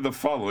stated the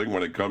following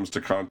when it comes to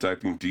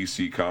contacting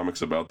DC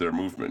Comics about their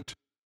movement.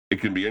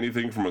 It can be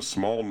anything from a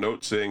small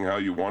note saying how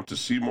you want to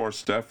see more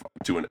Steph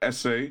to an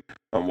essay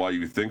on why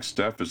you think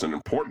Steph is an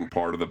important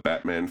part of the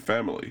Batman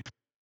family.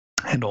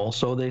 And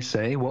also, they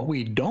say, what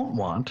we don't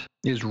want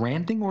is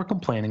ranting or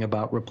complaining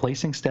about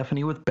replacing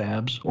Stephanie with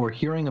Babs or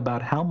hearing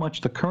about how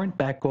much the current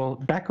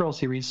Batgirl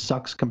series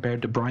sucks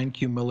compared to Brian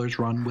Q. Miller's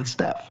run with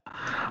Steph.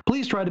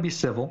 Please try to be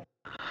civil.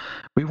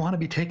 We want to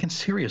be taken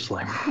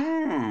seriously.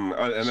 And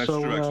that's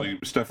true, actually.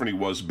 Stephanie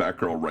was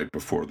Batgirl right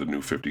before the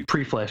New 50.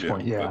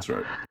 Pre-Flashpoint, yeah. That's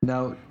right.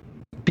 Now,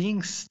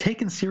 being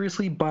taken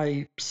seriously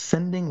by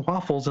sending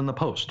waffles in the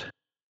post.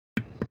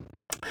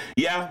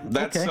 Yeah,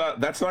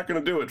 that's not going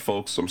to do it,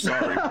 folks. I'm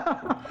sorry.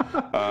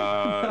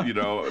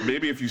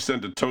 Maybe if you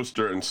send a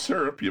toaster and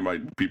syrup,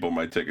 people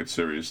might take it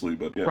seriously,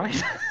 but yeah.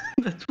 Right.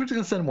 We're just going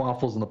to send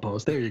waffles in the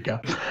post. There you go.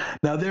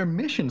 Now, their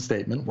mission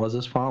statement was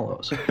as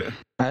follows.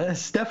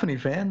 As Stephanie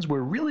fans,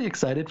 we're really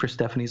excited for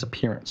Stephanie's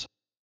appearance,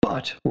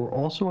 but we're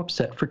also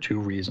upset for two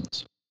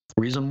reasons.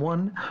 Reason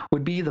one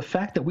would be the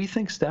fact that we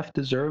think Steph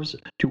deserves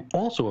to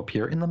also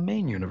appear in the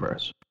main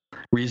universe.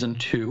 Reason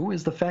two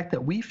is the fact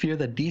that we fear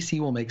that DC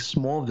will make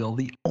Smallville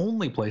the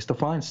only place to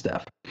find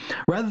Steph,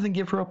 rather than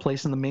give her a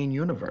place in the main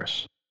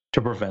universe.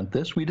 To prevent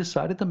this, we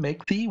decided to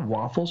make the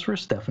Waffles for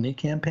Stephanie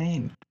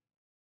campaign.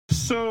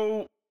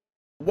 So,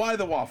 why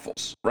the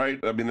waffles, right?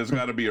 I mean, there's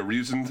got to be a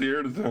reason here.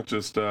 It's not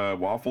just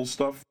waffle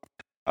stuff.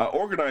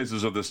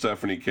 Organizers of the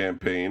Stephanie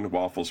campaign,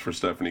 Waffles for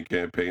Stephanie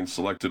campaign,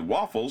 selected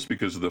waffles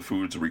because of the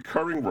food's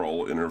recurring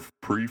role in her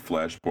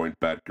pre-Flashpoint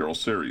Batgirl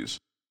series,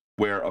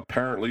 where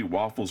apparently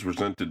waffles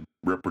represented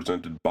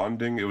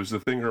bonding. It was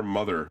the thing her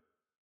mother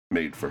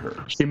made for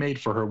her. She made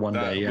for her one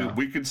day, yeah.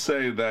 We could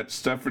say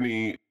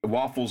that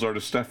waffles are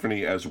to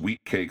Stephanie as wheat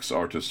cakes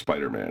are to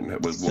Spider-Man.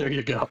 There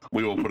you go.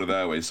 We will put it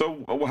that way. So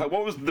what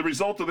was the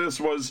result of this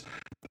was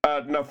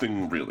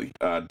Nothing really.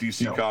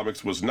 DC No.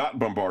 Comics was not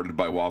bombarded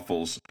by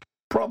waffles,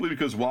 probably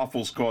because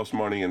waffles cost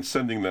money and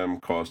sending them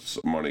costs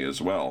money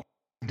as well.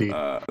 Indeed.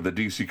 The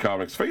DC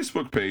Comics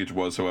Facebook page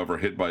was, however,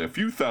 hit by a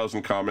few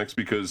thousand comics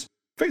because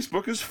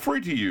Facebook is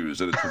free to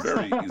use and it's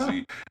very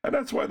easy. And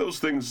that's why those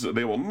things,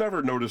 they will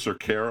never notice or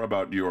care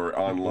about your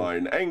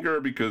online anger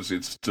because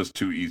it's just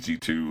too easy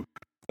to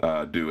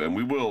do. And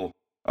we will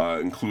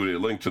include a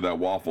link to that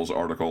Waffles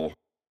article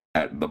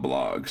at the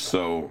blog.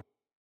 So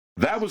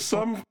that was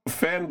some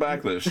fan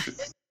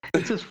backlash.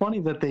 It's just funny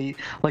that they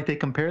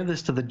compare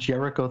this to the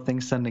Jericho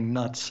thing sending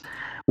nuts,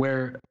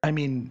 where, I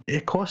mean,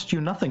 it costs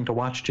you nothing to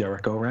watch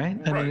Jericho, right?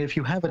 I mean, if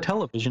you have a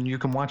television, you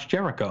can watch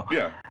Jericho.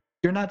 Yeah.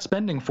 You're not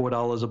spending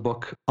 $4 a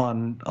book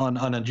on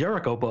a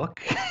Jericho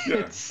book. Yeah.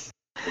 It's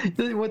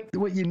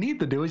what you need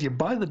to do is you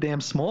buy the damn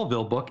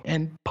Smallville book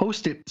and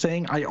post it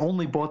saying, I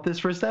only bought this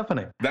for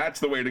Stephanie. That's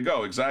the way to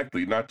go,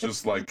 exactly. Not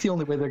just like It's the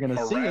only way they're going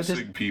to see it.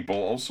 harassing people.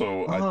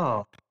 Also,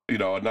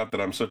 not that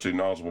I'm such a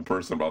knowledgeable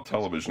person about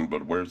television,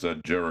 but where's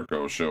that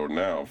Jericho show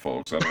now,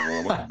 folks? I don't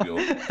know what the deal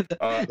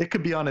is. It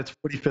could be on its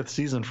 45th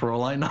season for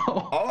all I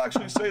know. I'll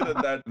actually say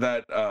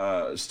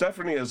that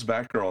Stephanie as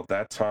Batgirl at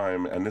that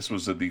time, and this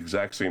was at the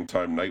exact same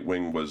time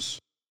Nightwing was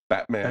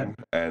Batman,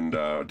 and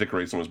Dick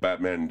Grayson was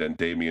Batman, and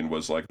Damian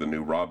was like the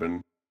new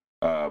Robin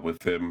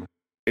with him.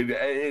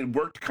 It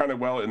worked kind of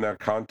well in that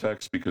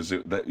context because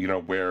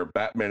where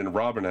Batman and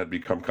Robin had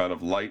become kind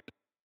of light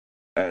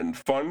and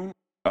fun,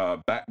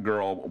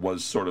 Batgirl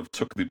was sort of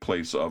took the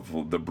place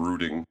of the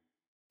brooding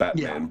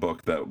Batman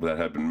book that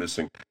had been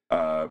missing.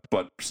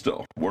 But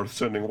still, worth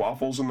sending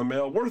waffles in the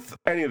mail. Worth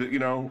any of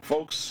it,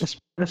 folks.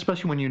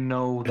 Especially when you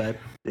know that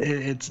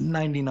it's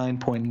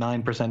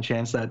 99.9%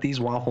 chance that these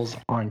waffles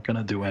aren't going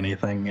to do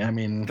anything. I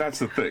mean, that's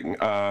the thing.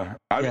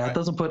 It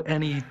doesn't put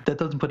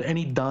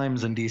any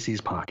dimes in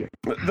DC's pocket.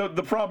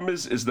 The problem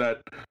is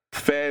that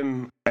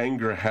fan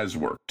anger has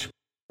worked.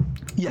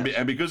 Yes.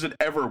 And because it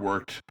ever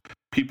worked,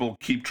 people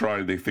keep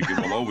trying. They think it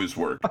will always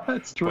work.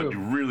 That's true. But you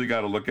really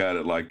got to look at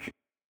it like,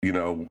 you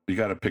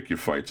got to pick your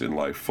fights in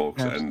life,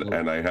 folks. Absolutely.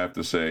 And I have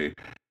to say,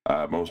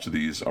 most of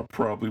these are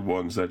probably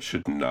ones that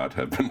should not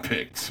have been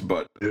picked.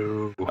 But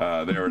there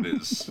it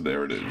is.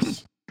 There it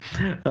is.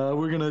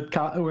 We're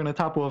gonna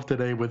top off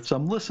today with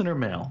some listener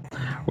mail.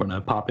 We're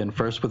gonna pop in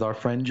first with our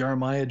friend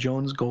Jeremiah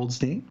Jones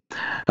Goldstein.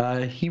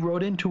 He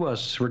wrote into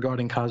us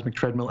regarding Cosmic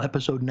Treadmill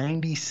episode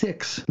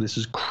 96. This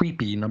is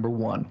Creepy number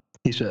 1.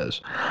 He says,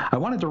 I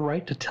wanted to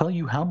write to tell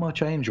you how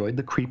much I enjoyed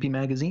the Creepy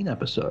magazine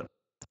episode.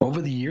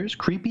 Over the years,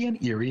 Creepy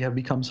and Eerie have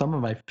become some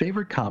of my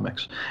favorite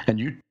comics, and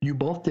you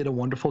both did a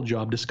wonderful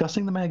job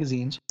discussing the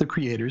magazines, the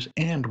creators,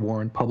 and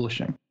Warren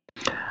Publishing.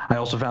 I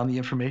also found the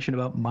information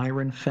about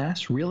Myron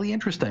Fass really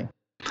interesting.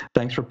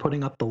 Thanks for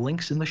putting up the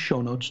links in the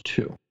show notes,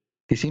 too.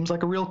 He seems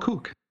like a real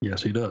kook.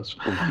 Yes, he does.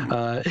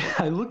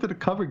 I looked at a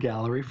cover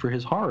gallery for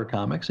his horror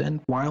comics,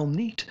 and while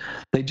neat,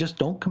 they just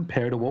don't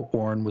compare to what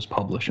Warren was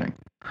publishing.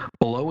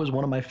 Below is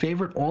one of my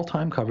favorite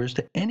all-time covers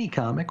to any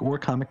comic or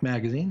comic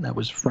magazine. That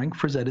was Frank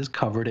Frazetta's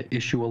cover to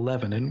issue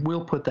 11, and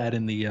we'll put that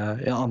in the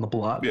on the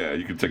blog. Yeah,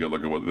 you can take a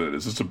look at what that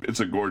is. It's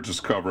a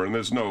gorgeous cover, and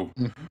there's no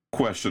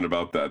question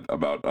about that.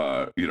 About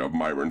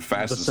Myron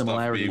Fass's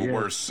stuff being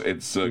worse.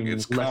 It's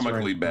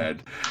comically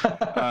bad.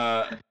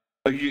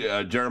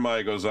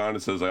 Jeremiah goes on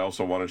and says, I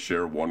also want to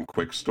share one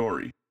quick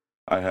story.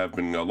 I have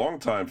been a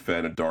longtime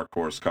fan of Dark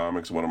Horse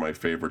Comics, one of my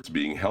favorites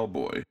being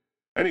Hellboy.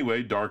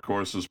 Anyway, Dark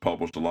Horse has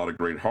published a lot of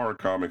great horror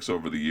comics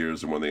over the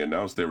years, and when they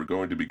announced they were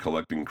going to be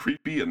collecting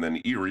Creepy and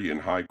then Eerie in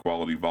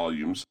high-quality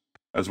volumes,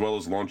 as well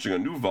as launching a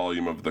new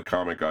volume of the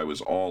comic, I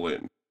was all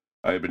in.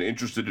 I have been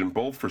interested in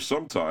both for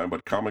some time,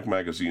 but comic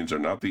magazines are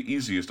not the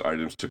easiest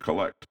items to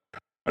collect.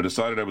 I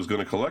decided I was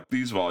going to collect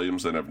these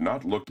volumes and have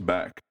not looked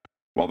back.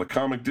 While the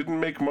comic didn't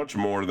make much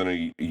more than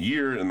a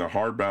year in the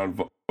hardbound,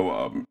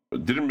 the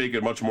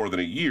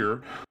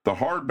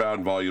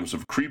hardbound volumes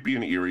of Creepy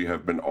and Eerie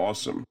have been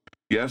awesome.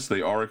 Yes,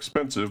 they are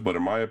expensive, but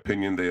in my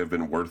opinion, they have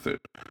been worth it.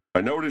 I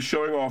know it is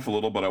showing off a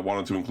little, but I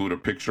wanted to include a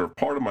picture of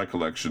part of my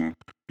collection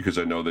because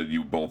I know that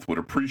you both would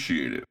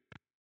appreciate it.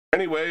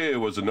 Anyway,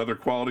 it was another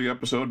quality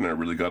episode, and I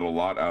really got a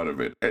lot out of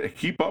it.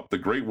 Keep up the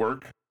great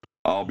work.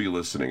 I'll be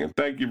listening. And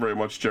thank you very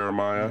much,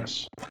 Jeremiah.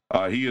 Yes.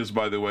 He is,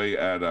 by the way,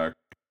 at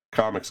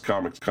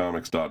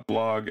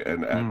comics.blog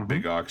and at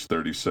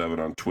BigOx37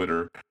 on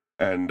Twitter.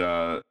 And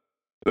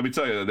let me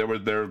tell you,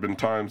 there have been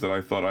times that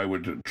I thought I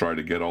would try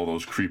to get all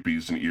those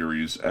Creepies and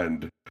Eries,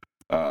 and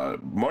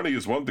money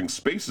is one thing,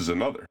 space is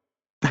another.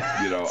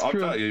 I'll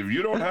tell you, if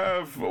you don't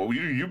have,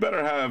 you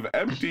better have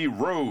empty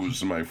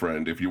rows, my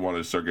friend, if you want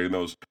to start getting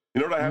those.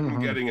 You know what I have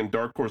been getting, and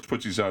Dark Horse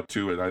puts these out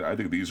too, and I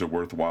think these are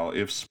worthwhile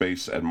if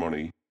space and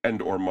money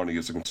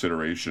is a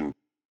consideration.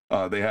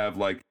 They have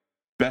like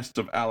Best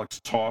of Alex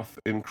Toth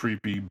in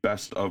Creepy,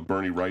 Best of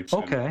Bernie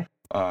Wrightson. Okay.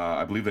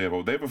 I believe they have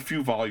a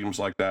few volumes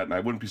like that, and I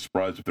wouldn't be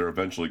surprised if they're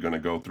eventually going to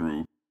go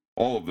through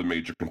all of the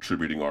major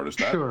contributing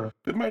artists. Sure.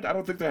 I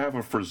don't think they have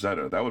a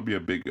Frazetta. That would be a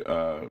big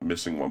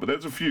missing one, but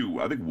there's a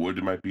few. I think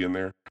Wood might be in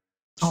there.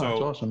 Oh,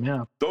 that's awesome.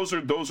 Yeah. Those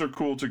are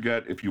cool to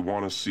get if you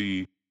want to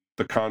see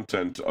the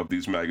content of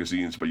these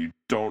magazines, but you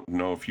don't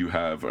know if you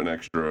have an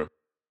extra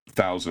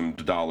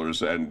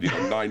 $1,000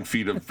 and 9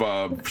 feet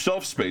of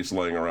shelf space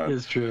laying around.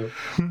 It's true.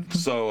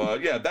 So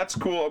yeah, that's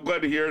cool. I'm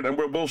glad to hear it, and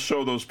we'll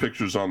show those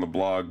pictures on the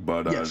blog.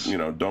 But Yes.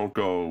 Don't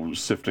go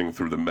sifting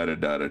through the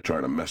metadata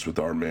trying to mess with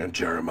our man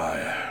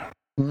Jeremiah.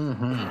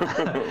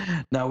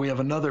 Now we have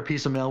another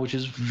piece of mail which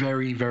is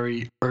very,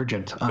 very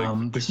urgent.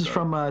 This is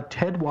from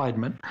Ted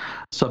Weidman.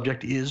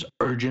 Subject is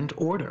urgent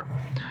order.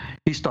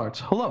 He starts,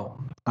 "Hello,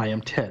 I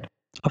am Ted,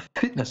 a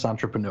fitness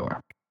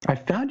entrepreneur. I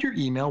found your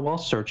email while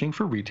searching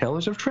for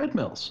retailers of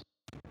treadmills.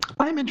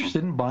 I'm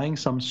interested in buying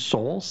some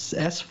Sol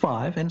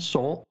S5 and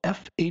Sol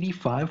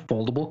F85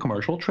 foldable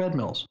commercial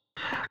treadmills.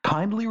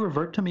 Kindly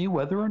revert to me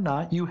whether or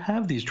not you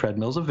have these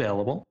treadmills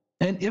available,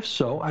 and if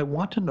so, I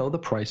want to know the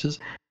prices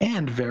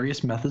and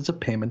various methods of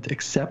payment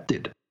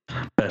accepted.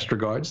 Best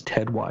regards,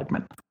 Ted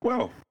Weidman."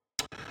 Well,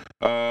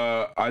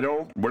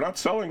 we're not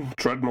selling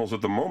treadmills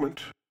at the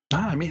moment.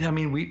 I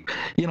mean, we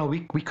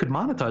could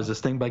monetize this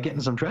thing by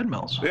getting some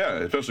treadmills. Yeah,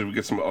 especially if we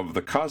get some of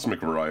the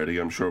cosmic variety.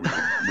 I'm sure we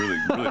could really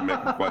make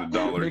quite a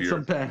dollar Make here.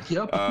 some bank,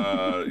 yep.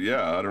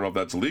 Yeah, I don't know if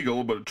that's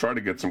legal, but try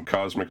to get some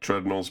cosmic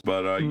treadmills.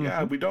 But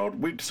yeah,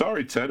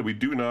 sorry, Ted, we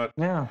do not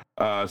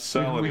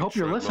sell any We hope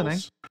you're treadmills. listening.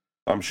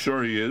 I'm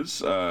sure he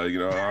is.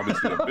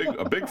 Obviously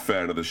a big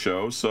fan of the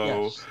show.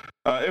 So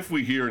Yes. if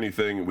we hear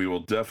anything, we will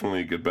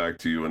definitely get back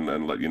to you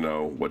and let you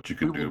know what you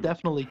can We do. will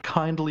definitely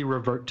kindly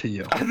revert to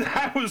you.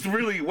 That was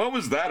really, what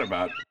was that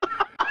about?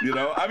 When you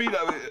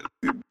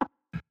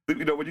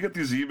get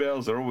these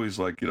emails, they're always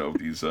like,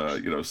 these,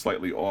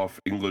 slightly off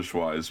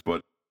English-wise,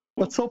 but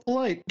That's so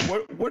polite.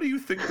 what do you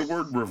think the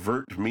word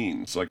revert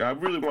means? Like, I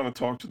really want to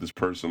talk to this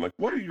person. Like,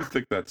 what do you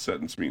think that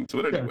sentence means?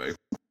 But anyway,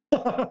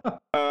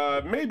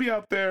 maybe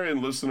out there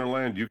in listener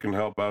land, you can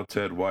help out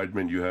Ted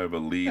Weidman. You have a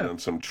lead on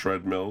some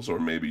treadmills, or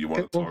maybe you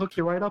want to We'll hook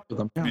you right up with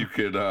them. Yeah. You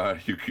could,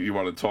 you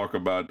want to talk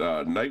about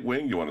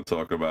Nightwing. You want to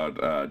talk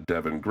about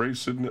Devin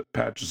Grayson,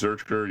 Patch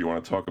Zerchker. You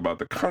want to talk about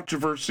the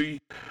controversy,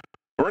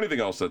 or anything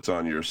else that's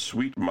on your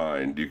sweet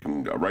mind. You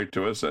can write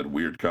to us at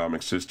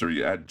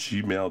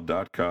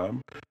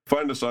weirdcomicshistory@gmail.com.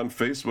 Find us on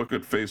Facebook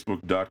at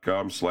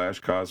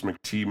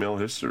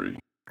facebook.com/cosmictmailhistory.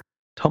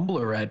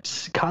 Tumblr at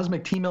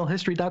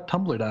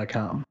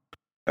cosmictmailhistory.tumblr.com.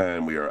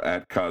 And we are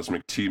at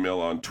Cosmic T-Mail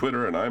on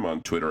Twitter, and I'm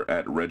on Twitter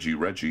at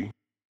Reggie.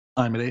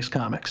 I'm at Ace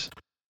Comics.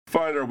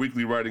 Find our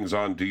weekly writings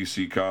on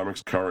DC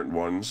Comics, current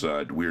ones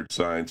at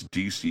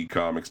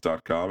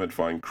WeirdScienceDCComics.com, and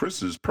find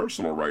Chris's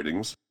personal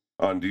writings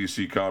on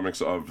DC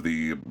Comics of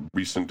the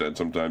recent and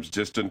sometimes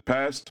distant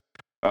past.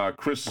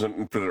 Chris is on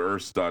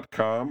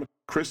InfiniteEarths.com.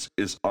 Chris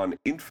is on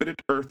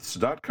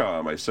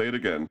InfiniteEarths.com. I say it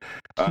again.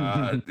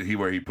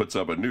 Where he puts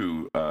up a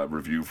new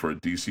review for a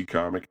DC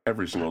comic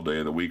every single day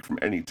of the week from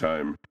any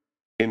time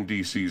in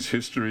DC's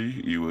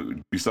history.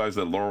 Besides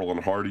that Laurel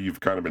and Hardy, you've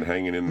kind of been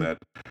hanging in that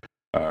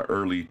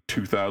early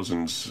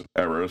 2000s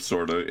era,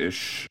 sort of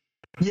ish.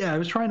 Yeah, I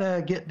was trying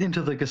to get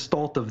into the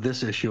gestalt of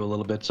this issue a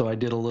little bit, so I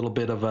did a little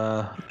bit of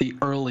the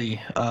early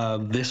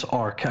this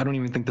arc. I don't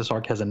even think this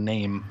arc has a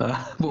name. No.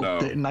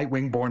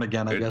 Nightwing Born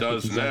Again, I guess. It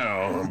does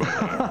now.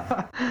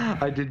 But,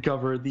 I did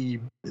cover the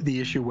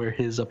issue where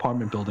his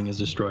apartment building is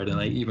destroyed, and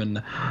I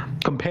even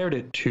compared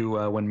it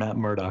to when Matt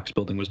Murdock's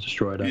building was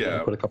destroyed. I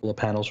put a couple of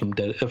panels from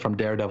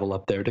Daredevil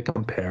up there to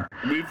compare.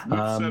 We've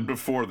said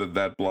before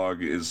that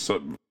blog is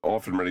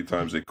often many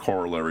times a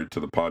corollary to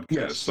the podcast.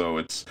 Yes. So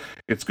it's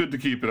good to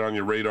keep it on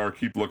your radar.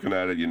 Keep looking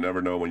at it. You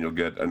never know when you'll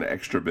get an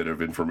extra bit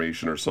of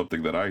information or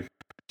something that I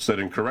said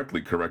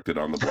incorrectly corrected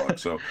on the blog.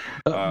 So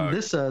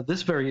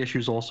this very issue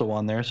is also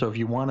on there. So if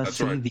you want to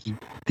see right.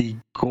 the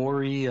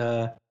gory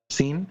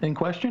scene in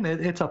question,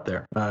 it's up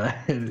there.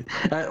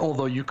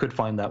 Although you could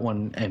find that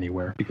one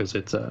anywhere because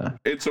it's a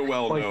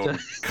well-known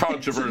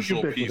controversial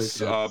ubiquitous,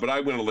 piece. yes. But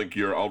I'm going to link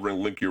your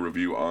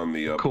review on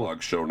the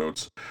blog show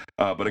notes.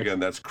 But again,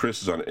 that's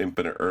Chris is on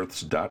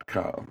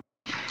InfiniteEarths.com.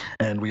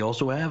 And we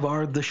also have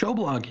the show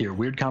blog here,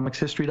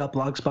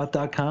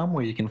 weirdcomicshistory.blogspot.com,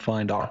 where you can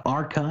find our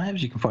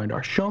archives, you can find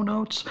our show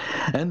notes,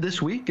 and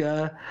this week,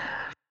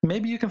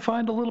 maybe you can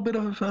find a little bit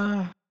of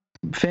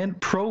fan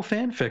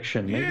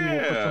fiction. Maybe we'll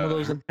put some of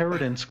those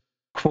inheritance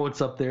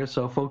quotes up there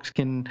so folks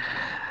can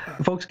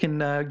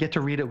get to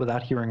read it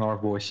without hearing our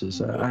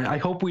voices. I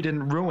hope we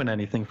didn't ruin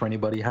anything for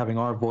anybody having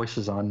our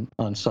voices on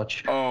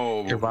such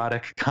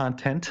erotic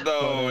content.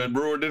 No, it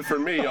ruined it for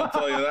me, I'll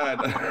tell you that.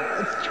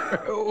 That's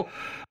true.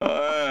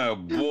 Oh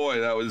boy,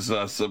 that was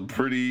some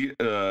pretty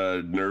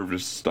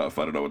nervous stuff.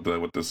 I don't know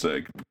what to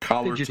say.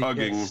 Collar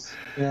tugging.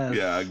 Yes.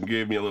 Yeah, it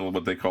gave me a little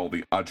what they call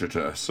the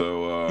agita.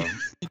 So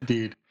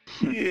Indeed.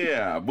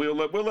 yeah, we'll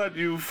let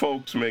you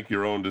folks make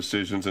your own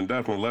decisions, and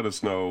definitely let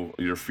us know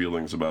your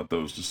feelings about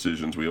those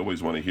decisions. We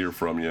always want to hear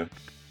from you.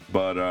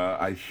 But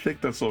I think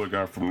that's all we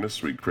got from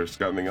this week. Chris,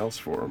 got anything else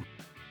for him?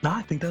 No,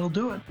 I think that'll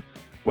do it.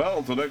 Well,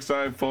 until next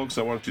time, folks,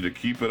 I want you to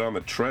keep it on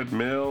the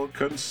treadmill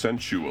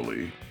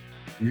consensually.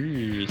 See ya.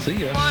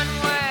 One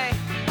way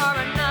or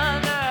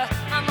another,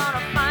 I'm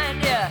gonna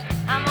find you.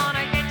 I'm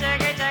gonna get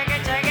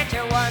you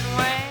one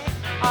way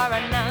or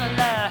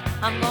another.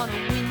 I'm gonna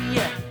win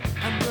you.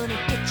 I'm gonna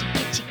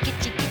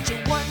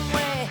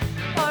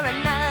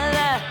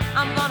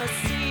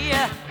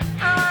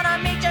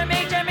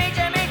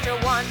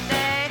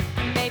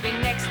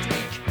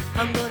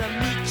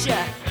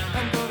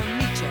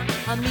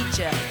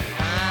you.